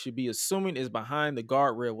that you should be assuming is behind the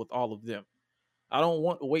guardrail with all of them. I don't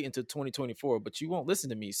want to wait until 2024, but you won't listen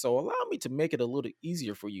to me. So allow me to make it a little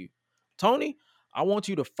easier for you. Tony, I want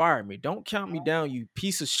you to fire me. Don't count me down, you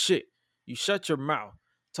piece of shit. You shut your mouth.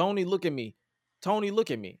 Tony, look at me. Tony,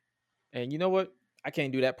 look at me. And you know what? I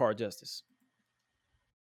can't do that part justice.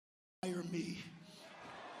 Fire me.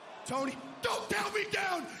 Tony, don't count me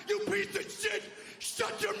down, you piece of shit.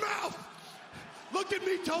 Shut your mouth. Look at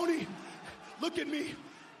me, Tony. Look at me.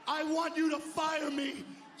 I want you to fire me.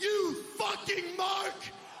 You fucking mark.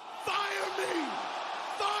 Fire me.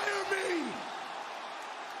 Fire me.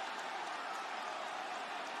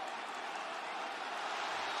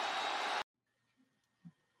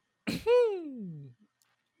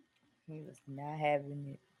 He was not having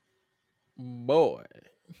it. Boy.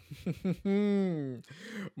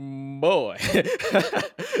 Boy.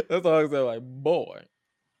 That's all I said, like, boy.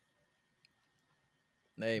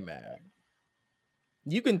 Hey, man.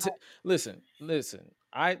 You can listen.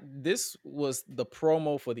 This was the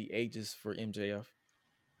promo for the ages for MJF.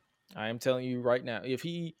 I am telling you right now, if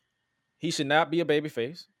he should not be a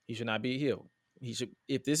babyface, he should not be a heel. He should,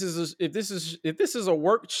 if this is a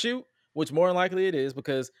work shoot, which more than likely it is,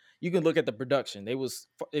 because you can look at the production.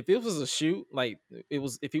 If it was a shoot, like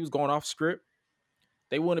if he was going off script,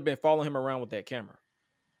 they wouldn't have been following him around with that camera.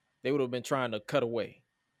 They would have been trying to cut away.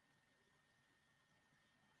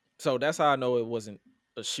 So that's how I know it wasn't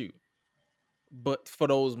a shoot. But for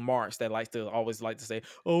those marks that always like to say,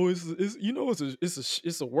 "Oh,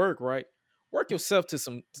 it's a work, right?" Work yourself to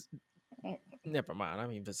some. Never mind. I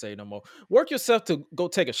don't even say no more. Work yourself to go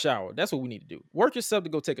take a shower. That's what we need to do. Work yourself to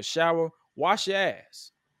go take a shower. Wash your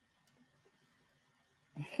ass.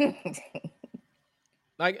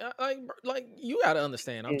 like you got to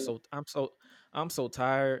understand. I'm so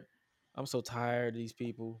tired. I'm so tired of these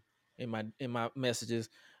people in my messages.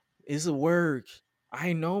 It's a work.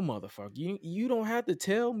 I know, motherfucker. You don't have to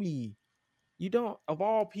tell me. You don't, of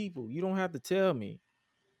all people, you don't have to tell me.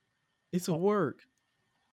 It's a work.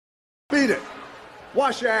 Beat it.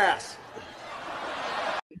 Wash your ass.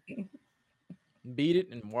 Beat it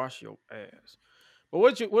and wash your ass. But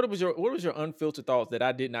what was your unfiltered thoughts that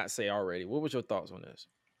I did not say already? What was your thoughts on this?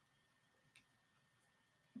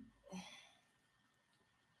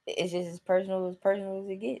 It's just as personal as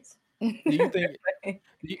it gets. Do you think?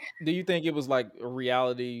 Do you think it was like a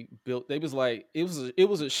reality built? It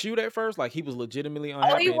was a shoot at first. Like he was legitimately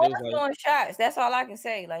unhappy. Oh, he and was it was like, throwing shots. That's all I can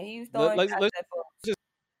say. Like he was throwing shots at folks. Just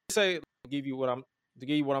say to give you what I'm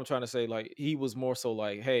trying to say. Like he was more so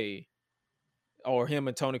like, hey, or him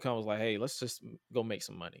and Tony Khan was like, hey, let's just go make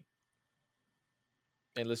some money,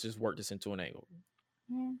 and let's just work this into an angle.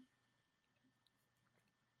 Mm-hmm.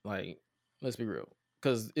 Like, let's be real,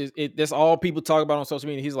 because that's all people talk about on social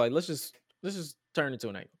media. He's like, let's just turn it into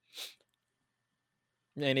an angle.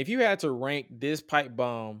 And if you had to rank this pipe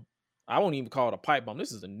bomb, I won't even call it a pipe bomb.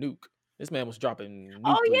 This is a nuke. This man was dropping nuclear.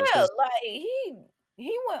 Oh yeah, like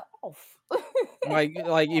he went off. like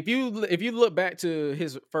if you look back to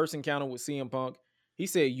his first encounter with CM Punk, he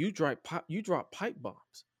said, you drop pipe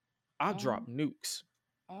bombs. I drop nukes.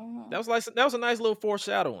 That was a nice little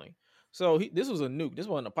foreshadowing. So this was a nuke. This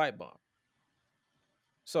wasn't a pipe bomb.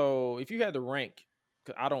 So if you had to rank,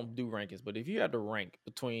 because I don't do rankings, but if you had to rank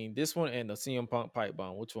between this one and the CM Punk pipe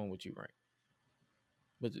bomb, which one would you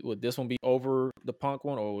rank? Would this one be over the Punk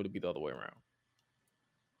one, or would it be the other way around?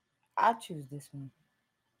 I choose this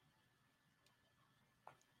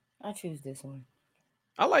one.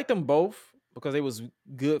 I like them both because they was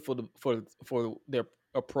good for their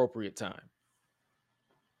appropriate time.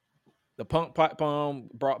 The Punk pipe bomb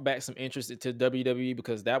brought back some interest to WWE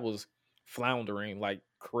because that was floundering like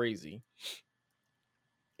crazy.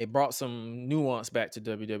 It brought some nuance back to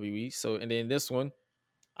WWE. So, and then this one,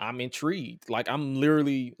 I'm intrigued. Like I'm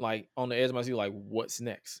literally like on the edge of my seat, like what's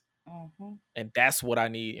next? Mm-hmm. And that's what I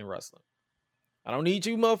need in wrestling. I don't need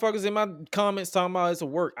you motherfuckers in my comments talking about it's a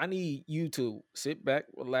work. I need you to sit back,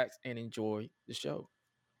 relax, and enjoy the show,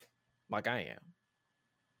 like I am.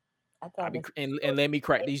 And let me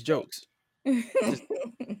crack these jokes.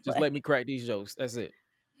 Just let me crack these jokes. That's it.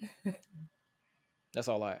 That's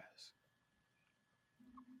all I ask.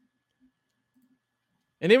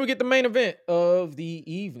 And then we get the main event of the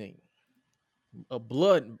evening. A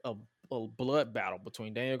blood blood battle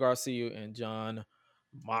between Daniel Garcia and Jon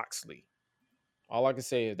Moxley. All I can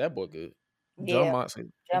say is that boy good. Jon Yeah,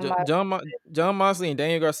 Moxley, Jon Moxley. Jon Moxley and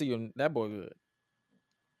Daniel Garcia. That boy good.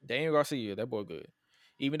 Daniel Garcia, that boy good.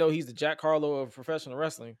 Even though he's the Jack Harlow of professional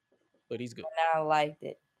wrestling, but he's good. And I liked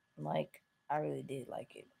it. Like, I really did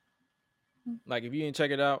like it. Like, if you didn't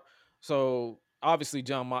check it out, so obviously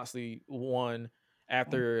Jon Moxley won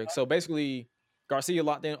after. So basically, Garcia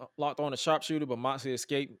locked on a sharpshooter, but Moxley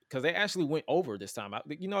escaped because they actually went over this time.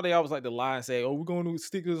 You know, they always like to lie and say, "Oh, we're going to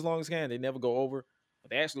stick it as long as can." They never go over, but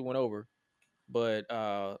they actually went over. But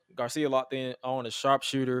Garcia locked in on a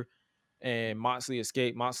sharpshooter, and Moxley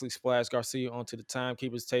escaped. Moxley splashed Garcia onto the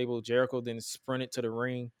timekeeper's table. Jericho then sprinted to the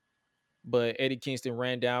ring, but Eddie Kingston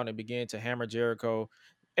ran down and began to hammer Jericho.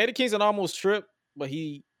 Eddie Kingston almost tripped, but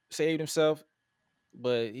he saved himself.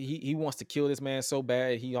 But he wants to kill this man so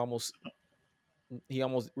bad he almost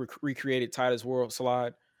recreated Titus World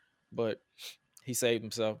slide, but he saved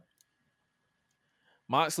himself.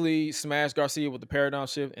 Moxley smashed Garcia with the paradigm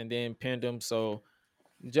shift and then pinned him. So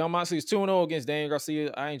Jon Moxley is 2-0 against Daniel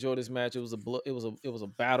Garcia. I enjoyed this match. It was a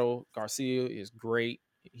battle. Garcia is great.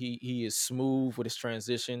 He is smooth with his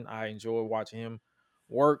transition. I enjoy watching him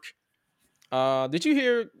work. Did you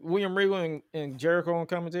hear William Regal and Jericho on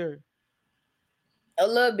commentary? A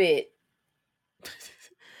little bit.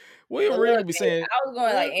 William Regal be saying, I was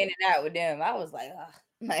going like in and out with them. I was like,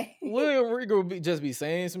 William Regal just be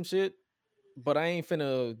saying some shit, but I ain't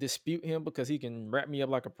finna dispute him because he can wrap me up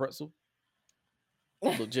like a pretzel,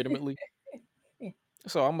 legitimately.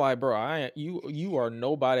 So I'm like, bro, you are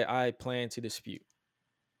nobody I plan to dispute.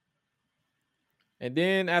 And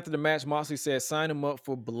then after the match, Moxley said, sign him up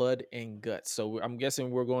for Blood and Guts. So I'm guessing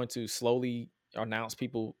we're going to slowly announce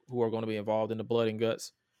people who are going to be involved in the Blood and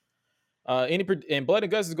Guts. And Blood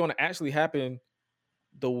and Guts is going to actually happen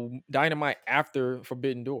the Dynamite after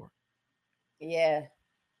Forbidden Door. Yeah.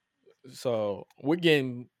 So we're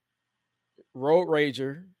getting Road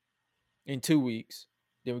Rager in 2 weeks.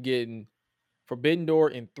 Then we're getting Forbidden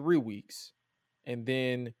Door in 3 weeks. And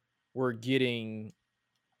then we're getting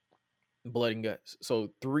Blood and Guts.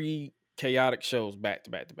 So 3 chaotic shows back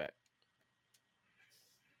to back to back.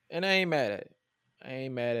 And I ain't mad at it. I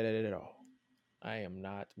ain't mad at it at all. I am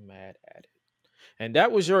not mad at it. And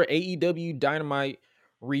that was your AEW Dynamite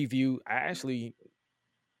review. I actually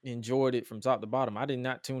enjoyed it from top to bottom. I did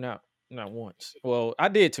not tune out, not once. Well, I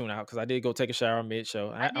did tune out because I did go take a shower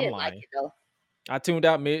mid-show. I'm lying. Like it though. I tuned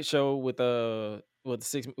out mid-show with the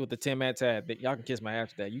 10-man tag. That y'all can kiss my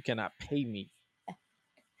ass for that. You cannot pay me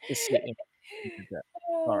to sit in that.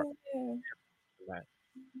 Sorry.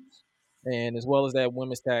 And as well as that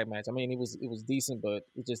women's tag match. I mean, it was decent, but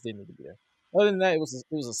it just didn't need to be there. Other than that, it was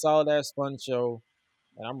a solid ass fun show,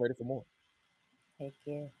 and I'm ready for more. Heck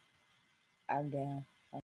yeah, I'm down.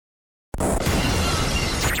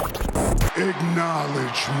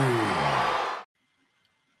 Acknowledge me.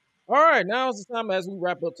 All right, now is the time as we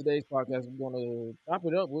wrap up today's podcast. We're going to wrap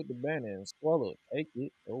it up with the band and Squella. Take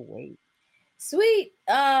it away. Sweet.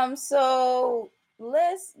 So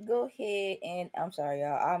let's go ahead and I'm sorry,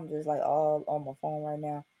 y'all. I'm just like all on my phone right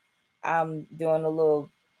now. I'm doing a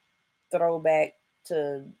little throwback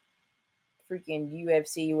to freaking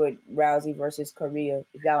UFC with Rousey versus Korea.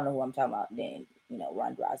 If y'all know who I'm talking about, then you know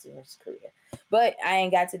Ronda Rousey versus Korea. But I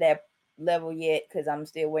ain't got to that level yet because I'm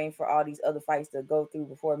still waiting for all these other fights to go through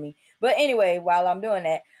before me. But anyway, while I'm doing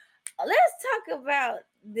that, let's talk about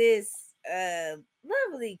this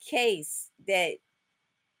lovely case that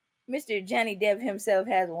Mr. Johnny Depp himself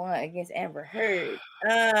has won against Amber Heard.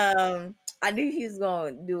 I knew he was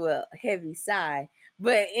going to do a heavy sigh,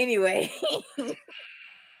 but anyway,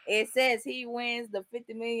 it says he wins the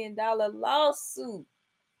 $50 million lawsuit.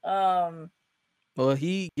 Well,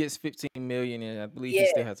 he gets $15 million, and I believe he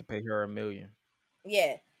still has to pay her $1 million.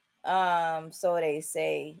 Yeah. So they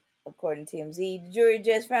say, according to TMZ, the jury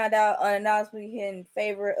just found out unanimously in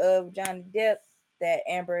favor of Johnny Depp that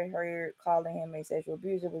Amber Heard calling him a sexual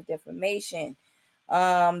abuser was defamation.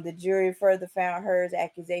 The jury further found Heard's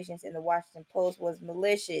accusations in the Washington Post was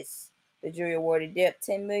malicious. The jury awarded Depp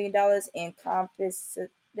 $10 million in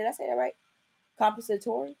did I say that right?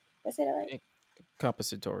 Compensatory? Did I say that right?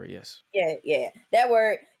 Compensatory, yes. Yeah. That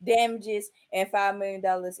word, damages, and $5 million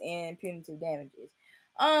in punitive damages.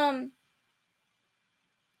 Honestly,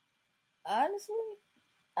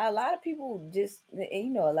 a lot of people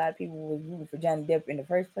a lot of people were rooting for Johnny Depp in the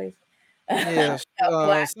first place. Yeah.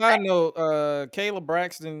 Side note, Kayla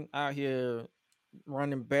Braxton out here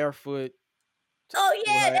running barefoot. Oh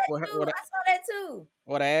yeah, that too. I saw that too.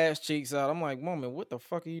 With her ass cheeks out. I'm like, woman, what the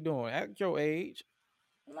fuck are you doing? At your age.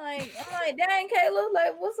 I'm like, dang, Kayla,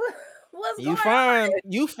 like, what's up? What's You going on?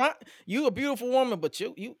 fine. You a beautiful woman, but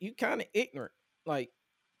you kind of ignorant. Like,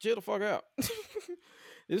 chill the fuck out.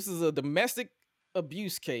 This is a domestic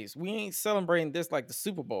abuse case. We ain't celebrating this like the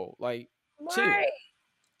Super Bowl. Like, chill. Right.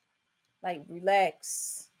 Like,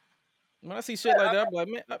 relax. When I see shit like that, I'm like,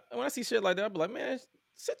 man. When I see shit like that, I'm like, man,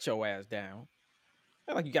 sit your ass down.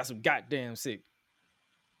 Act like you got some goddamn sick.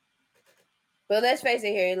 But let's face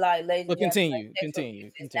it here, like, ladies But and gentlemen, continue.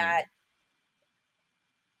 sexual abuse is not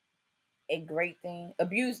a great thing.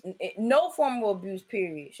 Abuse, no form of abuse,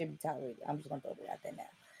 period, should be tolerated. I'm just gonna throw it out there now.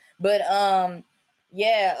 But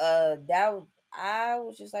I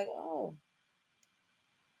was just like, oh,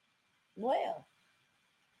 well.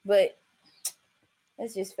 But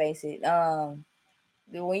let's just face it.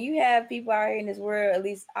 When you have people out here in this world, at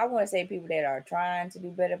least I want to say people that are trying to do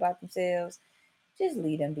better about themselves, just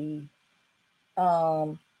leave them be.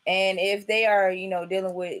 And if they are,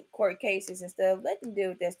 dealing with court cases and stuff, let them deal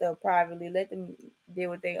with that stuff privately. Let them deal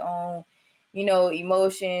with their own,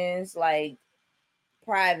 emotions, like,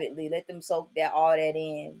 privately. Let them soak all that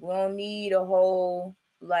in. We don't need a whole,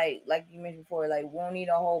 like you mentioned before, like, we don't need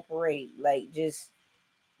a whole parade. Like, just.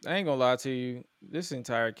 I ain't gonna lie to you. This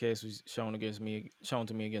entire case was shown to me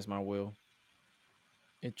against my will.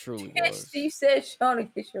 It truly was. You said shown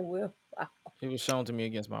against your will. Wow. It was shown to me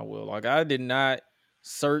against my will. Like, I did not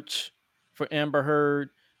search for Amber Heard.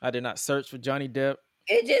 I did not search for Johnny Depp.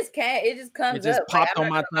 It just can't. It just comes It just up. popped on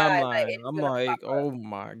my timeline. Like, I'm like, oh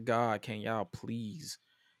my God, can y'all please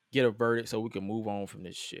get a verdict so we can move on from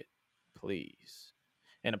this shit? Please.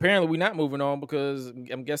 And apparently we're not moving on because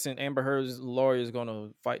I'm guessing Amber Heard's lawyer is going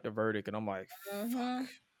to fight the verdict. And I'm like,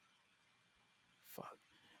 fuck.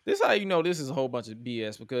 This is how you know this is a whole bunch of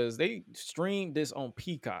BS because they streamed this on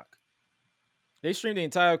Peacock. They streamed the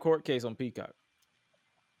entire court case on Peacock.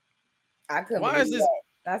 I couldn't Why believe is this?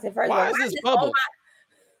 that. I said, first Why of all, is this public?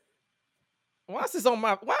 Why is this on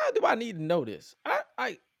my? Why do I need to know this? I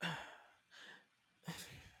was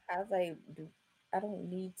like, I don't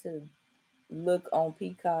need to look on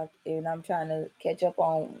Peacock, and I'm trying to catch up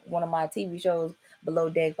on one of my TV shows, Below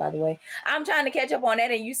Deck, by the way. I'm trying to catch up on that,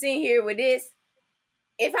 and you sitting here with this.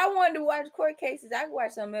 If I wanted to watch court cases, I could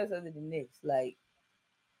watch something else other than this. Like,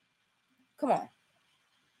 come on.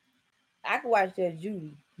 I could watch Judge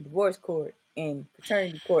Judy, divorce court, and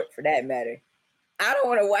paternity court for that matter. I don't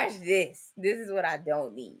want to watch this. This is what I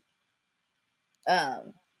don't need.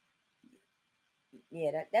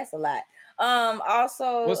 Yeah, that's a lot.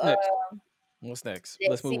 Also, what's next? What's next?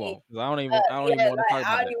 Let's move on. I don't even want to talk about that.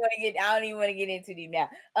 I don't even want to get into deep now.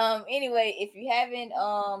 Anyway, if you haven't,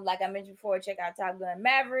 like I mentioned before, check out Top Gun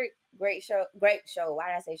Maverick. Great show. Why did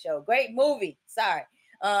I say show? Great movie. Sorry.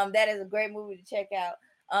 That is a great movie to check out.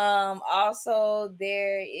 Also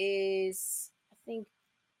there is, I think,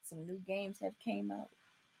 some new games have came out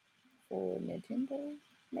for Nintendo,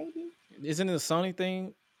 maybe. Isn't it a Sony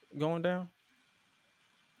thing going down?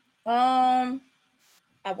 I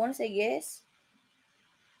want to say yes,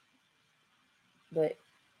 but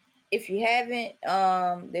if you haven't,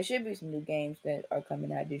 there should be some new games that are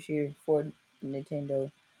coming out this year for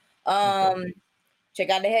Nintendo. Check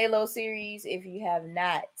out the Halo series if you have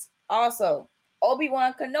not. Also,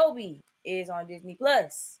 Obi-Wan Kenobi is on Disney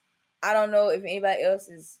Plus. I don't know if anybody else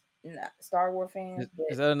is Star Wars fans.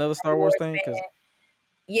 Is that another Star Wars thing?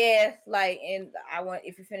 Yeah, like, and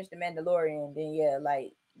if you finish the Mandalorian, then yeah,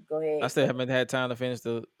 like, go ahead. I still haven't had time to finish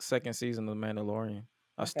the second season of The Mandalorian.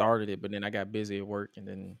 I started it, but then I got busy at work, and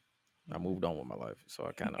then I moved on with my life, so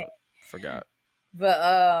I kind of forgot.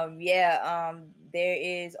 But there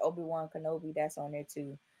is Obi-Wan Kenobi that's on there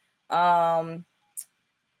too.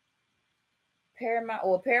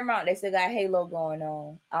 Paramount, they still got Halo going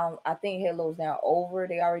on. I think Halo's now over.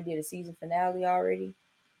 They already did a season finale already,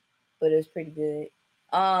 but it was pretty good.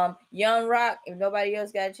 Young Rock, if nobody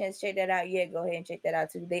else got a chance to check that out yet, go ahead and check that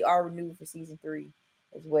out too. They are renewed for season 3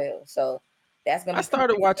 as well, so that's gonna. I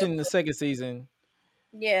started watching the second season.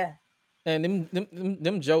 Yeah, and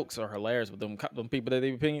them jokes are hilarious with them people that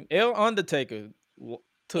they be picking. El Undertaker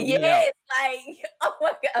took me out. Like, oh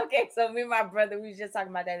my God. Okay, so me and my brother, we was just talking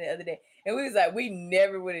about that the other day, and we was like, we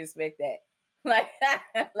never would expect that, like,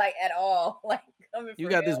 like at all. Like, coming you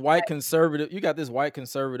from got this white conservative. You got this white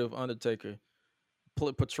conservative Undertaker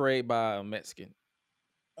portrayed by a Mexican.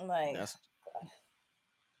 Like,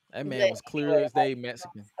 that man was clear as day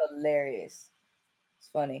Mexican. Hilarious. It's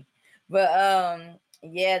funny, but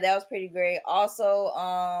yeah, that was pretty great. Also,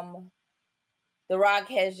 The Rock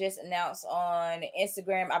has just announced on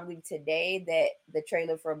Instagram, I believe today, that the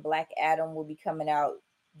trailer for Black Adam will be coming out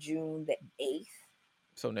June the 8th.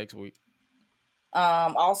 So next week.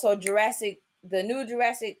 Also, Jurassic the new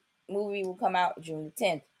Jurassic movie will come out June the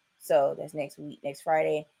 10th. So that's next week, next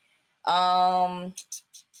Friday. Is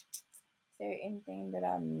there anything that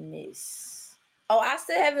I miss? Oh, I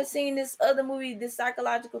still haven't seen this other movie, this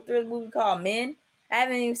psychological thriller movie called Men. I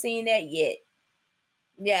haven't even seen that yet.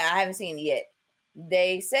 Yeah, I haven't seen it yet.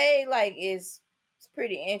 They say like it's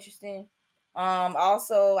pretty interesting.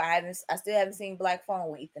 Also I still haven't seen Black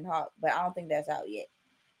Phone with Ethan Hawke, but I don't think that's out yet.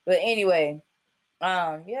 But anyway,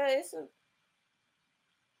 yeah, it's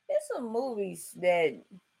some movies that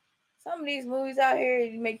some of these movies out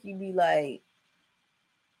here make you be like,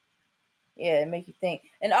 yeah, it make you think.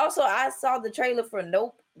 And also I saw the trailer for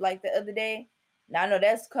Nope like the other day. Now I know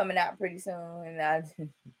that's coming out pretty soon, and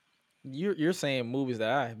You're saying movies that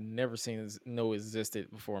I have never seen know existed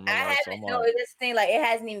before in my life. So I'm no, like, this thing like it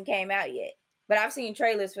hasn't even came out yet. But I've seen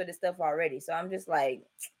trailers for this stuff already, so I'm just like,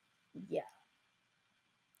 yeah.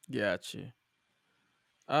 gotcha.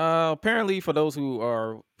 Apparently, for those who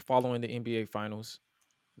are following the NBA Finals,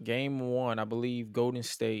 Game 1, I believe Golden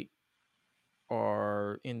State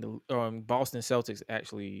are in the Boston Celtics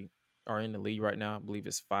actually are in the lead right now. I believe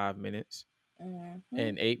it's 5 minutes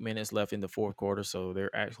and 8 minutes left in the fourth quarter, so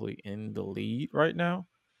they're actually in the lead right now.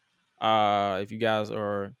 If you guys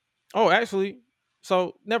are, actually,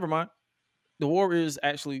 so never mind. The Warriors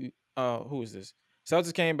actually, who is this?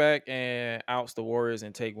 Celtics came back and outs the Warriors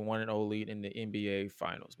and take 1-0 lead in the NBA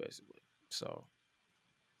Finals, basically. So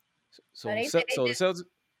They said the Celtics.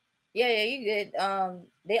 Yeah, you good.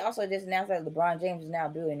 They also just announced that LeBron James is now a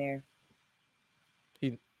billionaire.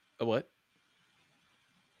 He a what?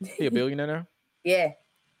 He a billionaire now? Yeah.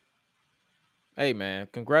 Hey man,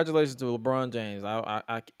 congratulations to LeBron James.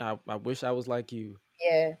 I wish I was like you.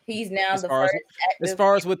 Yeah, he's now As the far first as active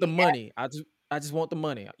far as with the NBA money, I just want the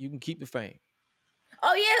money. You can keep the fame.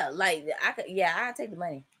 Oh yeah, like I take the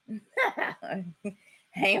money. I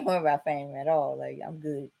ain't worried about fame at all. Like I'm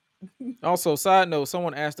good. Also, side note,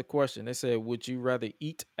 someone asked a question. They said, "Would you rather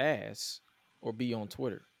eat ass or be on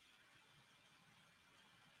Twitter?"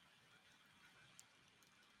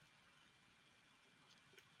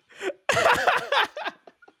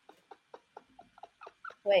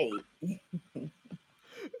 Wait.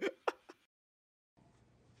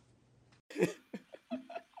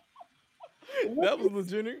 That was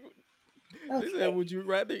legitimate. Okay. They said, "Would you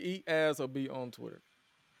rather eat ass or be on Twitter?"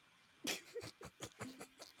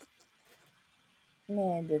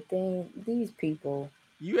 Man, these people.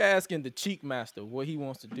 You asking the cheek master what he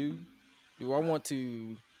wants to do? Do I want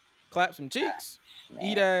to clap some cheeks,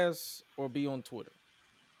 eat ass, or be on Twitter?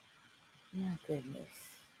 My goodness.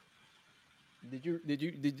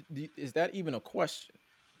 Is that even a question?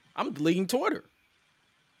 I'm deleting Twitter.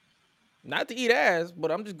 Not to eat ass, but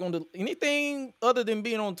I'm just going to anything other than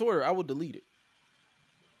being on Twitter, I would delete it.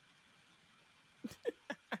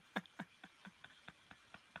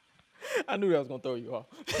 I knew that was going to throw you off.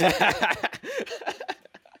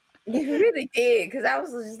 You really did, because I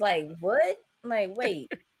was just like, what? I'm like,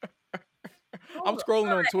 wait. I'm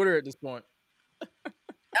scrolling on Twitter at this point.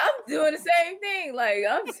 I'm doing the same thing. Like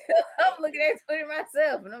I'm looking at Twitter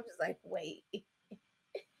myself, and I'm just like, wait.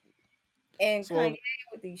 And Kanye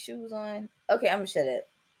with these shoes on. Okay, I'm gonna shut up.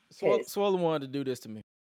 Swallow wanted to do this to me.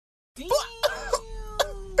 Did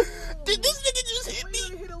this nigga just hit me?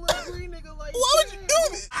 Why would you do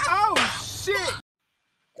this? Oh shit!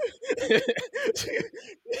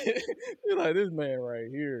 You're like this man right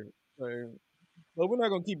here. Like, but we're not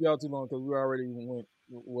gonna keep y'all too long because we already went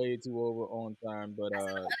way too over on time. But I still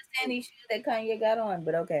don't understand these shoes that Kanye got on,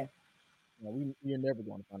 but okay. You're never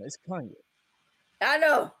going to find it. It's Kanye. I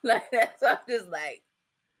know, like that's why I'm just like,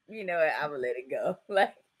 you know what? I'm gonna let it go.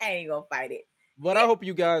 Like I ain't gonna fight it. But I hope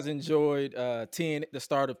you guys enjoyed the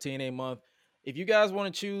start of TNA month. If you guys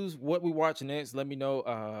want to choose what we watch next, let me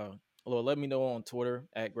know. Let me know on Twitter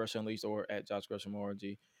at Gresham Unleashed or at Josh Gresham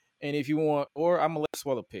RG. And if you want, or I'm gonna let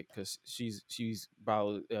Swallow pick because she's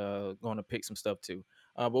about going to pick some stuff too.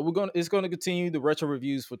 But it's gonna continue the retro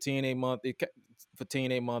reviews for TNA month.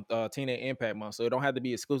 TNA Impact month. So it don't have to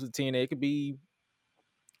be exclusive to TNA. It could be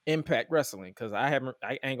Impact Wrestling because I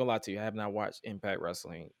ain't gonna lie to you, I have not watched Impact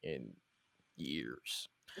Wrestling in years.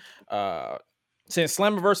 Since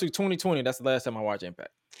Slammiversary 2020, that's the last time I watched Impact.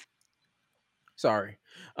 Sorry.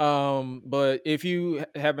 But if you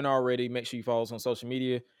haven't already, make sure you follow us on social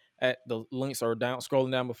media. At the links are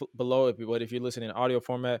scrolling down below. But if you're listening in audio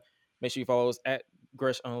format, make sure you follow us at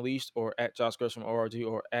Gresh Unleashed or at Josh Gresham ORG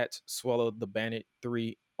or at Swallow the Bandit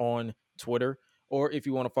 3 on Twitter. Or if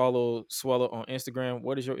you want to follow Swallow on Instagram,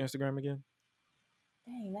 what is your Instagram again?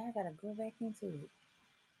 Dang, now I gotta go back into it.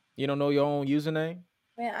 You don't know your own username?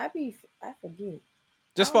 Man, I forget.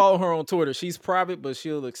 Just follow her on Twitter. She's private, but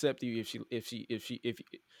she'll accept you if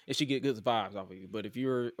she get good vibes off of you. But if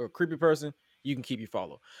you're a creepy person, you can keep your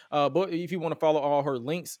follow. But if you want to follow all her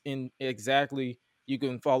links in exactly, you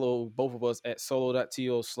can follow both of us at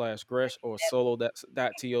solo.to/Gresh or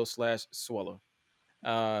solo.to/Swallow.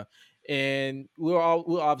 And we'll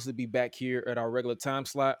obviously be back here at our regular time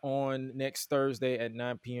slot on next Thursday at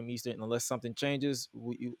 9 p.m. Eastern, unless something changes,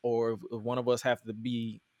 or if one of us have to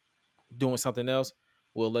be doing something else,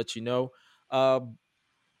 we'll let you know.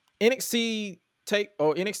 NXT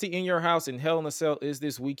in Your House and Hell in a Cell is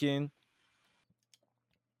this weekend.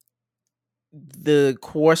 The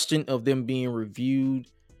question of them being reviewed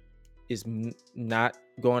is not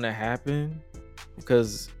going to happen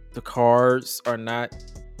because the cards are not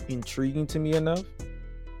intriguing to me enough.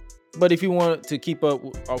 But if you want to keep up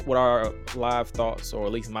with our live thoughts, or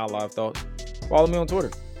at least my live thoughts, follow me on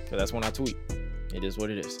Twitter, because that's when I tweet. It is what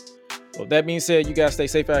it is. With that being said, you guys stay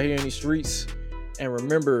safe out here in these streets, and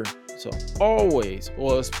remember to always,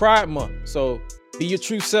 well, it's Pride Month, so be your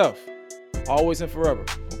true self, always and forever.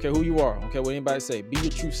 Don't care who you are, don't care what anybody say. Be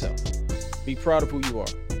your true self. Be proud of who you are.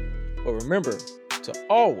 But remember to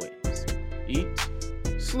always eat,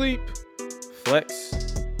 sleep, flex,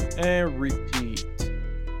 and repeat.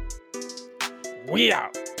 We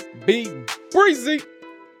out. Be breezy.